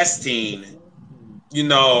suggesting,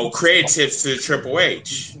 creative tips to Triple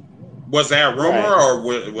H? Was that a rumor or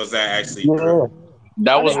was that actually true?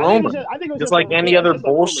 That was rumor. Just like any other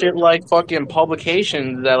bullshit, like fucking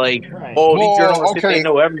publications that, like, these journalists think they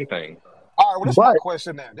know everything. All right, well, this is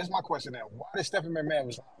my question now. Why did Stephanie McMahon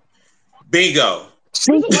resign? Bingo.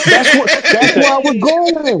 See, that's where I was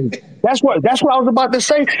going. That's what I was about to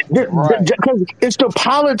say. Because it's the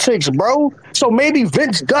politics, bro. So maybe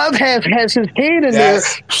Vince Doug has his hand in there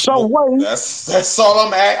some way. That's all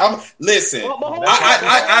I'm at. Listen,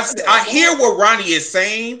 I hear what Ronnie is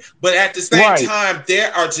saying, but at the same time,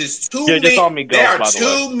 there are just too many. There are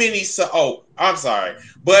too many. I'm sorry,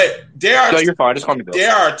 but there are. No, you're fine. Just call me Bill.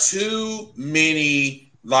 There are too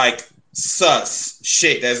many sus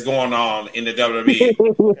shit that's going on in the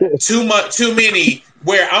WWE. too many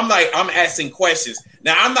where I'm asking questions.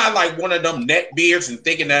 Now I'm not like one of them neckbeards and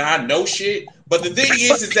thinking that I know shit. But the thing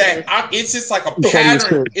is that it's just like a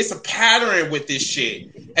pattern. It's a pattern with this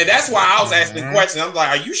shit, and that's why I was asking questions. I'm like,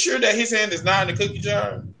 are you sure that his hand is not in the cookie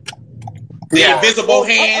jar? The invisible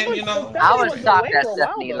hand, I was shocked that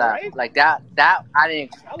Stephanie left. Right? Like that I didn't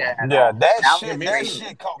expect that. Yeah, that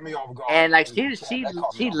shit caught me off guard. And like she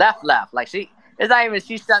left. Like it's not even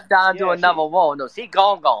she stepped down to another role. No, she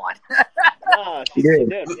gone.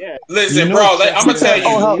 Listen, bro, I'm gonna tell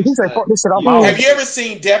you. Have you ever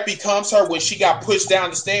seen Death Becomes Her when she got pushed down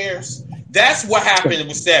the stairs? That's what happened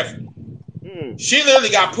with Stephanie. She literally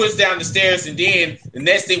got pushed down the stairs, and then the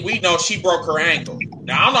next thing we know, she broke her ankle.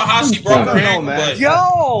 Now I don't know how she broke her ankle, but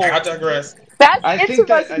I digress. I think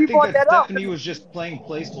that Stephanie was just playing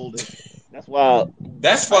placeholder. That's wild.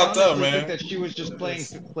 That's fucked up, man. I think that she was just playing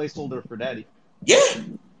placeholder for Daddy. Yeah.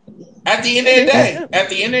 At the end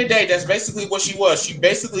of the day, that's basically what she was. She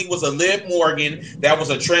basically was a Liv Morgan that was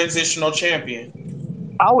a transitional champion.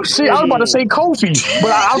 I was about to say Kofi,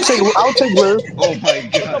 but I'll take Liv. Oh my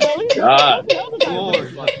God.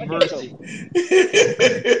 Lord, mercy.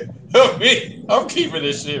 I'm keeping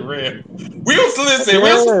this shit real. We was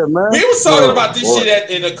talking about this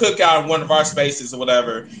shit in a cookout in one of our spaces or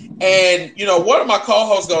whatever, and one of my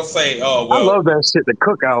co-hosts gonna say, "Oh well." I love that shit, the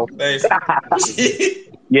cookout.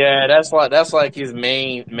 Yeah, that's like his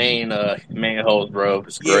main host, bro.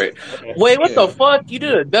 It's great. Yeah. Wait, what the fuck? You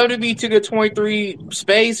did a WWE 2K23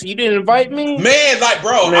 space? You didn't invite me? Man,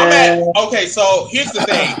 bro, okay, so here's the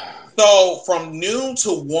thing. So from noon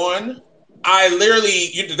to 1, I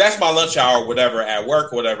literally, that's my lunch hour or whatever at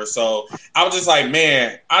work or whatever. So I was just like,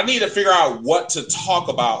 man, I need to figure out what to talk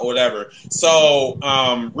about or whatever. So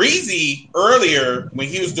Reezy earlier, when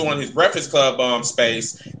he was doing his Breakfast Club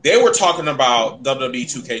space, they were talking about WWE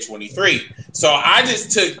 2K23. So I just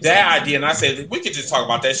took that idea and I said, we could just talk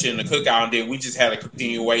about that shit in the cookout, and then we just had a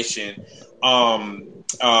continuation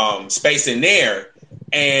space in there.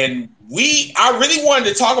 And I really wanted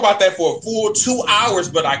to talk about that for a full 2 hours,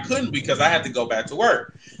 but I couldn't because I had to go back to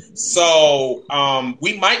work. So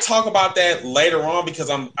we might talk about that later on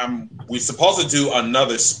because we're supposed to do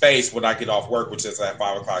another space when I get off work, which is at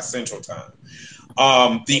 5:00 Central Time.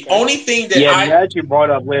 The only thing that I'm glad you brought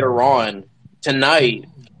up later on tonight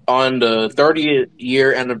on the 30th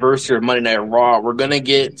year anniversary of Monday Night Raw, we're gonna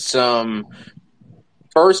get some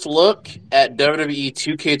first look at WWE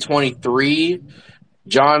 2K23.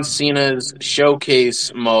 John Cena's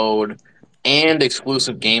showcase mode and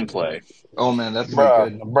exclusive gameplay. Oh man, that's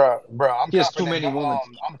good. Bro. He has too many women.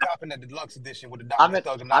 I'm copping the deluxe edition with the Dr.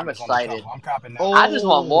 Thug and I'm excited. I'm copping that. I just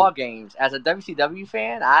want more games. As a WCW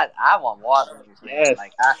fan, I want more games. Yes.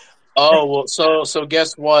 So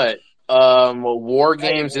guess what? War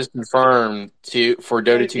Games is confirmed for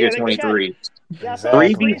Dota 2K23.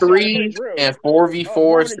 3v3 and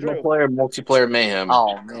 4v4 single player multiplayer mayhem.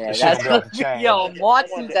 Oh man,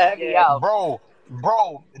 Martin's heavy out, bro.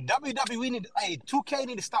 WWE need 2K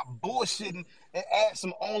need to stop bullshitting and add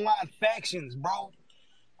some online factions, bro.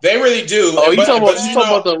 They really do. Oh, you talking about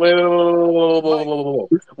the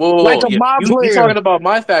you talking about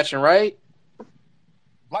my faction, right?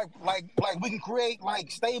 Like we can create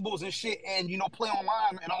stables and shit, and play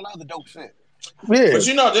online and all other dope shit. Yeah. But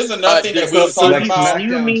there's another thing that we were talking about.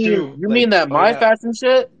 You mean that my faction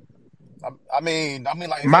shit? I mean,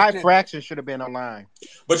 like my faction should have been online.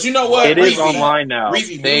 But you know what? It is online now.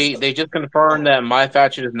 They just confirmed that my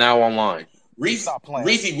faction is now online. Reese,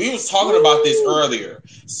 we was talking about this earlier.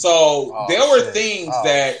 So there were things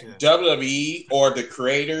that WWE or the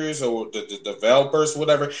creators or the developers,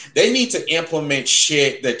 whatever, they need to implement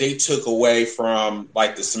shit that they took away from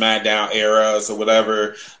like the SmackDown eras or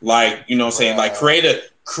whatever. Like, you know what I'm saying? Like create a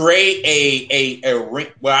ring.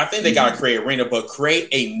 Well, I think they gotta create a arena, but create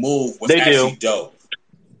a move was actually dope.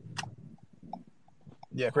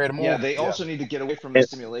 Yeah, create a move. Yeah, they also need to get away from the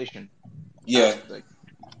simulation. Yeah.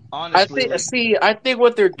 Honestly, I think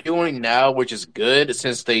what they're doing now, which is good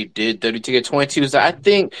since they did WTK22, is that I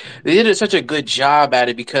think they did such a good job at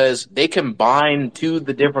it because they combine two of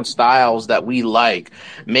the different styles that we like,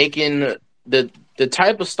 making the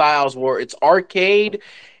type of styles where it's arcade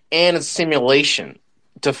and it's simulation,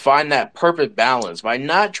 to find that perfect balance by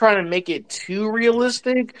not trying to make it too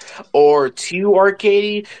realistic or too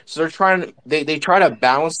arcadey. So they try to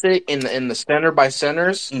balance it in the center by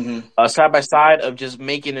centers, side by side, of just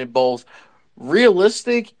making it both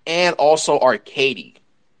realistic and also arcadey.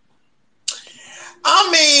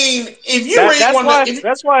 I mean, if you really want to,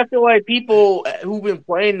 that's why I feel like people who've been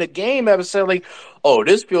playing the game have said like, "Oh,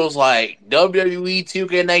 this feels like WWE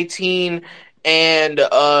 2K19 and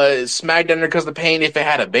SmackDown because the pain if it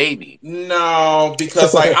had a baby." No,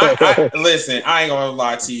 because like I listen, I ain't gonna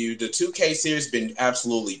lie to you. The 2K series been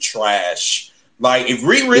absolutely trash. Like, if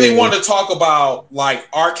we really want to talk about like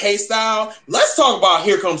arcade style, let's talk about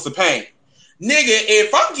Here Comes the Pain. Nigga,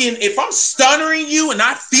 if I'm stunnering you and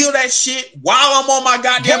I feel that shit while I'm on my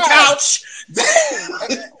goddamn couch,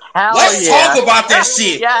 let's talk about that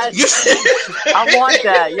shit. Yes. I want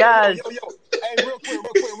that. Yes. Yo. Hey, real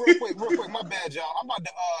quick. My bad, y'all. I'm about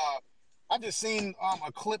to I just seen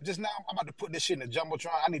a clip just now. I'm about to put this shit in the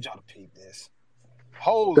Jumbotron. I need y'all to peep this.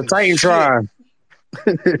 Holy Titantron.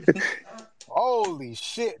 Holy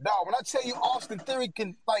shit, dog. When I tell you Austin Theory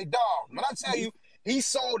can, like, dog, when I tell you he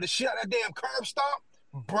sold the shit out of that damn curb stop,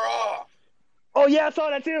 bruh. Oh, yeah, I saw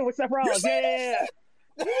that too with Seth Rollins. Yeah.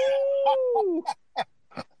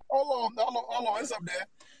 Hold on. It's up there.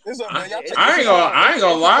 I ain't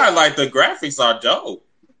gonna lie. Like, the graphics are dope.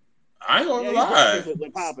 I ain't gonna lie.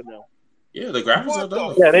 Look popping though. Yeah, the graphics are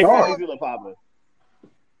dope. Yeah, they look popping.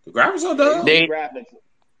 The graphics are dope. The graphics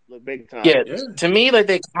look big time. Yeah, to me, like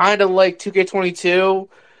they kind of like 2K22,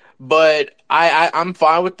 but I'm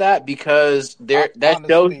fine with that because that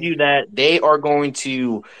shows you that they are going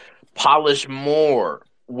to polish more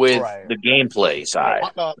with the gameplay side.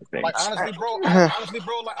 Like honestly, bro,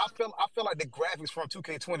 like I feel like the graphics from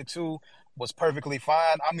 2K22 was perfectly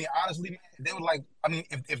fine. I mean, honestly, man, they were like, I mean,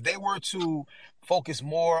 if they were to focus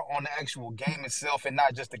more on the actual game itself and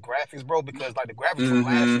not just the graphics, bro, because like the graphics from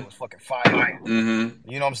last year was fucking fire. You know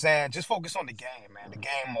what I'm saying? Just focus on the game, man. The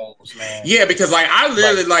game modes, man. Yeah, because like I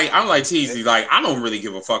literally I'm like TZ, like I don't really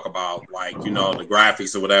give a fuck about like, you know, the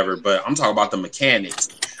graphics or whatever, but I'm talking about the mechanics.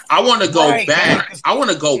 I want to go back. I want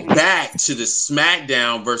to go back to the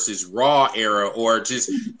SmackDown versus Raw era, or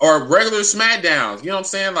regular SmackDowns. You know what I'm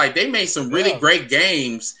saying? Like they made some really great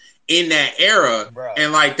games in that era,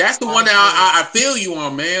 and like that's the one that I feel you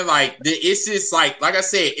on, man. Like it's just like I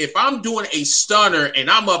said, if I'm doing a stunner and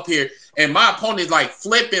I'm up here and my opponent's like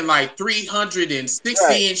flipping like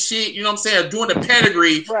 360 and shit, you know what I'm saying, or doing the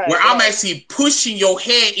pedigree where I'm actually pushing your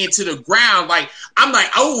head into the ground, like I'm like,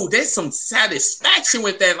 oh, there's some satisfaction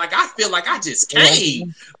with that. Like I feel like I just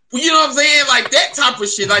came. You know what I'm saying? Like that type of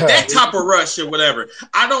shit, like that type of rush or whatever.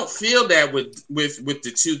 I don't feel that with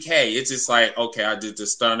the 2K. It's just like, okay, I did the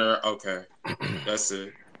stunner. Okay, that's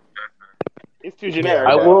it. It's too generic.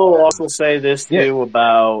 I will also say this too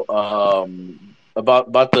about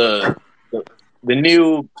the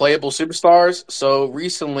new playable superstars. So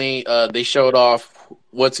recently, they showed off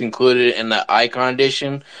what's included in the Icon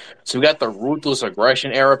Edition. So we got the Ruthless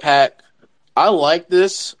Aggression Era Pack. I like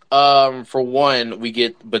this. For one, we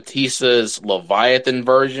get Batista's Leviathan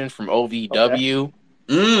version from OVW.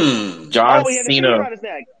 John Cena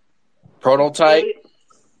prototype.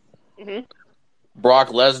 Brock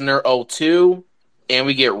Lesnar 02. And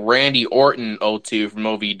we get Randy Orton 02 from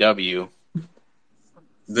OVW.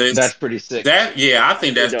 That's pretty sick. I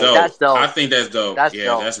think that's dope. That's dope. I think that's dope.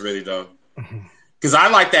 That's really dope. Because I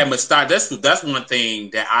like that mustache. That's one thing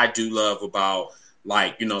that I do love about,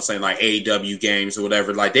 like, you know what I'm saying, like AEW games or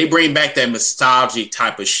whatever. Like, they bring back that nostalgic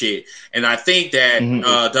type of shit. And I think that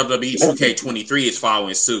WWE 2K23 is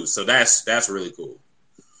following suit. So that's really cool.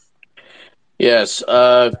 Yes.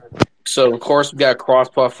 So, of course, we got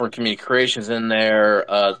cross-platform community creations in there.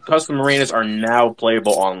 Custom arenas are now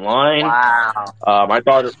playable online. Wow. I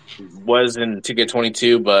thought it was in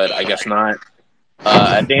 2K22, but I guess not.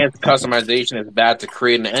 Advanced customization is bad to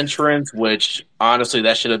create an entrance, which honestly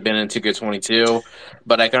that should have been in 2K22.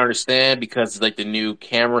 But I can understand because like the new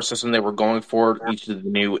camera system they were going for, each of the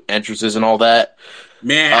new entrances and all that.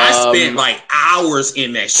 Man, I spent like hours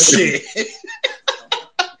in that shit.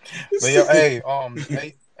 But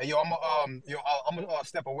yo, I'm gonna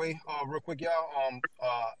step away real quick, y'all.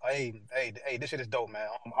 Hey, this shit is dope, man.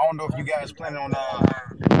 I don't know if you guys planning on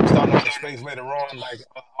starting up the space later on. Like,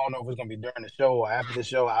 I don't know if it's gonna be during the show or after the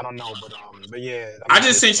show. I don't know, but yeah. I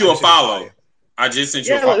just sent you a follow. I just sent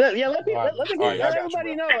you a follow. Let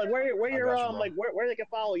everybody know like where you're like where they can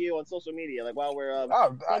follow you on social media. Like while we're I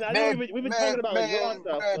know we've been talking about raw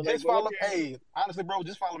stuff. So, just follow. Hey, honestly, bro,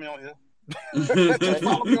 just follow me on here. Just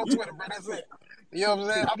follow me on Twitter, bro. That's it. You know what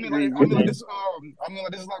I'm saying? I mean, this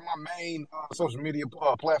is like my main social media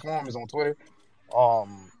platform is on Twitter.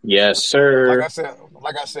 Yes, sir.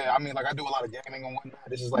 Like I said, I mean, like I do a lot of gaming and whatnot.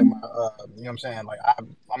 This is like my, you know what I'm saying? Like I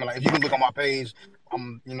mean, like if you can look on my page,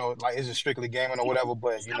 you know, like it's just strictly gaming or whatever.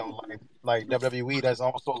 But you know, like WWE, that's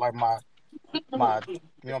also like my, you know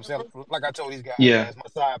what I'm saying? Like I told these guys, it's my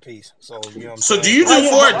side piece. So you know what I'm saying? Do you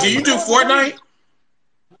do Fortnite?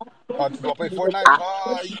 Do I play Fortnite?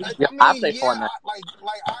 I play Fortnite. I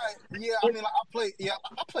play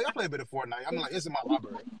a bit of Fortnite. I mean, like it's in my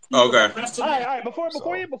library. Okay. All right.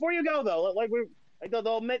 Before you go though, like we're like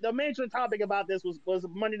the major topic about this was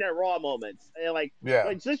Monday Night Raw moments, and like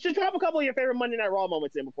just drop a couple of your favorite Monday Night Raw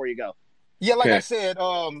moments in before you go. Yeah, like I said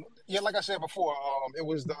before, it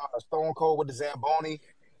was the Stone Cold with the Zamboni.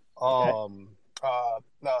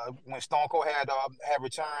 When Stone Cold had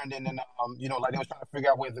returned, and then you know, like they was trying to figure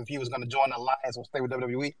out whether if he was going to join the alliance or stay with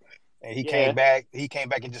WWE, and he came back. He came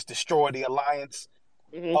back and just destroyed the alliance.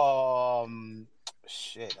 Mm-hmm.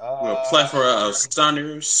 A plethora of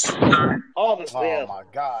stunners. Oh my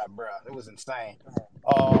god, bro, it was insane.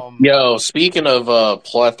 Yo, speaking of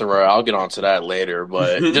plethora, I'll get onto that later.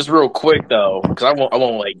 But just real quick though, because I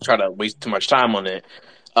won't like try to waste too much time on it.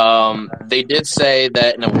 They did say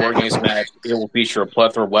that in a War Games match, it will feature a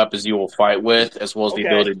plethora of weapons you will fight with, as well as the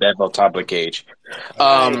ability to dive on top of the cage.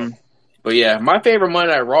 But yeah, my favorite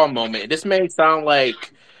Monday Night Raw moment, this may sound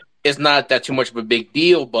like it's not that too much of a big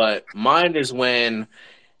deal, but mine is when, and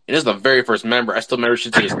this is the very first member, I still remember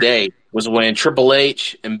to this day, was when Triple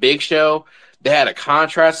H and Big Show, they had a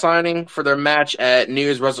contract signing for their match at New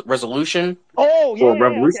Year's Resolution. Oh, yeah. Or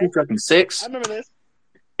Revolution 6. I remember this.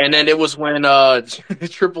 And then it was when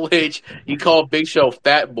Triple H, he called Big Show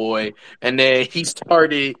Fat Boy, and then he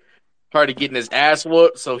started getting his ass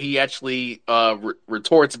whooped, so he actually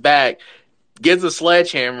retorts back, gets a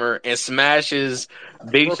sledgehammer, and smashes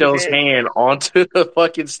Big Show's hand onto the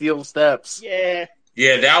fucking steel steps. Yeah.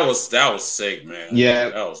 Yeah, that was sick, man. Yeah.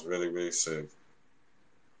 That was really, really sick.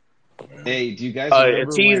 Hey, do you guys remember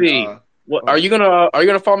it's easy. Are you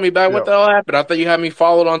gonna follow me back? What the hell happened? I thought you had me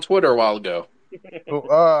followed on Twitter a while ago.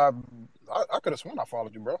 I could have sworn I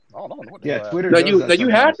followed you, bro. I don't know what. Twitter. No, you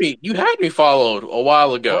had me. You had me followed a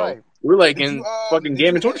while ago. Right. We're like in fucking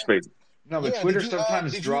game and Twitter space. No, but Twitter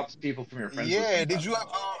sometimes drops people from your friends. Yeah. Did you?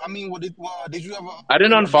 Did you ever? I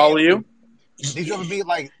didn't unfollow you. Did you ever be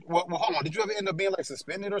like? Well, hold on. Did you ever end up being like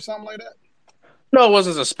suspended or something like that? No, it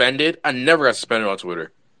wasn't suspended. I never got suspended on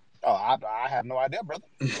Twitter. Oh, I have no idea, brother.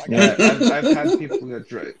 I've had people that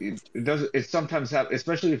it does. It sometimes happens,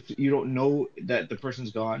 especially if you don't know that the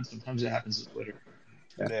person's gone. Sometimes it happens with Twitter.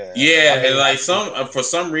 Yeah, and like for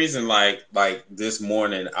some reason, like this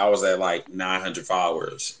morning, I was at like 900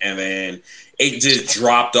 followers, and then it just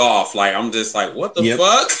dropped off. Like I'm just like, what the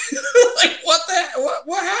fuck? Like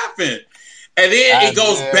what happened? And then it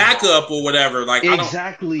goes back up or whatever. Like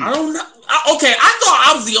exactly. I don't know. Okay, I thought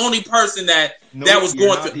I was the only person that was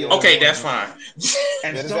going through. Okay, that's fine.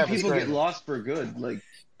 And some people get lost for good. Like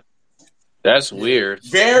that's weird.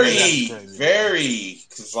 Very.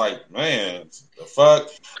 It's like, man, the fuck.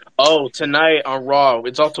 Oh, tonight on Raw,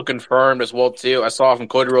 it's also confirmed as well too. I saw from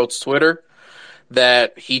Cody Rhodes' Twitter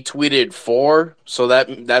that he tweeted 4, so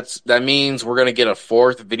that means we're gonna get a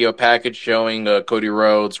 4th video package showing Cody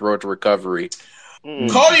Rhodes' Road to Recovery.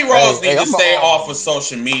 Cody Rhodes needs to stay off of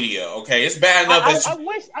social media. Okay, it's bad enough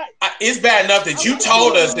it's bad enough that you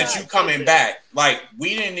told us that you coming back. Like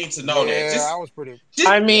we didn't need to know that. I was pretty.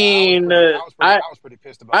 I mean, I was pretty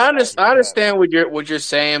pissed about. I understand what you're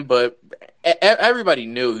saying, but everybody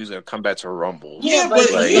knew he was gonna come back to Rumble. Yeah,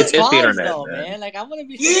 but like, it's the internet, though, man. Like I want to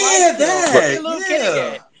be surprised. A little kid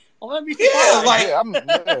again. I want to be surprised.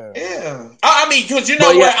 I mean, because you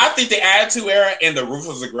know what? I think the Attitude Era and the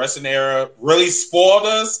Ruthless Aggression Era really spoiled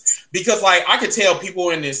us because, like, I could tell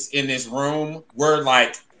people in this room were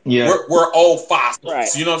like we're old fossils. Right.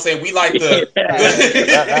 You know what I'm saying? We like the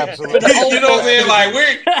absolutely. You know what I'm saying? Like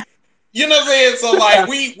you know what I'm saying? So like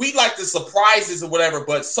we like the surprises or whatever,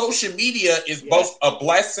 but social media is both a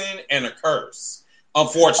blessing and a curse.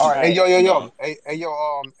 Unfortunately. All right.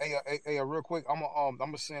 Hey, real quick, I'm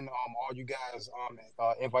gonna send all you guys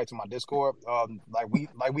invite to my Discord. Like we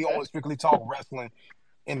only strictly talk wrestling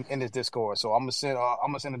in this Discord. So I'm gonna send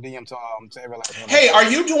a DM to everyone. Hey, are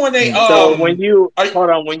you doing a So when you hold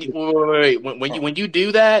on, when you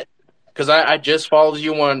do that, because I just followed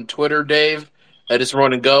you on Twitter, Dave. It's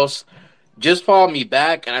Ronin Ghost. Just follow me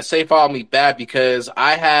back, and I say follow me back because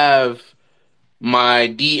I have my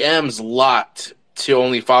DMs locked to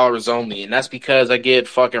only followers only, and that's because I get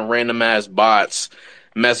fucking random ass bots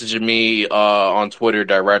messaging me on Twitter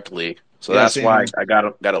directly. So that's why I got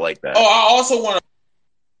it like that. Oh, I also want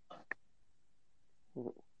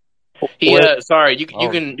to. Sorry, you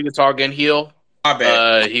can talk again, Heel. My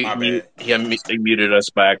bad. He muted us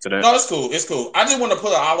by accident. No, it's cool. It's cool. I just want to put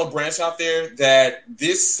an olive branch out there that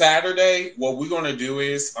this Saturday, what we're going to do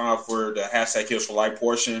is for the hashtag Kills for Life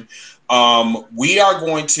portion, we are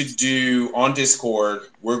going to do on Discord.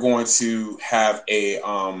 We're going to have a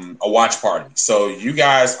watch party. So you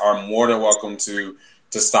guys are more than welcome to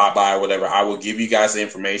stop by or whatever. I will give you guys the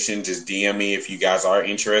information. Just DM me if you guys are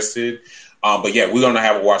interested. But yeah, we're going to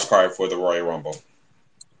have a watch party for the Royal Rumble.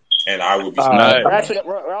 And I would be.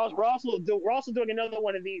 We're also doing another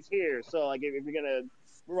one of these here. So like, if you're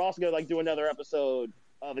we're also gonna like do another episode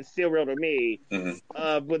of It's Still Real to Me,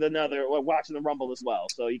 with another watching the Rumble as well.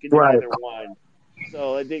 So you can do either one.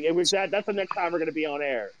 So I think that's the next time we're gonna be on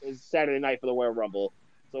air is Saturday night for the Royal Rumble.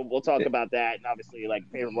 So we'll talk about that and obviously like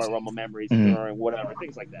favorite Royal Rumble memories and whatever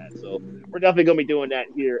things like that. So we're definitely gonna be doing that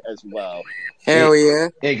here as well. Hell yeah!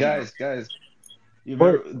 Hey guys, you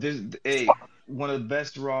remember there's one of the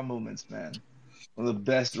best Raw moments, man. One of the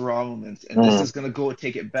best Raw moments. And this is going to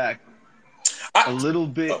take it back a little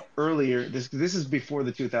bit earlier. This is before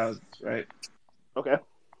the 2000s, right? Okay.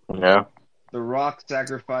 Yeah. The Rock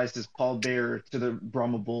sacrifices Paul Bearer to the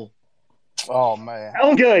Brahma Bull. Oh, man.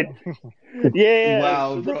 Oh, good. Yeah.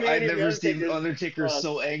 Wow, bro. I've never seen Undertaker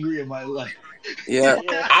so angry in my life. Yeah.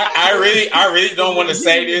 I really don't want to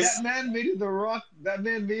say this. That man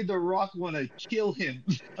made The Rock want to kill him.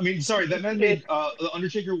 I mean, sorry, that man made the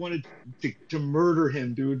Undertaker wanted to murder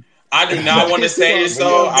him, dude. I do not want to say this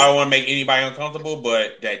though. I don't want to make anybody uncomfortable,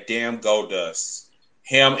 but that damn Goldust,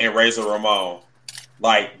 him and Razor Ramon,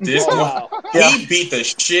 like this one, he beat the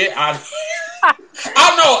shit out of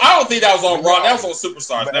I don't think that was on Raw. That was on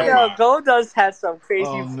Superstars. Never mind. Goldust had some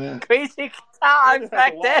crazy times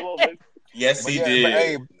back then. Yes, he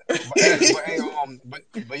did.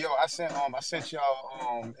 But yo, I sent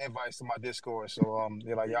y'all invites to my Discord, so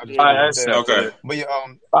they're like y'all just okay. But yeah,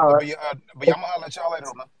 I'm gonna let y'all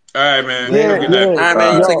later, man. All right, man. All right,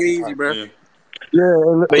 man. You take it easy, bro.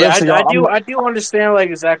 Yeah, but yeah, I do understand like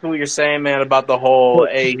exactly what you're saying, man, about the whole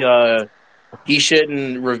he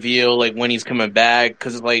shouldn't reveal like when he's coming back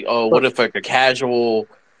because it's like, oh, what if like a casual.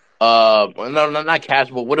 No, not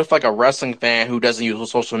casual. What if like a wrestling fan who doesn't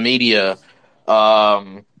use social media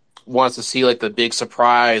wants to see like the big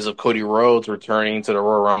surprise of Cody Rhodes returning to the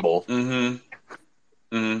Royal Rumble?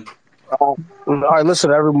 All right,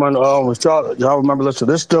 listen, everyone. Y'all remember? Listen,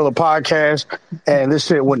 this is still a podcast, and this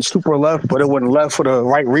shit went super left, but it went left for the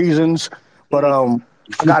right reasons. But I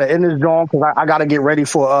got to end this joint because I got to get ready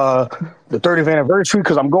for the 30th anniversary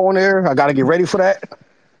because I'm going there. I got to get ready for that.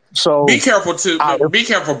 So be careful too. Be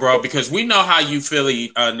careful, bro, because we know how you Philly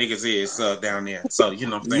niggas is down there. So you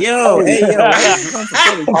know what I'm saying. Yo.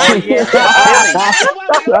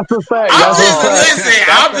 That's a fact.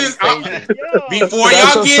 Before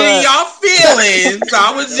y'all get in y'all feelings,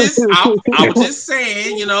 I was just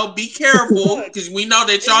saying, be careful because we know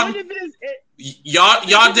that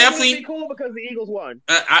y'all definitely cool because the Eagles won.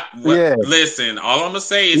 Listen, all I'm gonna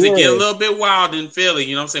say is it get a little bit wild in Philly.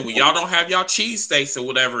 You know what I'm saying? When y'all don't have y'all cheesesteaks or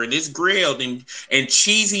whatever, and it's grilled and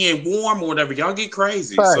cheesy and warm or whatever, y'all get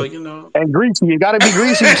crazy. Right. So and greasy. You gotta be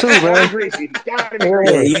greasy too, man.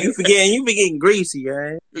 You forgetting greasy,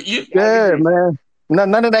 right? Man.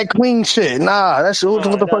 None of that clean shit. Nah, that's what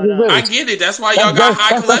the fuck is this? I get it. That's why y'all got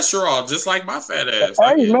high cholesterol, just like my fat ass.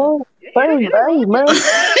 Hey, man.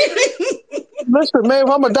 Listen, man,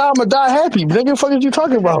 if I'm gonna die happy. Nigga, the fuck is you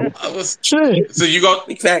talking about? Shit. So you go.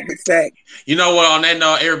 Exactly. You know what? On that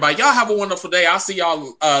note, everybody, y'all have a wonderful day. I'll see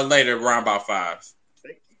y'all later around about 5.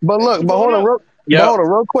 But look, but hold on,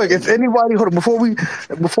 real quick. If anybody,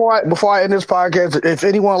 before I end this podcast, if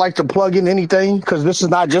anyone like to plug in anything, because this is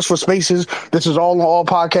not just for Spaces, this is all on all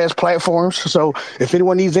podcast platforms. So if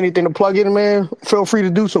anyone needs anything to plug in, man, feel free to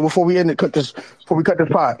do so before we cut this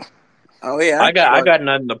pod. Oh yeah, I got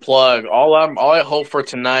nothing to plug. All I hope for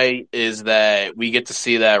tonight is that we get to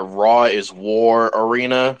see that Raw is War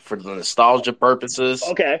arena for the nostalgia purposes.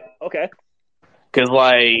 Okay. Because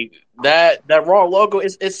like that Raw logo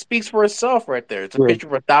it speaks for itself right there. It's a picture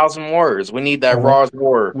of 1,000 words. We need that Raw is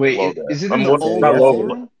War. Wait, logo. Is it in the old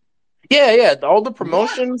logo? Yeah. All the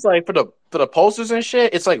promotions, like for the posters and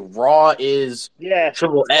shit, it's like Raw is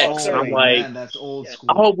Triple X. And I'm like, man, that's old school.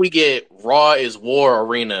 I hope we get Raw is War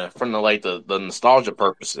arena from the nostalgia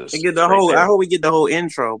purposes. I hope we get the whole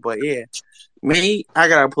intro. But yeah, me, I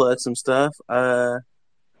gotta plug some stuff. I'll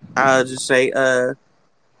just say,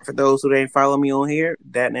 for those who didn't follow me on here,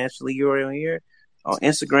 that Nancy Leroy on here on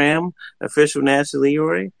Instagram, official Nancy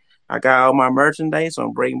Leroy. I got all my merchandise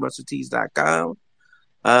on BreakingBusterTees.com.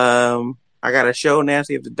 I got a show,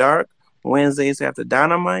 Nasty After Dark, Wednesdays after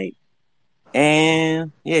Dynamite.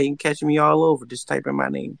 And yeah, you can catch me all over. Just type in my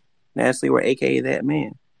name, Nasty Leroy, aka That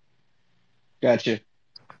Man. Gotcha.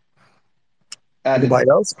 Anybody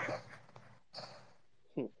else?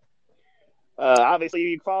 Obviously,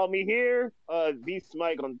 you can follow me here, Beast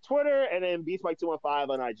Mike on Twitter, and then Beast Mike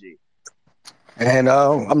 215 on IG. And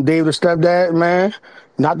I'm Dave the Stepdad, man.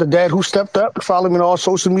 Not the dad who stepped up. Follow me on all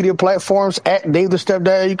social media platforms at Dave the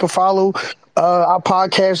Stepdad. You can follow our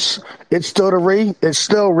podcast, It's Still the Re. It's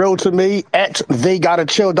still real to me at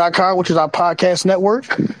theygottachill.com, which is our podcast network.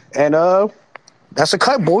 And that's a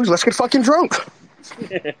cut, boys. Let's get fucking drunk.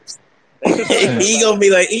 he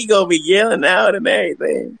gonna be yelling out and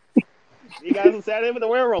everything. You guys on Saturday with the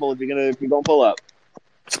Royal Rumble if you're gonna pull up.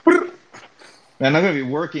 Man, I'm gonna be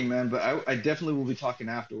working, man, but I definitely will be talking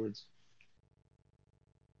afterwards.